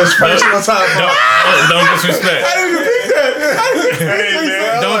 That's personal top 5. Don't disrespect.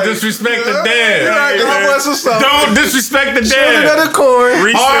 Don't disrespect the dead. Don't disrespect the dead.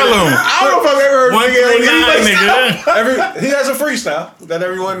 Harlem. I don't know if I've ever heard Big L. 139, nigga. He has a freestyle that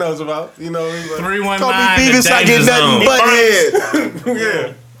everyone knows about. You know, he's like, 319. Call me Beavis, I get nothing but head.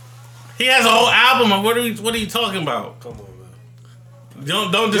 yeah. He has a whole album. What are you talking about? Come on, man.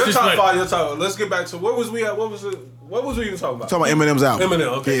 Don't Your disrespect. top 5. Your top. Let's get back to what was we at? What was it? What was we even talking about? Talking about Eminem's album. Eminem.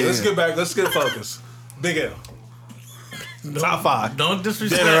 Okay, Yeah. let's get back. Let's get focused. Big L. Top 5. Don't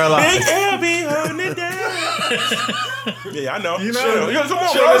disrespect. Big L be holding it down. Yeah, I know. You know? Chill. Come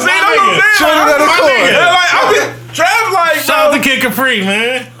on, Chill, bro. my See, nigga. Chill to the core. Trav, like, Shout out bro. to Kid Capri,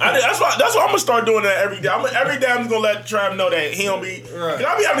 man. That's why I'm gonna start doing that every day. Every day I'm just gonna let Trav know that he don't be. Right. Cause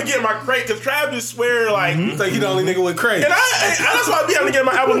I be having to get in my crate because Trav just swear like. You think he the only nigga with crazy? And that's why I be having to get in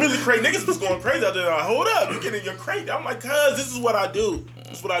my Apple Music crate. Niggas was going crazy out there. Like, hold up, you get in your crate. I'm like, cuz this is what I do.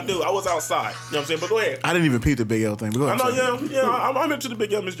 This is what I do. I was outside. You know what I'm saying? But go ahead. I didn't even peep the Big L thing. But go I ahead. know, yeah. I'm into the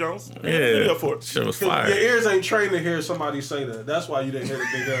Big L, Miss Jones. Yeah, Go for it. shit was Your fire. ears ain't trained to hear somebody say that. That's why you didn't hear the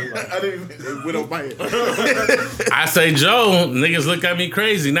Big L. Like, I didn't even. It went over my head. I say Joe, niggas look at me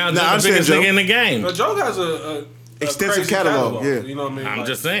crazy. Now Nah, Joe's I'm the biggest saying nigga in the game. but Joe has a Extensive crazy catalog, yeah. You know what I mean? I'm Like,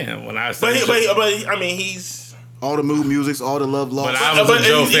 just saying. When I say But Joe, I mean, he's. All the mood musics, all the love lost. But I was a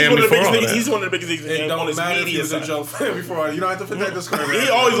Joe fan one of the before all biggest niggas. that. He's one of the biggest niggas It on don't his matter if he media was a side. Joe fan before. You don't have to put that disclaimer. He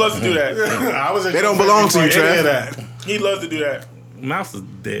always loves to do that. I was a They Joe don't fan belong to you, before any of Trav. that. He loves to do that. Mouse is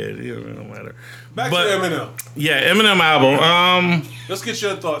dead. It don't matter. Back But- to Eminem. Yeah, Eminem album. Let's get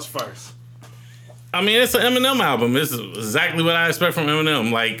your thoughts first. I mean, it's an Eminem album. It's exactly what I expect from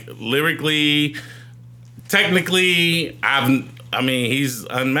Eminem. Like lyrically, technically, he's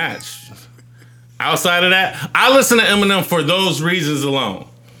unmatched. Outside of that, I listen to Eminem for those reasons alone.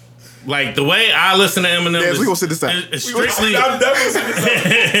 Like the way I listen to Eminem, Yes, we gonna sit this out. It's strictly, I'm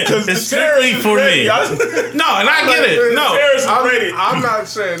definitely it's strictly for me. No, and I get it. No, I'm not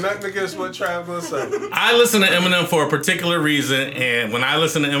saying nothing against what Trav gonna say. I listen to Eminem for a particular reason, and when I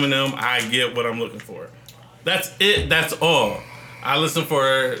listen to Eminem, I get what I'm looking for. That's it. That's all. I listen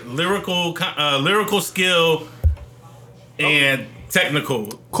for lyrical skill and technical.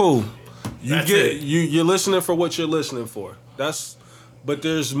 Cool. That's it. You're listening for what you're listening for. But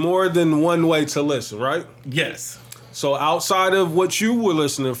there's more than one way to listen, right? Yes. So outside of what you were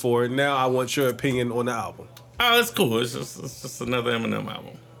listening for, now I want your opinion on the album. Oh, it's cool. It's just another Eminem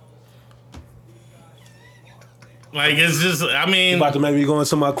album. Like it's just, I mean, About to make me go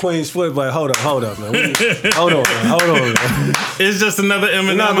into my Queen's flip. Like, hold up, man. Hold on, man. it's just another Eminem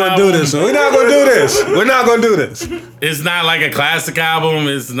We're not gonna album. do this. We're not gonna do this. It's not like a classic album.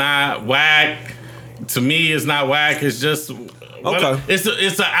 It's not whack. To me, it's not whack. It's just Okay. It's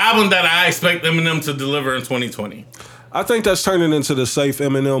an album that I expect Eminem to deliver in 2020. I think that's turning into the safe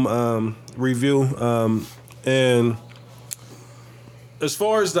Eminem review. And as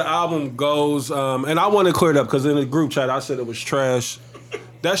far as the album goes, and I want to clear it up because in the group chat I said it was trash.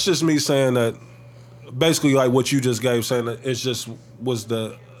 That's just me saying that, basically like what you just gave, saying that it just was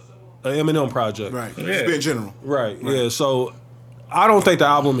the Eminem project. Right. Yeah. Just be in general. Right. Yeah. So I don't think the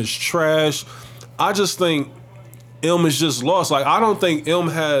album is trash. I just think M is just lost. Like I don't think M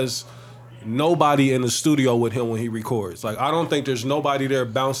has nobody in the studio with him when he records. Like I don't think there's nobody there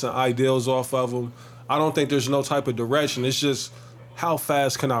bouncing ideals off of him. I don't think there's no type of direction. It's just how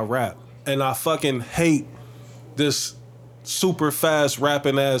fast can I rap? And I fucking hate this super fast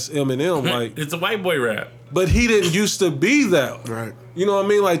rapping ass Eminem. Like, It's a white boy rap. but he didn't used to be that. Right. You know what I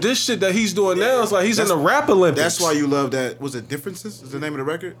mean? Like this shit that he's doing now is like he's in the rap Olympics. That's why you love that. Was it Differences? Is the name of the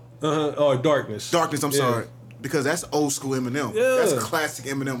record? Or Darkness. Darkness. I'm Yeah. sorry. Because that's old school Eminem. Yeah. That's classic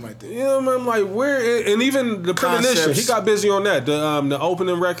Eminem right there. You know what I mean? Like where, and even the premonition, Concepts. he got busy on that. The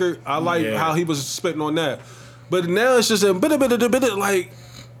opening record, I like Yeah. how he was spitting on that. But now it's just a bit like,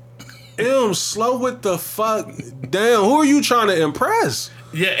 slow with the fuck down. Who are you trying to impress?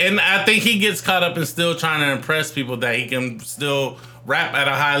 Yeah, and I think he gets caught up in still trying to impress people that he can still rap at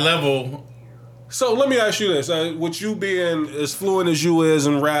a high level. So let me ask you this: with you being as fluent as you is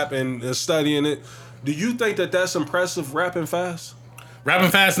in rap and studying it, Do you think that that's impressive rapping fast?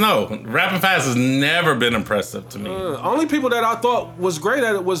 Rapping fast, no. Rapping fast has never been impressive to me. Only people that I thought was great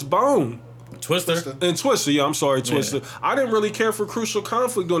at it was Bone. Twister. And Twister, yeah, I'm sorry, Twister. Yeah. I didn't really care for Crucial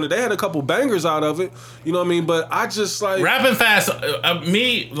Conflict doing it. They had a couple bangers out of it, you know what I mean? But I just like Rapping fast,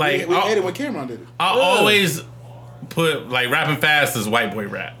 me, like... We ate it when Cameron did it. I always put, like, rapping fast is white boy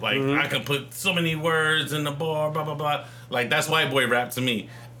rap. Like, I can put so many words in the bar, blah, blah, blah. Like, that's white boy rap to me.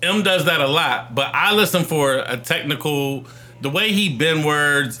 M does that a lot, but I listen for a technical... The way he bend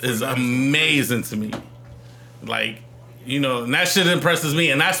words is amazing to me. Like... You know, and that shit impresses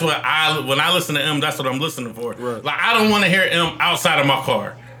me, and that's what when I listen to M, that's what I'm listening for. Right. Like, I don't want to hear M outside of my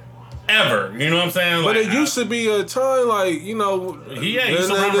car, ever. You know what I'm saying? But like, it used to be a time, like, you know, he used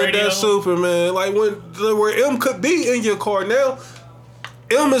to run radio. That Superman, like where M could be in your car. Now,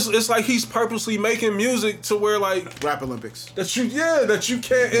 M it's like he's purposely making music to where like Rap Olympics. that you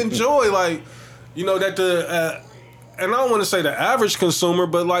can't enjoy, like, you know, that the and I don't want to say the average consumer,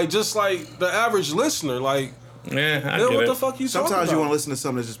 but like just like the average listener, like. Yeah, I Then get what it. the fuck you talking Sometimes about? you want to listen to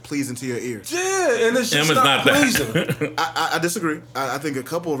something that's just pleasing to your ears. Yeah, and it's M just is not not pleasing. that. I disagree. I think a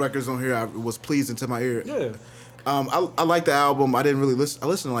couple of records on here was pleasing to my ear. Yeah. I like the album. I didn't really listen. I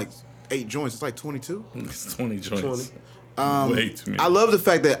listened to like 8 joints. It's like 22. It's 20 joints. 20. Way too many. I love the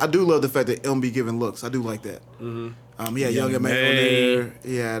fact that M be giving looks. I do like that. He had Young M.A. on there.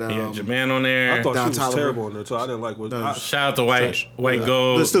 He had Jermaine on there. I thought Don she was Toliver. terrible on there too. I didn't like what. Shout out to White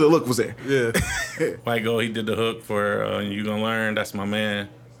Gold. but still the look was there. Yeah. White Gold, he did the hook for You Gonna Learn. That's my man.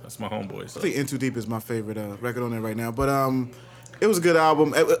 That's my homeboy. So. I think In Too Deep is my favorite record on there right now. But it was a good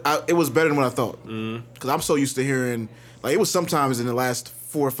album. It was better than what I thought. Because I'm so used to hearing, like, it was sometimes in the last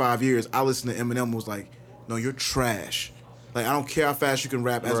 4 or 5 years, I listened to Eminem and was like, no, you're trash. Like, I don't care how fast you can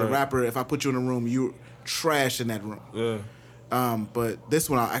rap. As a Right. rapper, if I put you in a room, you're trash in that room. Yeah. But this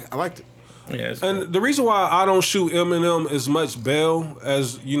one, I liked it. Yeah, it's And the reason why I don't shoot Eminem as much bail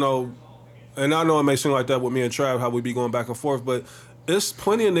as, you know, and I know it may seem like that with me and Trav, how we be going back and forth, but it's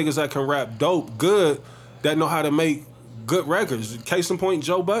plenty of niggas that can rap dope, good, that know how to make good records. Case in point,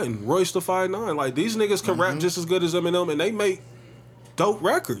 Joe Budden, Royce the 5'9". Like, these niggas can rap just as good as Eminem, and they make dope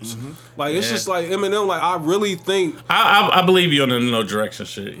records. Like, it's just like Eminem, like, I really think... I believe you on the no direction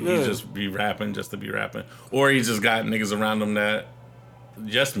shit. He Yeah. just be rapping just to be rapping. Or he just got niggas around him that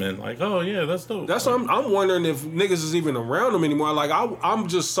just men like, oh yeah, that's dope. That's what I'm wondering if niggas is even around him anymore. Like, I'm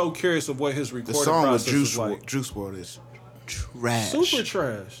just so curious of what his The recording song with process is like. Juice WRLD is trash. Super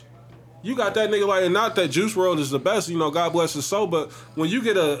trash. You got that nigga like, and not that Juice WRLD is the best, you know, God bless his soul, but when you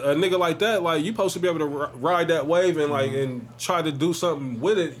get a nigga like that, like, you supposed to be able to ride that wave and like and try to do something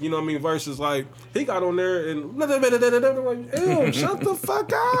with it, you know what I mean? Versus like he got on there and like, ew, shut the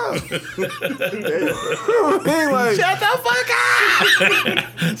fuck up. Like, Shut the fuck up!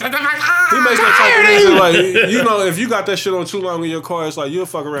 Shut the fuck up! he makes that type of music, like, you know, if you got that shit on too long in your car, it's like you'll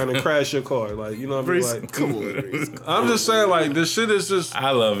fuck around and crash your car, like, you know what I mean? Like, Come on, Reese. I'm just saying, like, this shit is just.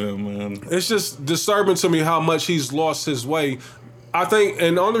 I love him, man. It's just disturbing to me how much he's lost his way. I think,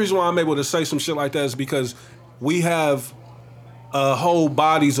 and the only reason why I'm able to say some shit like that is because we have whole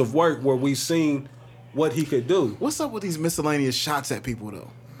bodies of work where we've seen what he could do. What's up with these miscellaneous shots at people though?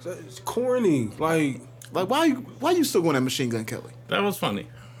 It's corny. Like why you still going at Machine Gun Kelly? That was funny.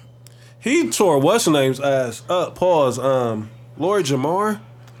 he tore what's her name's ass up. Pause. Lord Jamar.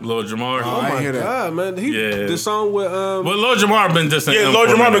 Lil Jamar. I ain't hear that. God, man. Yeah. The song with But Lil Jamar been dissing Yeah, him Lord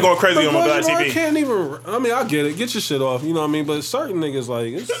for a Jamar been minute. going crazy But on my Lord Black Jamar TV. can't even. I mean, I get it. Get your shit off. You know what I mean? But certain niggas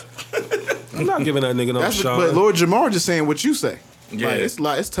like it's. I'm not giving that nigga no shot. But Lord Jamar just saying what you say. Yeah. It's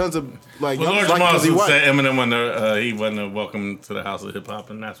tons of like. Well, Lord young black Jamar because he white. said Eminem he wasn't welcome to the house of hip hop,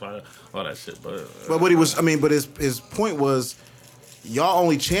 and that's why all that shit. But But what he was, I mean, but his point was, y'all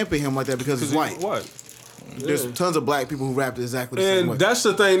only champion him like that because he's white. What? There's tons of black people who rapped exactly the same way. And that's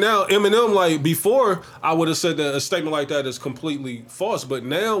the thing now. Eminem, like, before, I would have said that a statement like that is completely false. But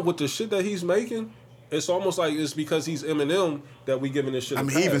now, with the shit that he's making, it's almost like it's because he's Eminem that we giving this shit I a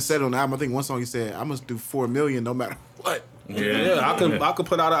mean, he even pass. said on the album, I think one song he said, "I must do 4 million no matter what." Yeah, I could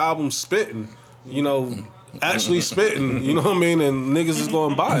put out an album spitting, you know, actually spitting, you know what I mean? And niggas is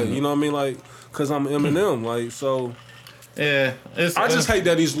going to buy it, you know what I mean? Like, because I'm Eminem, like, so... yeah, it's, I just hate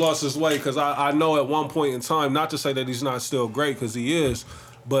that he's lost his way because I know at one point in time, not to say that he's not still great because he is,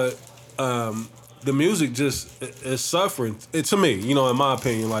 but the music just is suffering. To me, you know, in my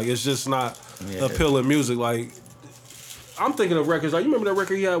opinion, like it's just not appealing music. Like I'm thinking of records. Like you remember that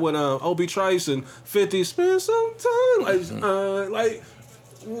record he had with Obi Trice and 50 spend some time. Like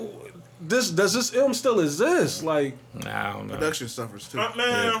this does this M still exist? Like I don't know. Production suffers too.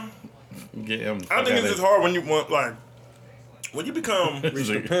 Man, Get him. I think it's just hard when you want like when you become Reach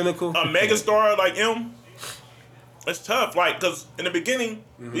the pinnacle. a megastar like M, it's tough. Like, because in the beginning,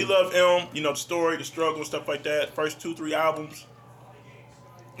 we love M, you know, the story, the struggle, stuff like that. First 2-3 albums,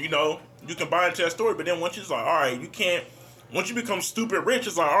 you know, you can buy into that story. But then once you're like, all right, you can't. Once you become stupid rich,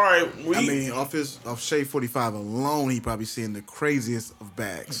 it's like, all right. I mean, off Shade 45 alone, he probably seeing the craziest of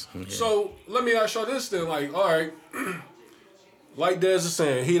bags. So let me ask y'all this then. Like, all right, like Dez is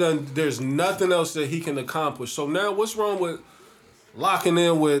saying, there's nothing else that he can accomplish. So now, what's wrong with locking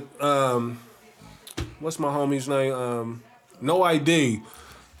in with what's my homie's name? No ID,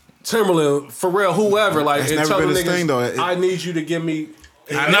 Timberland, Pharrell, whoever. Like, That's and never tell been them his niggas, thing, though. I need you to give me.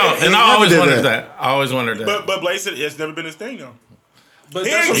 I know, He and never I always did wondered that. that. I always wondered that. But Blaze said it's never been his thing though. But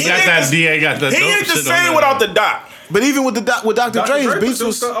He that's what ain't- He I'm got saying. that DA, got that. He dope ain't the shit on same there. without the dot. But even with with Dr. Dr. Dre, his Dre beats was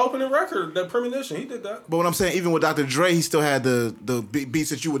was. the opening record, that Premonition. He did that. But what I'm saying, even with Dr. Dre, he still had the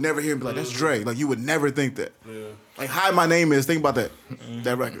beats that you would never hear and be like, that's Dre. Like, you would never think that. Yeah. Like, Hi, My Name Is. Think about that.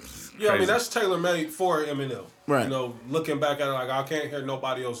 That record. Yeah, I mean, Crazy. that's tailor-made for Eminem. Right. You know, looking back at it, like, I can't hear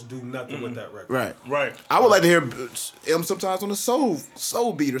nobody else do nothing with that record. Right. Right. I would like to hear him sometimes on a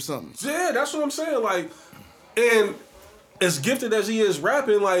soul beat or something. Yeah, that's what I'm saying. Like, and as gifted as he is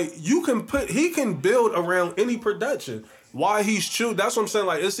rapping, like, he can build around any production. Why he's chewed, that's what I'm saying.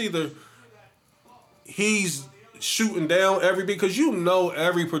 Like, it's either he's shooting down every beat, because you know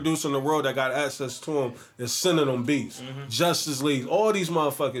every producer in the world that got access to him is sending them beats. Justice League, all these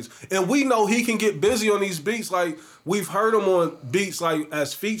motherfuckers. And we know he can get busy on these beats. Like, we've heard him on beats, like,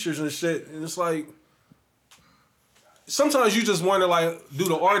 as features and shit. And it's like, sometimes you just wonder, like, do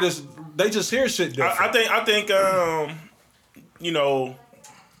the artists, they just hear shit different. I think, you know,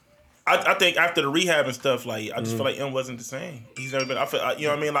 I think after the rehab and stuff, like, I just feel like M wasn't the same. He's never been. I feel, you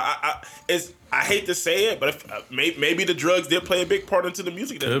know what I mean? Like, I hate to say it, but if, maybe the drugs did play a big part into the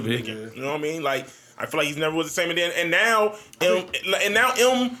music that he was making. You know what I mean? Like, I feel like he's never was the same. And now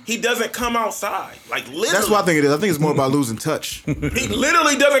M, he doesn't come outside. Like, literally. That's what I think it is. I think it's more about losing touch. He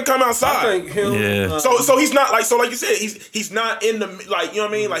literally doesn't come outside. I think him. Yeah. So he's not like, so like you said, he's not in the, like, you know what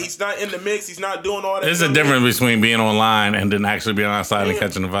I mean? Like, he's not in the mix. He's not doing all that. There's you a know what I mean? difference between being online and then actually being outside and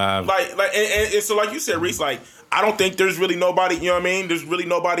catching the vibe. Like, and so like you said, Reese, like, I don't think there's really nobody, you know what I mean? There's really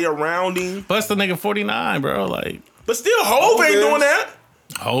nobody around him. Plus the nigga 49, bro. Like, But still, Hov ain't is. doing that.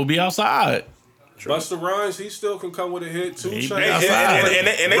 Ho be outside. Busta Rhymes, he still can come with a hit too. He Chainz. be outside.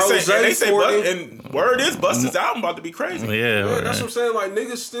 And they say, 40. and word is Busta's album about to be crazy. Yeah, Yeah, that's what I'm saying. Like,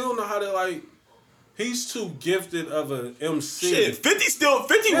 niggas still know how to, like, he's too gifted of an MC. Shit, 50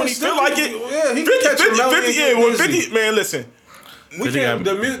 Yeah, when he still feel like can- it. yeah, he can catch a melody and get when busy. 50, man, listen. We 50 can't,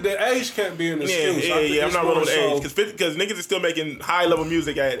 got- the age can't be an excuse. Yeah, I'm not rolling with age because niggas is still making high level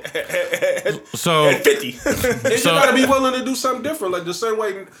music at So- at 50. And you gotta be willing to do something different. Like, the same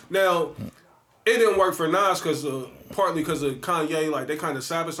way now, it didn't work for Nas because partly because of Kanye. Like, they kind of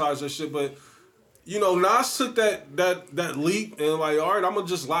sabotaged that shit. But you know, Nas took that leap and, like, all right, I'm gonna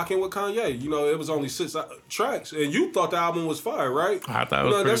just lock in with Kanye. You know, it was only 6 tracks, and you thought the album was fire, right? I thought it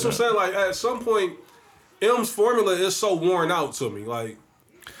You was know, that's what I'm pretty saying. Like, at some point, M's formula is so worn out to me. Like,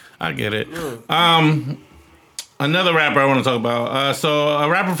 I get it. Another rapper I want to talk about. So a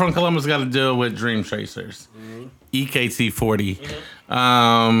rapper from Columbus got to deal with Dream Chasers. EKT40.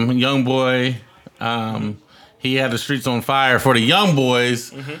 Young boy. He had the streets on fire for the young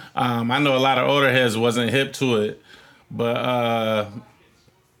boys. I know a lot of older heads wasn't hip to it, but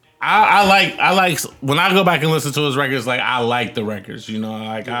I like when I go back and listen to his records. Like, I like the records. You know,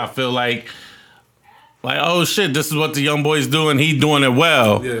 like, I feel like, oh shit, this is what the young boy's doing. He doing it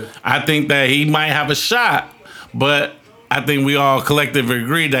well. Yeah. I think that he might have a shot, but I think we all collectively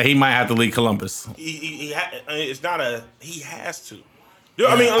agree that he might have to leave Columbus. It's not a. He has to. You know,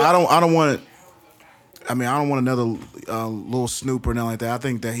 I mean, I don't want it. I mean, I don't want another little Snoop or nothing like that. I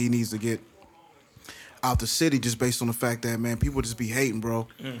think that he needs to get out the city just based on the fact that, man, people just be hating, bro.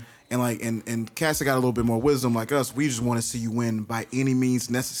 And like, and cats that got a little bit more wisdom like us, we just want to see you win by any means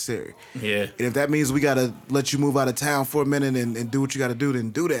necessary. Yeah. And if that means we gotta let you move out of town for a minute and do what you gotta do,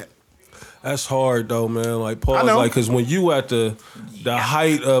 then do that. that's hard though, man. Like, I pause, know. like, because when you at the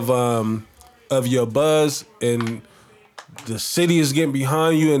height of your buzz and the city is getting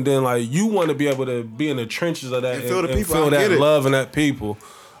behind you, and then, like, you want to be able to be in the trenches of that And feel the people. feel I that get it. love and that people.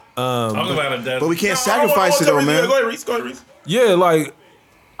 Talk about it, But we can't sacrifice it though, man. Go ahead, Reese. Go ahead, Reese. Yeah, like,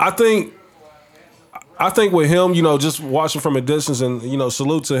 I think with him, you know, just watching from a distance and, you know,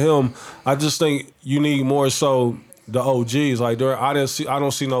 salute to him. I just think you need more so the OGs. Like, I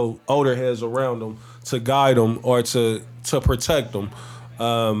don't see no older heads around them to guide them or to protect them.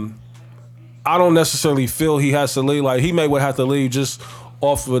 I don't necessarily feel he has to leave. Like, he may would have to leave just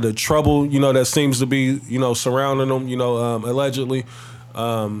off of the trouble, that seems to be, surrounding them, allegedly.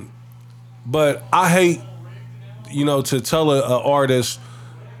 But I hate, to tell an artist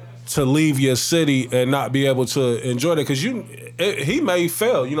to leave your city and not be able to enjoy it, because he may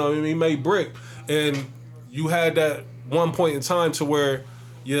fail, he may brick, and you had that one point in time to where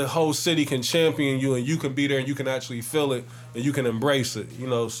your whole city can champion you and you can be there and you can actually feel it and you can embrace it,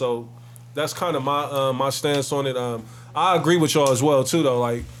 so that's kind of my stance on it. I agree with y'all as well too, though.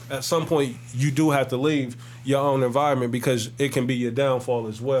 Like, at some point you do have to leave your own environment because it can be your downfall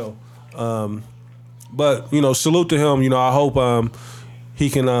as well. But salute to him. I hope he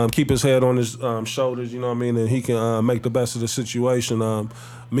can keep his head on his shoulders, and he can make the best of the situation.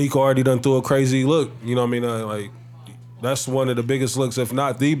 Meek already done threw a crazy look, like, that's one of the biggest looks, if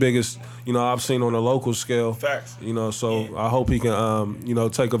not the biggest, I've seen on a local scale. Facts. So yeah. I hope he can,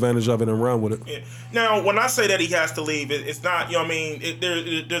 take advantage of it and run with it. Yeah. Now, when I say that he has to leave, it's not,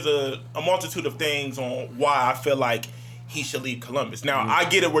 there's a multitude of things on why I feel like he should leave Columbus. Now, I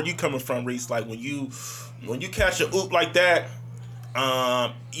get it where you coming from, Reese. Like, when you catch a oop like that,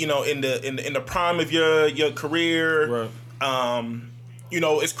 in the prime of your career, right.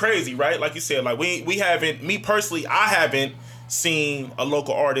 It's crazy, right? Like you said, like we haven't, me personally, I haven't seen a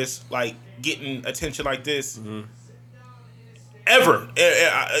local artist like getting attention like this ever.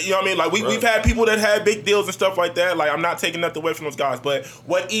 You know what I mean? Like we've had people that had big deals and stuff like that. Like, I'm not taking nothing away from those guys, but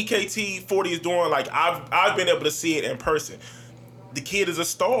what EKT40 is doing, like I've been able to see it in person. The kid is a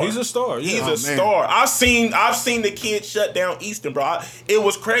star. He's a star. Yeah. He's a star. I've seen the kid shut down Eastern, bro. It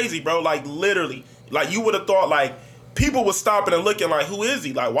was crazy, bro. Like, literally, like, you would have thought like people were stopping and looking like, who is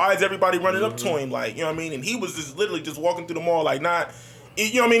he? Like, why is everybody running up to him? Like, you know what I mean? And he was just literally just walking through the mall, like, not,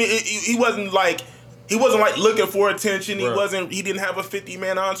 you know what I mean? He wasn't like looking for attention. Right. He didn't have a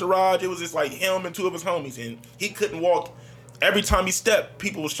 50-man entourage. It was just like him and two of his homies, and he couldn't walk. Every time he stepped,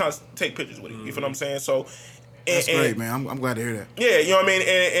 people was trying to take pictures with him. You feel what I'm saying? So. That's great, man. I'm glad to hear that. Yeah, you know what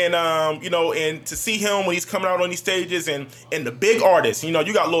I mean? And to see him when he's coming out on these stages and the big artists, you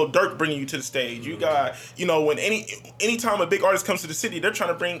got Lil Durk bringing you to the stage. You got, when anytime a big artist comes to the city, they're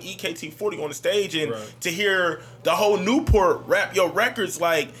trying to bring EKT40 on the stage, and to hear the whole Newport rap your records,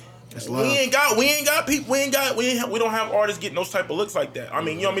 like, we don't have artists getting those type of looks like that. I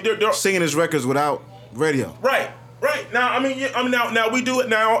mean, you know what I mean? They're singing his records without radio. Right. Now, now we do it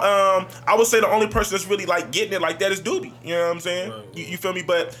now. I would say the only person that's really like getting it like that is Doobie. You know what I'm saying? Right. You feel me?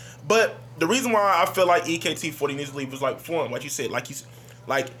 But the reason why I feel like EKT40 needs to leave was like for him, like you said,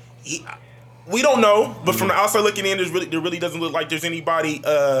 we don't know, but from the outside looking in, there really doesn't look like there's anybody,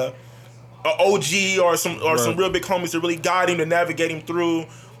 a OG or some real big homies to really guide him to navigate him through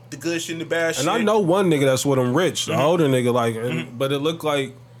the good shit and the bad shit. And I know one nigga that's with him, Rich, the older nigga, but it looked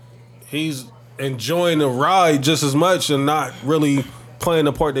like he's enjoying the ride just as much and not really playing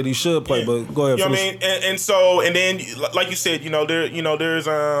the part that he should play. But go ahead. You know what I mean? And then like you said, there's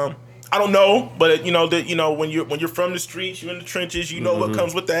I don't know, but when you're from the streets, you're in the trenches, you know what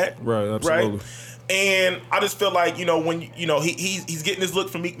comes with that. Right, absolutely. Right? And I just feel like, when he's getting his look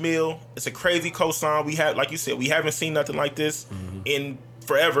from Meek Mill. It's a crazy cosign. We have, like you said, we haven't seen nothing like this in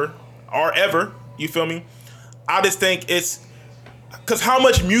forever or ever. You feel me? I just think it's because how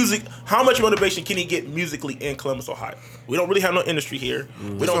much motivation can he get musically in Columbus, Ohio? We don't really have no industry here.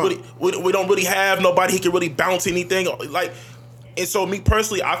 We don't really have nobody he can really bounce anything like. And so, me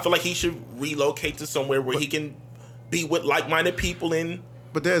personally, I feel like he should relocate to somewhere where he can be with like-minded people.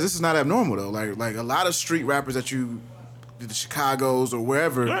 But this is not abnormal though. Like a lot of street rappers that the Chicago's or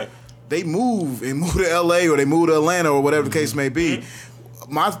wherever, they move to LA or they move to Atlanta or whatever the case may be.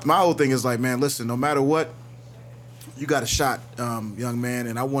 My whole thing is like, man, listen, no matter what. You got a shot, young man,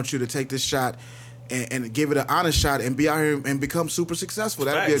 and I want you to take this shot and give it an honest shot and be out here and become super successful.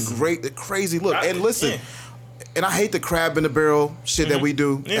 That'd be a crazy look. And listen, and I hate the crab in the barrel shit that we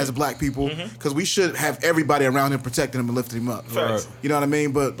do as black people, because we should have everybody around him protecting him and lifting him up. Right. You know what I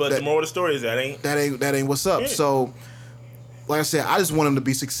mean? But the moral of the story is that ain't what's up. Yeah. So, like I said, I just want him to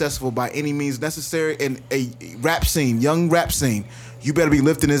be successful by any means necessary. And a young rap scene. You better be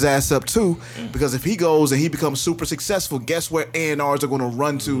lifting his ass up too, because if he goes and he becomes super successful, guess where A&Rs are going to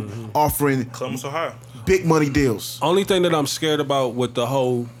run to offering Columbus, Ohio, big money deals. Only thing that I'm scared about with the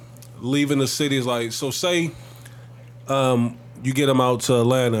whole leaving the city is like, so say you get him out to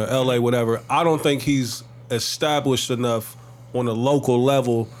Atlanta, LA, whatever. I don't think he's established enough on a local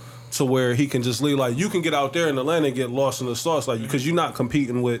level to where he can just leave. Like, you can get out there in Atlanta and get lost in the sauce, like, because you're not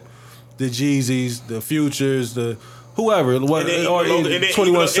competing with the Jeezys, the Futures, the whoever, or 21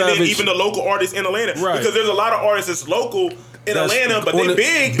 Savage. And then even the local artists in Atlanta. Right. Because there's a lot of artists that's local in Atlanta, but they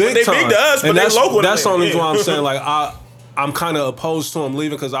big to us, but they local. That's the only reason why I'm saying, like, I'm kind of opposed to him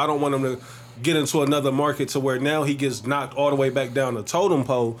leaving because I don't want him to get into another market to where now he gets knocked all the way back down the totem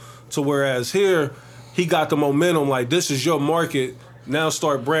pole to whereas here he got the momentum like this is your market. Now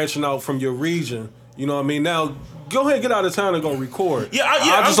start branching out from your region. You know what I mean? Now go ahead, get out of town and go record.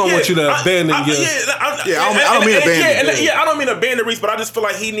 I just don't want you to abandon your. I don't mean abandon. I don't mean abandon Reese, but I just feel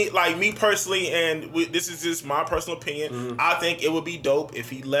like he need, like me personally, and this is just my personal opinion. Mm-hmm. I think it would be dope if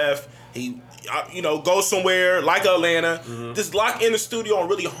he left. He, go somewhere like Atlanta, just lock in the studio and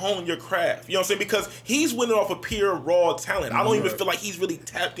really hone your craft. You know what I'm saying? Because he's winning off of pure raw talent. I don't even feel like he's really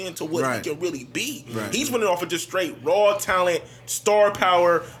tapped into what he can really be. Right. He's winning off of just straight raw talent, star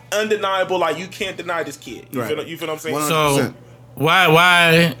power, undeniable. Like you can't deny this kid. You feel what I'm saying? 100%. So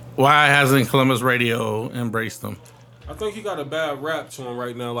why hasn't Columbus Radio embraced him? I think he got a bad rap to him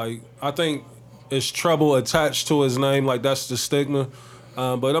right now. Like I think it's trouble attached to his name. Like that's the stigma.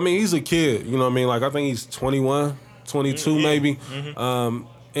 But I mean, he's a kid, you know what I mean? Like, I think he's 21, 22 maybe. Mm-hmm.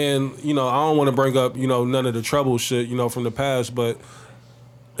 And, I don't want to bring up, none of the trouble shit, from the past, but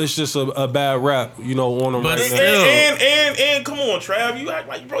it's just a bad rap, on him right now. And come on, Trav, you act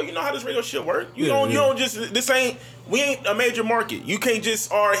like, bro, you know how this radio shit work. You don't just, we ain't a major market. You can't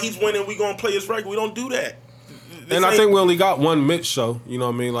just, all right, he's winning, we gonna play his record. We don't do that. I think we only got one Mitch show, you know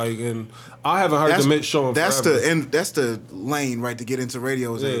what I mean? Like, and I haven't heard the Mitch show in forever. That's the lane, right, to get into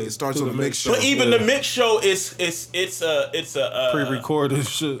radio. It starts with a Mitch show. But even the Mitch show it's a pre-recorded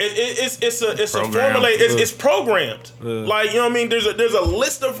shit. It's a formulate. It's programmed. Yeah. Like, you know what I mean? There's a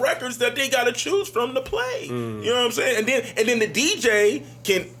list of records that they got to choose from to play. You know what I'm saying? And then the DJ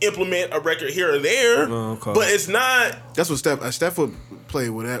can implement a record here or there. Oh, okay. But it's not. That's what Steph would play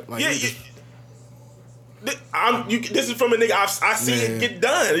with that. Like, this is from a nigga I see it get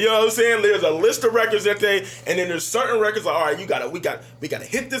done. You know what I'm saying? There's a list of records that and then there's certain records like, all right, we gotta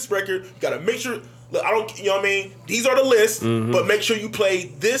hit this record. You gotta make sure. Look, you know what I mean? These are the lists, but make sure you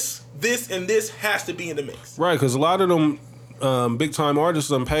play this, and this has to be in the mix. Right, because a lot of them big time artists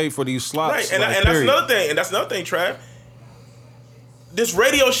done paid for these slots. Right, and that's another thing. And that's another thing, Trav. This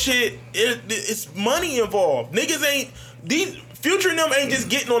radio shit, it's money involved. Niggas ain't these. Future and them ain't just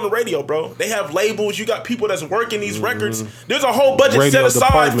getting on the radio, bro. They have labels. You got people that's working these records. There's a whole budget radio set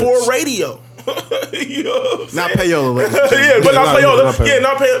aside for radio. You know what I'm saying? Not payola. But not payola. Yeah,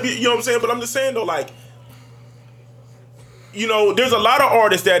 not payola. You know what I'm saying? But I'm just saying though, like, there's a lot of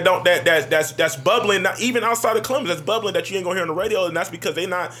artists that's bubbling, not even outside of Columbus, that's bubbling that you ain't gonna hear on the radio, and that's because they're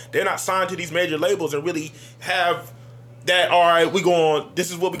not signed to these major labels and really have. That, all right,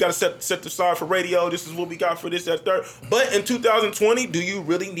 this is what we got to set aside for radio. This is what we got for this, that, third. But in 2020, do you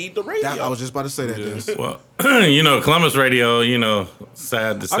really need the radio? I was just about to say that. Yeah. Well, Columbus Radio,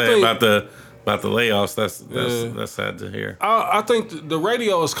 sad to say about the layoffs. That's sad to hear. I think the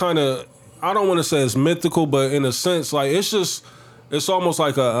radio is kind of, I don't want to say it's mythical, but in a sense, like, it's almost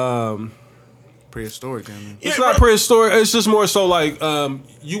like a... prehistoric, I mean. It's not prehistoric. It's just more so like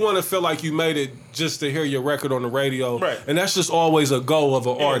you want to feel like you made it just to hear your record on the radio, right? And that's just always a goal of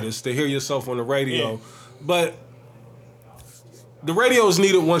an artist to hear yourself on the radio. Yeah. But the radio is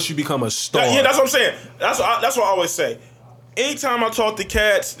needed once you become a star. Yeah, that's what I'm saying. That's what I always say. Anytime I talk to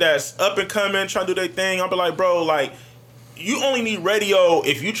cats that's up and coming, trying to do their thing, I'll be like, bro, like you only need radio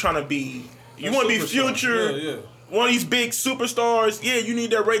if you trying to be, you want to be Future. Yeah. One of these big superstars. Yeah, you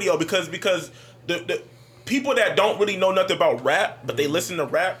need that radio because the people that don't really know nothing about rap, but they listen to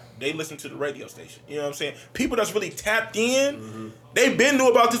rap, they listen to the radio station. You know what I'm saying? People that's really tapped in, they've been knew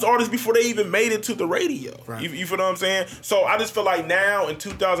about this artist before they even made it to the radio. Right. You feel what I'm saying? So I just feel like now in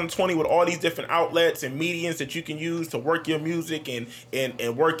 2020 with all these different outlets and mediums that you can use to work your music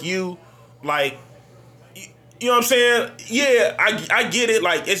and work you, like, you know what I'm saying? Yeah, I get it.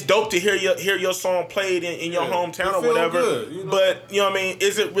 Like, it's dope to hear your song played in your hometown or whatever. Good, But, you know what I mean?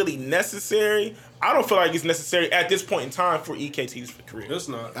 Is it really necessary? I don't feel like it's necessary at this point in time for EKT's career. It's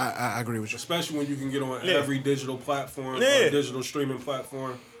not. I agree with you. Especially when you can get on every digital platform, digital streaming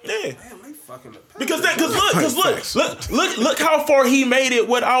platform. Yeah. Damn, they fucking because look how far he made it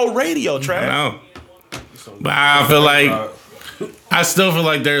without radio, Trav. I know. But I feel like I still feel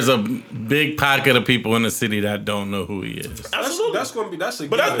like there's a big pocket of people in the city that don't know who he is. Absolutely. That's gonna be that's a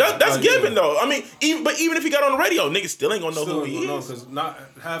but given. That's given though. I mean, even if he got on the radio, niggas still ain't gonna know who he is. Because not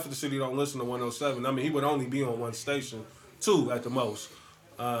half of the city don't listen to 107. I mean, he would only be on one station, 2 at the most.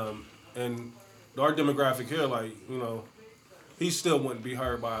 And our demographic here, like, he still wouldn't be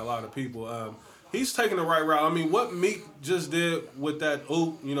heard by a lot of people. He's taking the right route. I mean, what Meek just did with that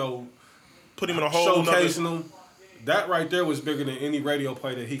put him in a whole showcasing him. That right there was bigger than any radio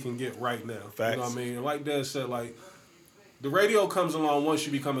play that he can get right now. Facts. You know what I mean? And like Dad said, like, the radio comes along once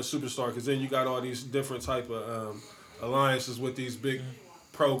you become a superstar, because then you got all these different type of alliances with these big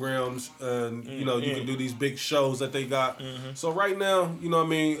programs, and you know you can do these big shows that they got. So right now, you know what I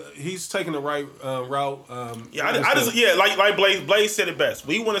mean, he's taking the right route. Like Blaze said it best.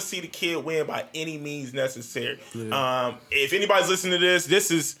 We want to see the kid win by any means necessary. Yeah. If anybody's listening to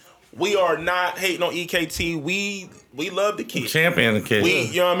this, we are not hating on EKT. We love the kid. Champion the kid.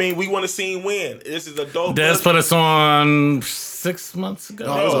 You know what I mean? We want to see him win. This is a dope. Des put us on 6 months ago.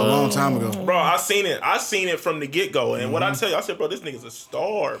 No, it was a long time ago. Bro, I seen it from the get go, and what I tell you, I said, bro, this nigga's a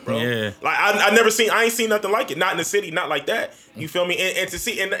star, bro. Yeah. Like I ain't seen nothing like it. Not in the city, not like that. You feel me? And to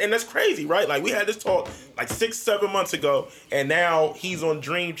see, and that's crazy, right? Like we had this talk like 6-7 months ago, and now he's on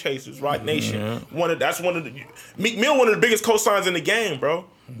Dream Chasers, Rock Nation. That's one of the Meek Mill, one of the biggest cosigns in the game, bro.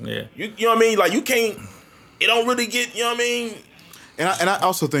 Yeah. You know what I mean? Like you can't. It don't really get. You know what I mean? And I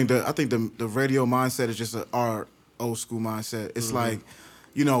also think the radio mindset is just our old school mindset. It's like,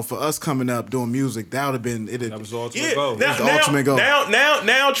 you know, for us coming up doing music, that was the ultimate goal. Ultimate goal.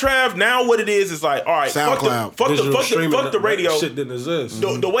 Now, Trav. Now, what it is like, all right, SoundCloud, fuck the radio. Shit didn't exist.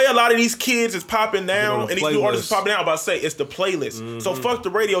 The way a lot of these kids is popping now, and these new artists is popping now, I'm about to say it's the playlist. So fuck the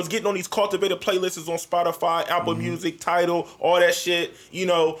radio. It's getting on these cultivated playlists on Spotify, Apple Music, Tidal, all that shit. You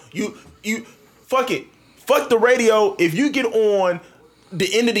know, you fuck it. Fuck the radio. If you get on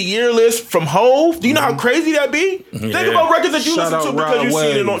the end of the year list from Hove, do you know how crazy that be? Think about records that you listen to because you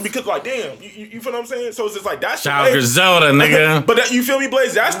seen it on. Because like, damn, you feel what I'm saying? So it's just like that's Shout out Griselda, nigga. But you feel me,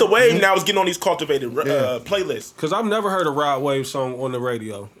 Blaze? That's the wave now. Is getting on these cultivated playlists. Because I've never heard a Rod Wave song on the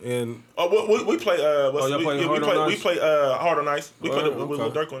radio, and we play. We play Hard on Ice. We played it with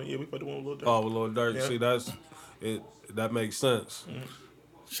Lil Durk on it. Yeah, we played the one with Lil Durk. Oh, with Lil Durk. Yeah. See, that's it. That makes sense.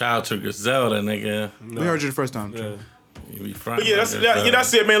 Shout out to Griselda, nigga. We heard you the first time. Yeah. But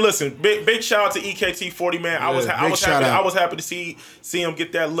that's it, man. Listen, big shout out to EKT 40, man. I was happy to see him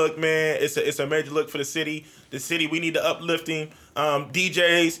get that look, man. It's a major look for the city. The city, we need to uplift him.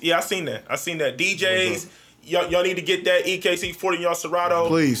 DJs, yeah, I seen that. DJs, y'all need to get that EKT 40 in y'all Serato.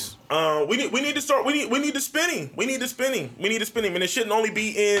 Please. We need to start. We need the spinning. We need the spinning, and it shouldn't only be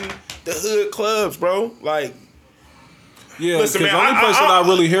in the hood clubs, bro. Like. Yeah, because the only place that I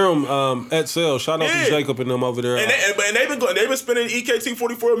really hear them at sale. Shout out to Jacob and them over there. And they've been spinning EKT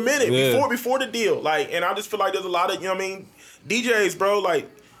 40 for a minute before the deal. Like, and I just feel like there's a lot of, you know what I mean, DJs, bro. Like,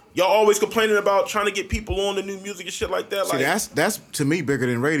 y'all always complaining about trying to get people on the new music and shit like that. See, like, that's to me bigger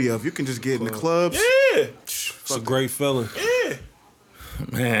than radio. If you can just get in the clubs, it's a great feeling. Yeah.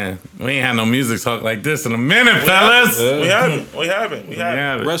 Man, we ain't had no music talk like this in a minute, fellas. We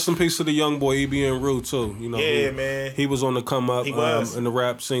haven't. Rest in peace to the young boy EBN Rue too. You know, man. He was on the come up in the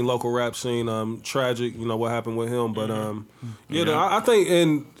rap scene, local rap scene. Tragic, you know what happened with him, but I think,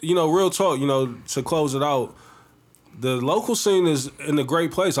 and you know, real talk, you know, to close it out. The local scene is in a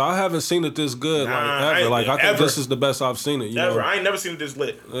great place. I haven't seen it this good ever. I think this is the best I've seen it. You know? I ain't never seen it this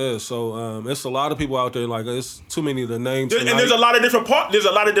lit. Yeah, so it's a lot of people out there. Like it's too many to name. And there's a lot of different There's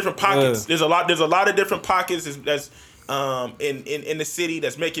a lot of different pockets. Yeah. There's a lot of different pockets that's in the city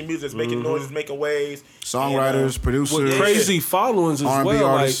that's making music, that's making noise, that's making waves. Songwriters, producers, with crazy followings as R&B well.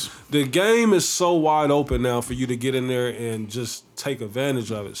 artists. Like the game is so wide open now for you to get in there and just take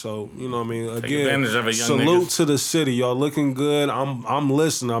advantage of it. So you know what I mean. Again, salute to the city. Y'all looking good. I'm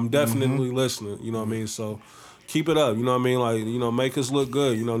listening. I'm definitely listening. You know what I mean. So. Keep it up, you know what I mean? Like, you know, make us look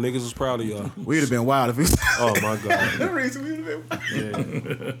good. You know, niggas is proud of y'all. We'd have been wild if we. Oh my God.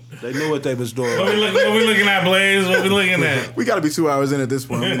 They knew what they was doing. What we looking at, Blaze? What we looking at? We got to be 2 hours in at this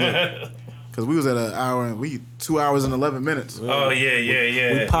point. Because we was at an hour and 2 hours and 11 minutes. Oh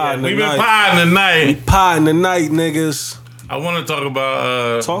yeah. We potting We've been potting tonight. We potting tonight, niggas. I want to talk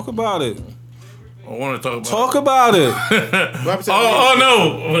about. Talk about it. I want to talk about. Talk about it.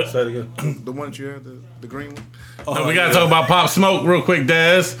 No. Say it again. The one that you had, the green one. No, we gotta talk about Pop Smoke real quick,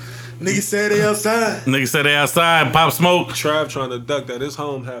 Daz. Niggas said they outside. Niggas said they outside. Pop Smoke. Trav trying to duck that. His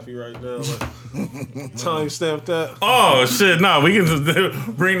home happy right now. Timestamp that. Oh shit! No, we can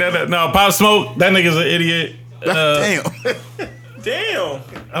just bring that up. No, Pop Smoke. That nigga's an idiot. Damn.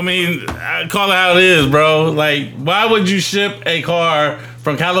 I mean, I call it how it is, bro. Like, why would you ship a car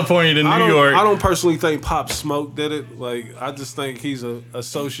from California to New York? I don't personally think Pop Smoke did it. Like, I just think he's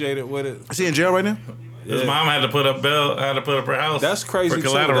associated with it. Is he in jail right now? His mom had to put up her house. That's crazy for too.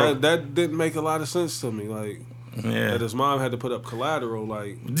 collateral. That didn't make a lot of sense to me. Like, that his mom had to put up collateral.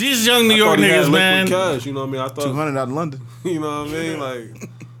 Like, these young New York niggas, man. Cash, you know what I mean? I thought 200 out of London. You know what I mean? Like,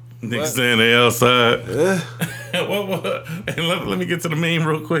 niggas saying they outside. Yeah. Let me get to the meme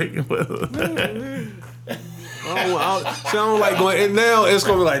real quick. I don't like going. And now it's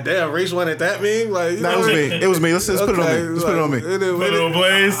gonna be like, damn, Reese wanted that mean. Like, No, it was me. It was me. Let's put it on me. Let's put it on me. Put it on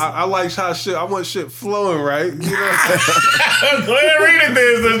Blaze. I like how shit. I want shit flowing, right? You know. Go ahead, read it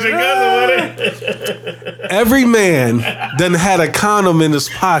there, so your cousin with it. Every man done had a condom in his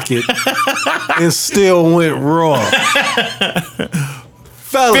pocket and still went raw.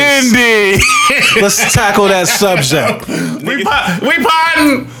 Fellas, Fendi. let's tackle that subject. We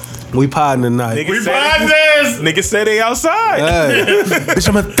potting. We potting tonight. Nigga We said- potting this. Niggas say they outside. Hey, bitch,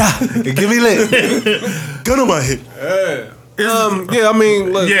 I'm a give me lit. Gun on my hip. Yeah, I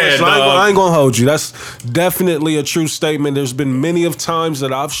mean, look, Yeah, listen, dog. I ain't gonna hold you. That's definitely a true statement. There's been many of times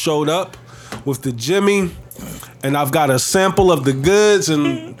that I've showed up with the Jimmy, and I've got a sample of the goods,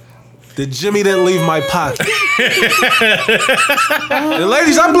 and the Jimmy didn't leave my pocket. And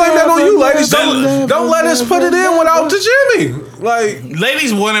ladies, I blame that on you, ladies. Don't let us put it in without the Jimmy. Like,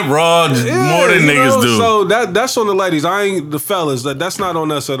 Ladies want it raw yeah, more than you niggas know, do. So that's on the ladies. I ain't the fellas. That's not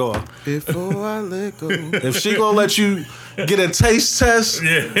on us at all. Before I let go. If she gonna let you get a taste test,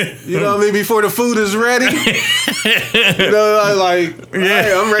 Yeah. you know what I mean, before the food is ready, you know, like,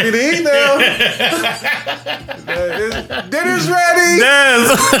 hey, I'm ready to eat now. Dinner's ready.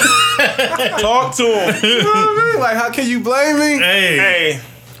 Yes. Talk to him. You know what I mean? Like, how can you blame me? Hey. Hey,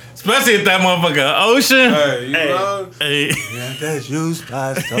 Especially if that motherfucker ocean. Hey, you know? Hey. That's you,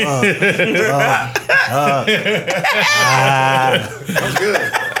 spice.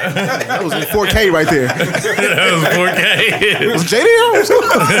 That was in 4K right there. That was 4K. Was Jay there?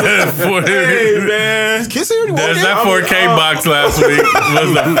 hey, man. Kiss here? You There's walked that in? 4K box last week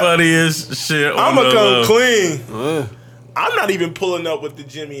was the funniest shit on I'ma the come clean. I'm not even pulling up with the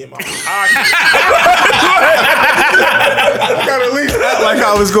Jimmy in my pocket. I gotta at least act like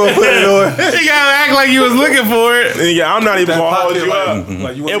I was gonna put it on. You gotta act like you was looking for it. Yeah, I'm not even gonna hold Pocket, you up.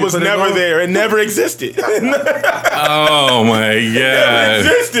 like, you want me It to was put never on? there. It never existed. It Oh my never god.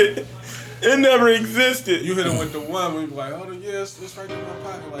 existed. It never existed. You hit him with the one, we be like, oh, yes, it's right in my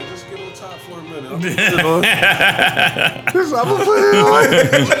pocket. Like, just get on top for a minute. I'm gonna put it on.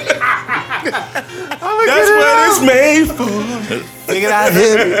 That's what it's made for. Figured I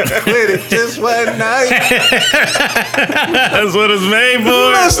hit it with it just one night. That's what it's made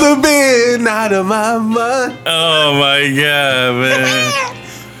for. Must have been out of my mind. Oh my god, man.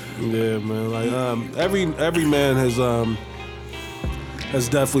 Yeah, man. Like, every man has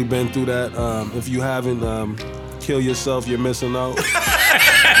definitely been through that. If you haven't, kill yourself, you're missing out. Damn.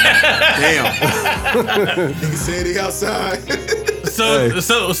 Nigga said he outside. So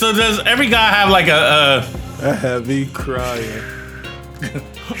does every guy have like a That had me crying.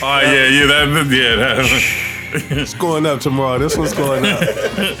 oh yeah, that It's going up tomorrow. This one's going up.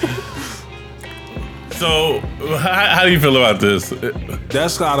 So how do you feel about this?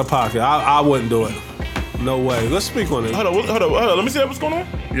 That's out of pocket. I wouldn't do it. No way. Let's speak on it. Hold on. Let me see what's going on.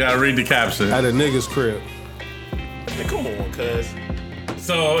 You gotta read the caption. At a nigga's crib. Man, come on, cuz.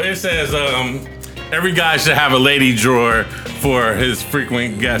 So it says every guy should have a lady drawer for his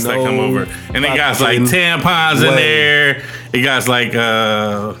frequent guests that come over. And it got like tampons in there. It got like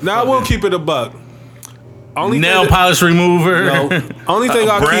Now I will keep it a buck. Only nail thing polish remover. No. Only thing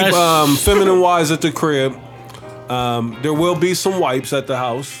I brush. keep feminine wise at the crib. There will be some wipes at the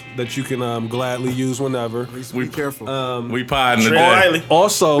house that you can gladly use whenever. Be careful. We potting Trey today. Wiley.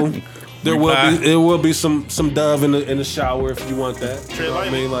 Also, there will pie. be some Dove in the shower if you want that. You know what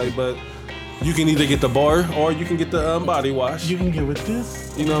I mean? Like, but you can either get the bar or you can get the body wash. You can get with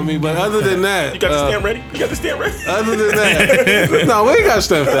this. You know what I mean? But other than that, You got the stamp ready? You got the stamp ready? other than that, no, we ain't got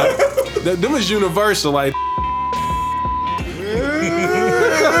stuff that. Them is universal. Like,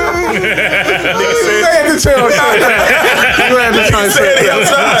 you had to tell us. You had to try and say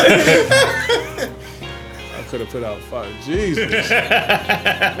that. I could have put out fire. Jesus.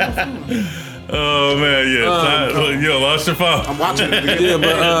 Oh man, yeah. Yo, lost your phone. I'm watching it. Yeah,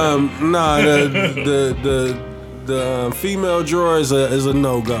 but nah, the female drawer is a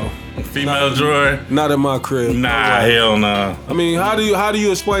no go. Female drawer. Not in my crib. Nah, hell no. I mean, how do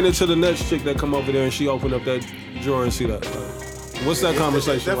you explain it to the next chick that come over there and she open up that drawer and see that? Like, what's that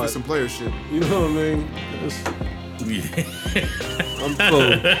conversation Definitely like? some player shit. You know what I mean? I'm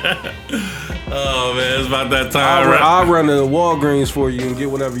cool. Oh man, it's about that time. I'll run to Walgreens for you and get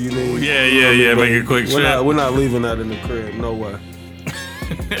whatever you need. Yeah. Make a quick trip. We're not leaving that in the crib. No way.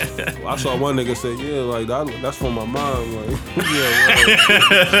 I saw one nigga say, yeah, like that's for my mom. Like, yeah,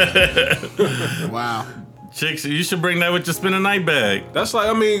 right. Wow. Chicks, you should bring that with your spend a night bag. That's like,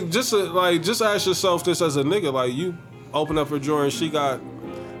 I mean, just ask yourself this as a nigga. Like, you open up her drawer and she got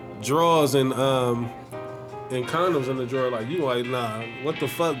drawers and condoms in the drawer. Like, you like, nah, what the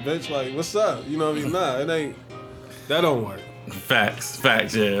fuck, bitch? Like, what's up? You know what I mean? Nah, it ain't. That don't work. Facts,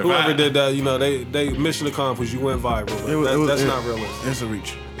 yeah. Whoever did that, you know, they mission accomplished. You went viral. But that's not realistic. It's a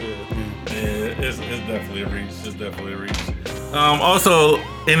reach. Yeah, it's definitely a reach. It's definitely a reach. Also,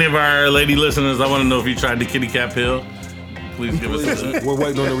 any of our lady listeners, I want to know if you tried the kitty cat pill. Please give us a... We're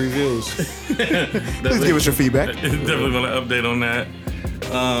waiting on the reviews. Please give us your feedback. Definitely want to update on that.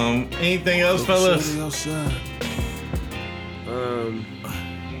 Anything else, fellas?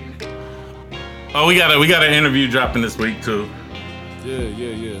 Oh, we got an interview dropping this week too.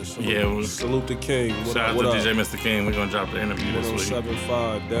 Yeah. Salute the King. Shout out to DJ Mr. King. We're gonna drop the interview this week.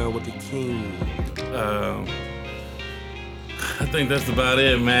 107.5 Down with the King. I think that's about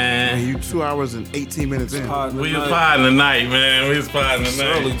it, man. And you 2 hours and 18 minutes in. We was potting tonight, man. We was potting It's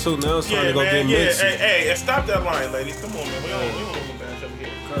tonight. early too. Now it's time to go man, get mixy. Hey, stop that line, ladies. Come on, man. We don't want to bash over here.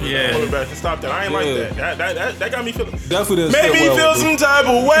 Yeah. Stop that. I ain't like that. That got me feeling. Definitely didn't Made sit me well feel with some type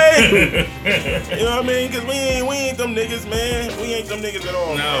of way. You know what I mean? Because we ain't them niggas, man. We ain't them niggas at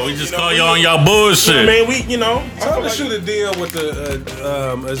all. No, man. we just You know, call y'all on y'all bullshit. I mean, we, you know. Tell to shoot a deal with the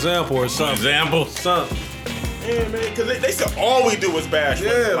example or something. Example? Something. Yeah, man. Because they said all we do is bash.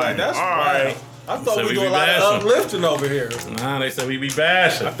 Yeah, like that's all right. I thought So we we do be a lot bashing. of uplifting over here. Nah, they said we be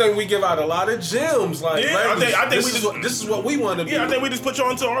bashing. I think we give out a lot of gems. Like, Yeah, ladies, I think this is what we want to be. Yeah, I think we just put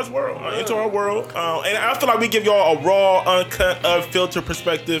y'all into our world, and I feel like we give y'all a raw, uncut, unfiltered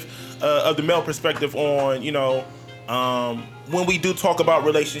perspective of the male perspective on, you know, when we do talk about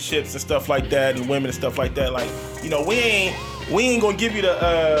relationships and stuff like that, and women and stuff like that. Like, you know, we ain't gonna give you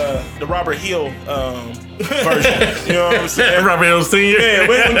the Robert Hill version. You know what I'm saying? Robert Hill Sr. Yeah,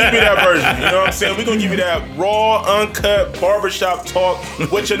 we ain't gonna give you that version. You know what I'm saying? We're gonna give you that raw, uncut barbershop talk.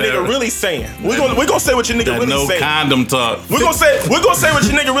 What your nigga really saying? We're gonna say what your nigga That really no saying. condom talk. We're gonna say what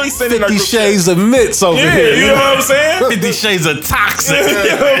your nigga really saying in our 50 group chat. Shades of Mitts over Yeah, here. you know what I'm saying? 50 Shades of Toxic. You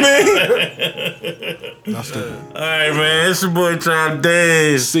know what I mean? All right, man. It's your boy Tom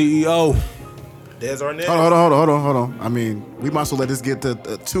Days. CEO. There's our nigga. Hold on. I mean, we might as well let this get to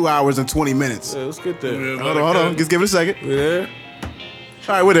 2 hours and 20 minutes. Yeah, let's get there. Hold on. Just give it a second. Yeah.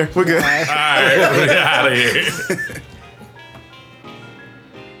 All right, we're there. We're good. All right, we out of here.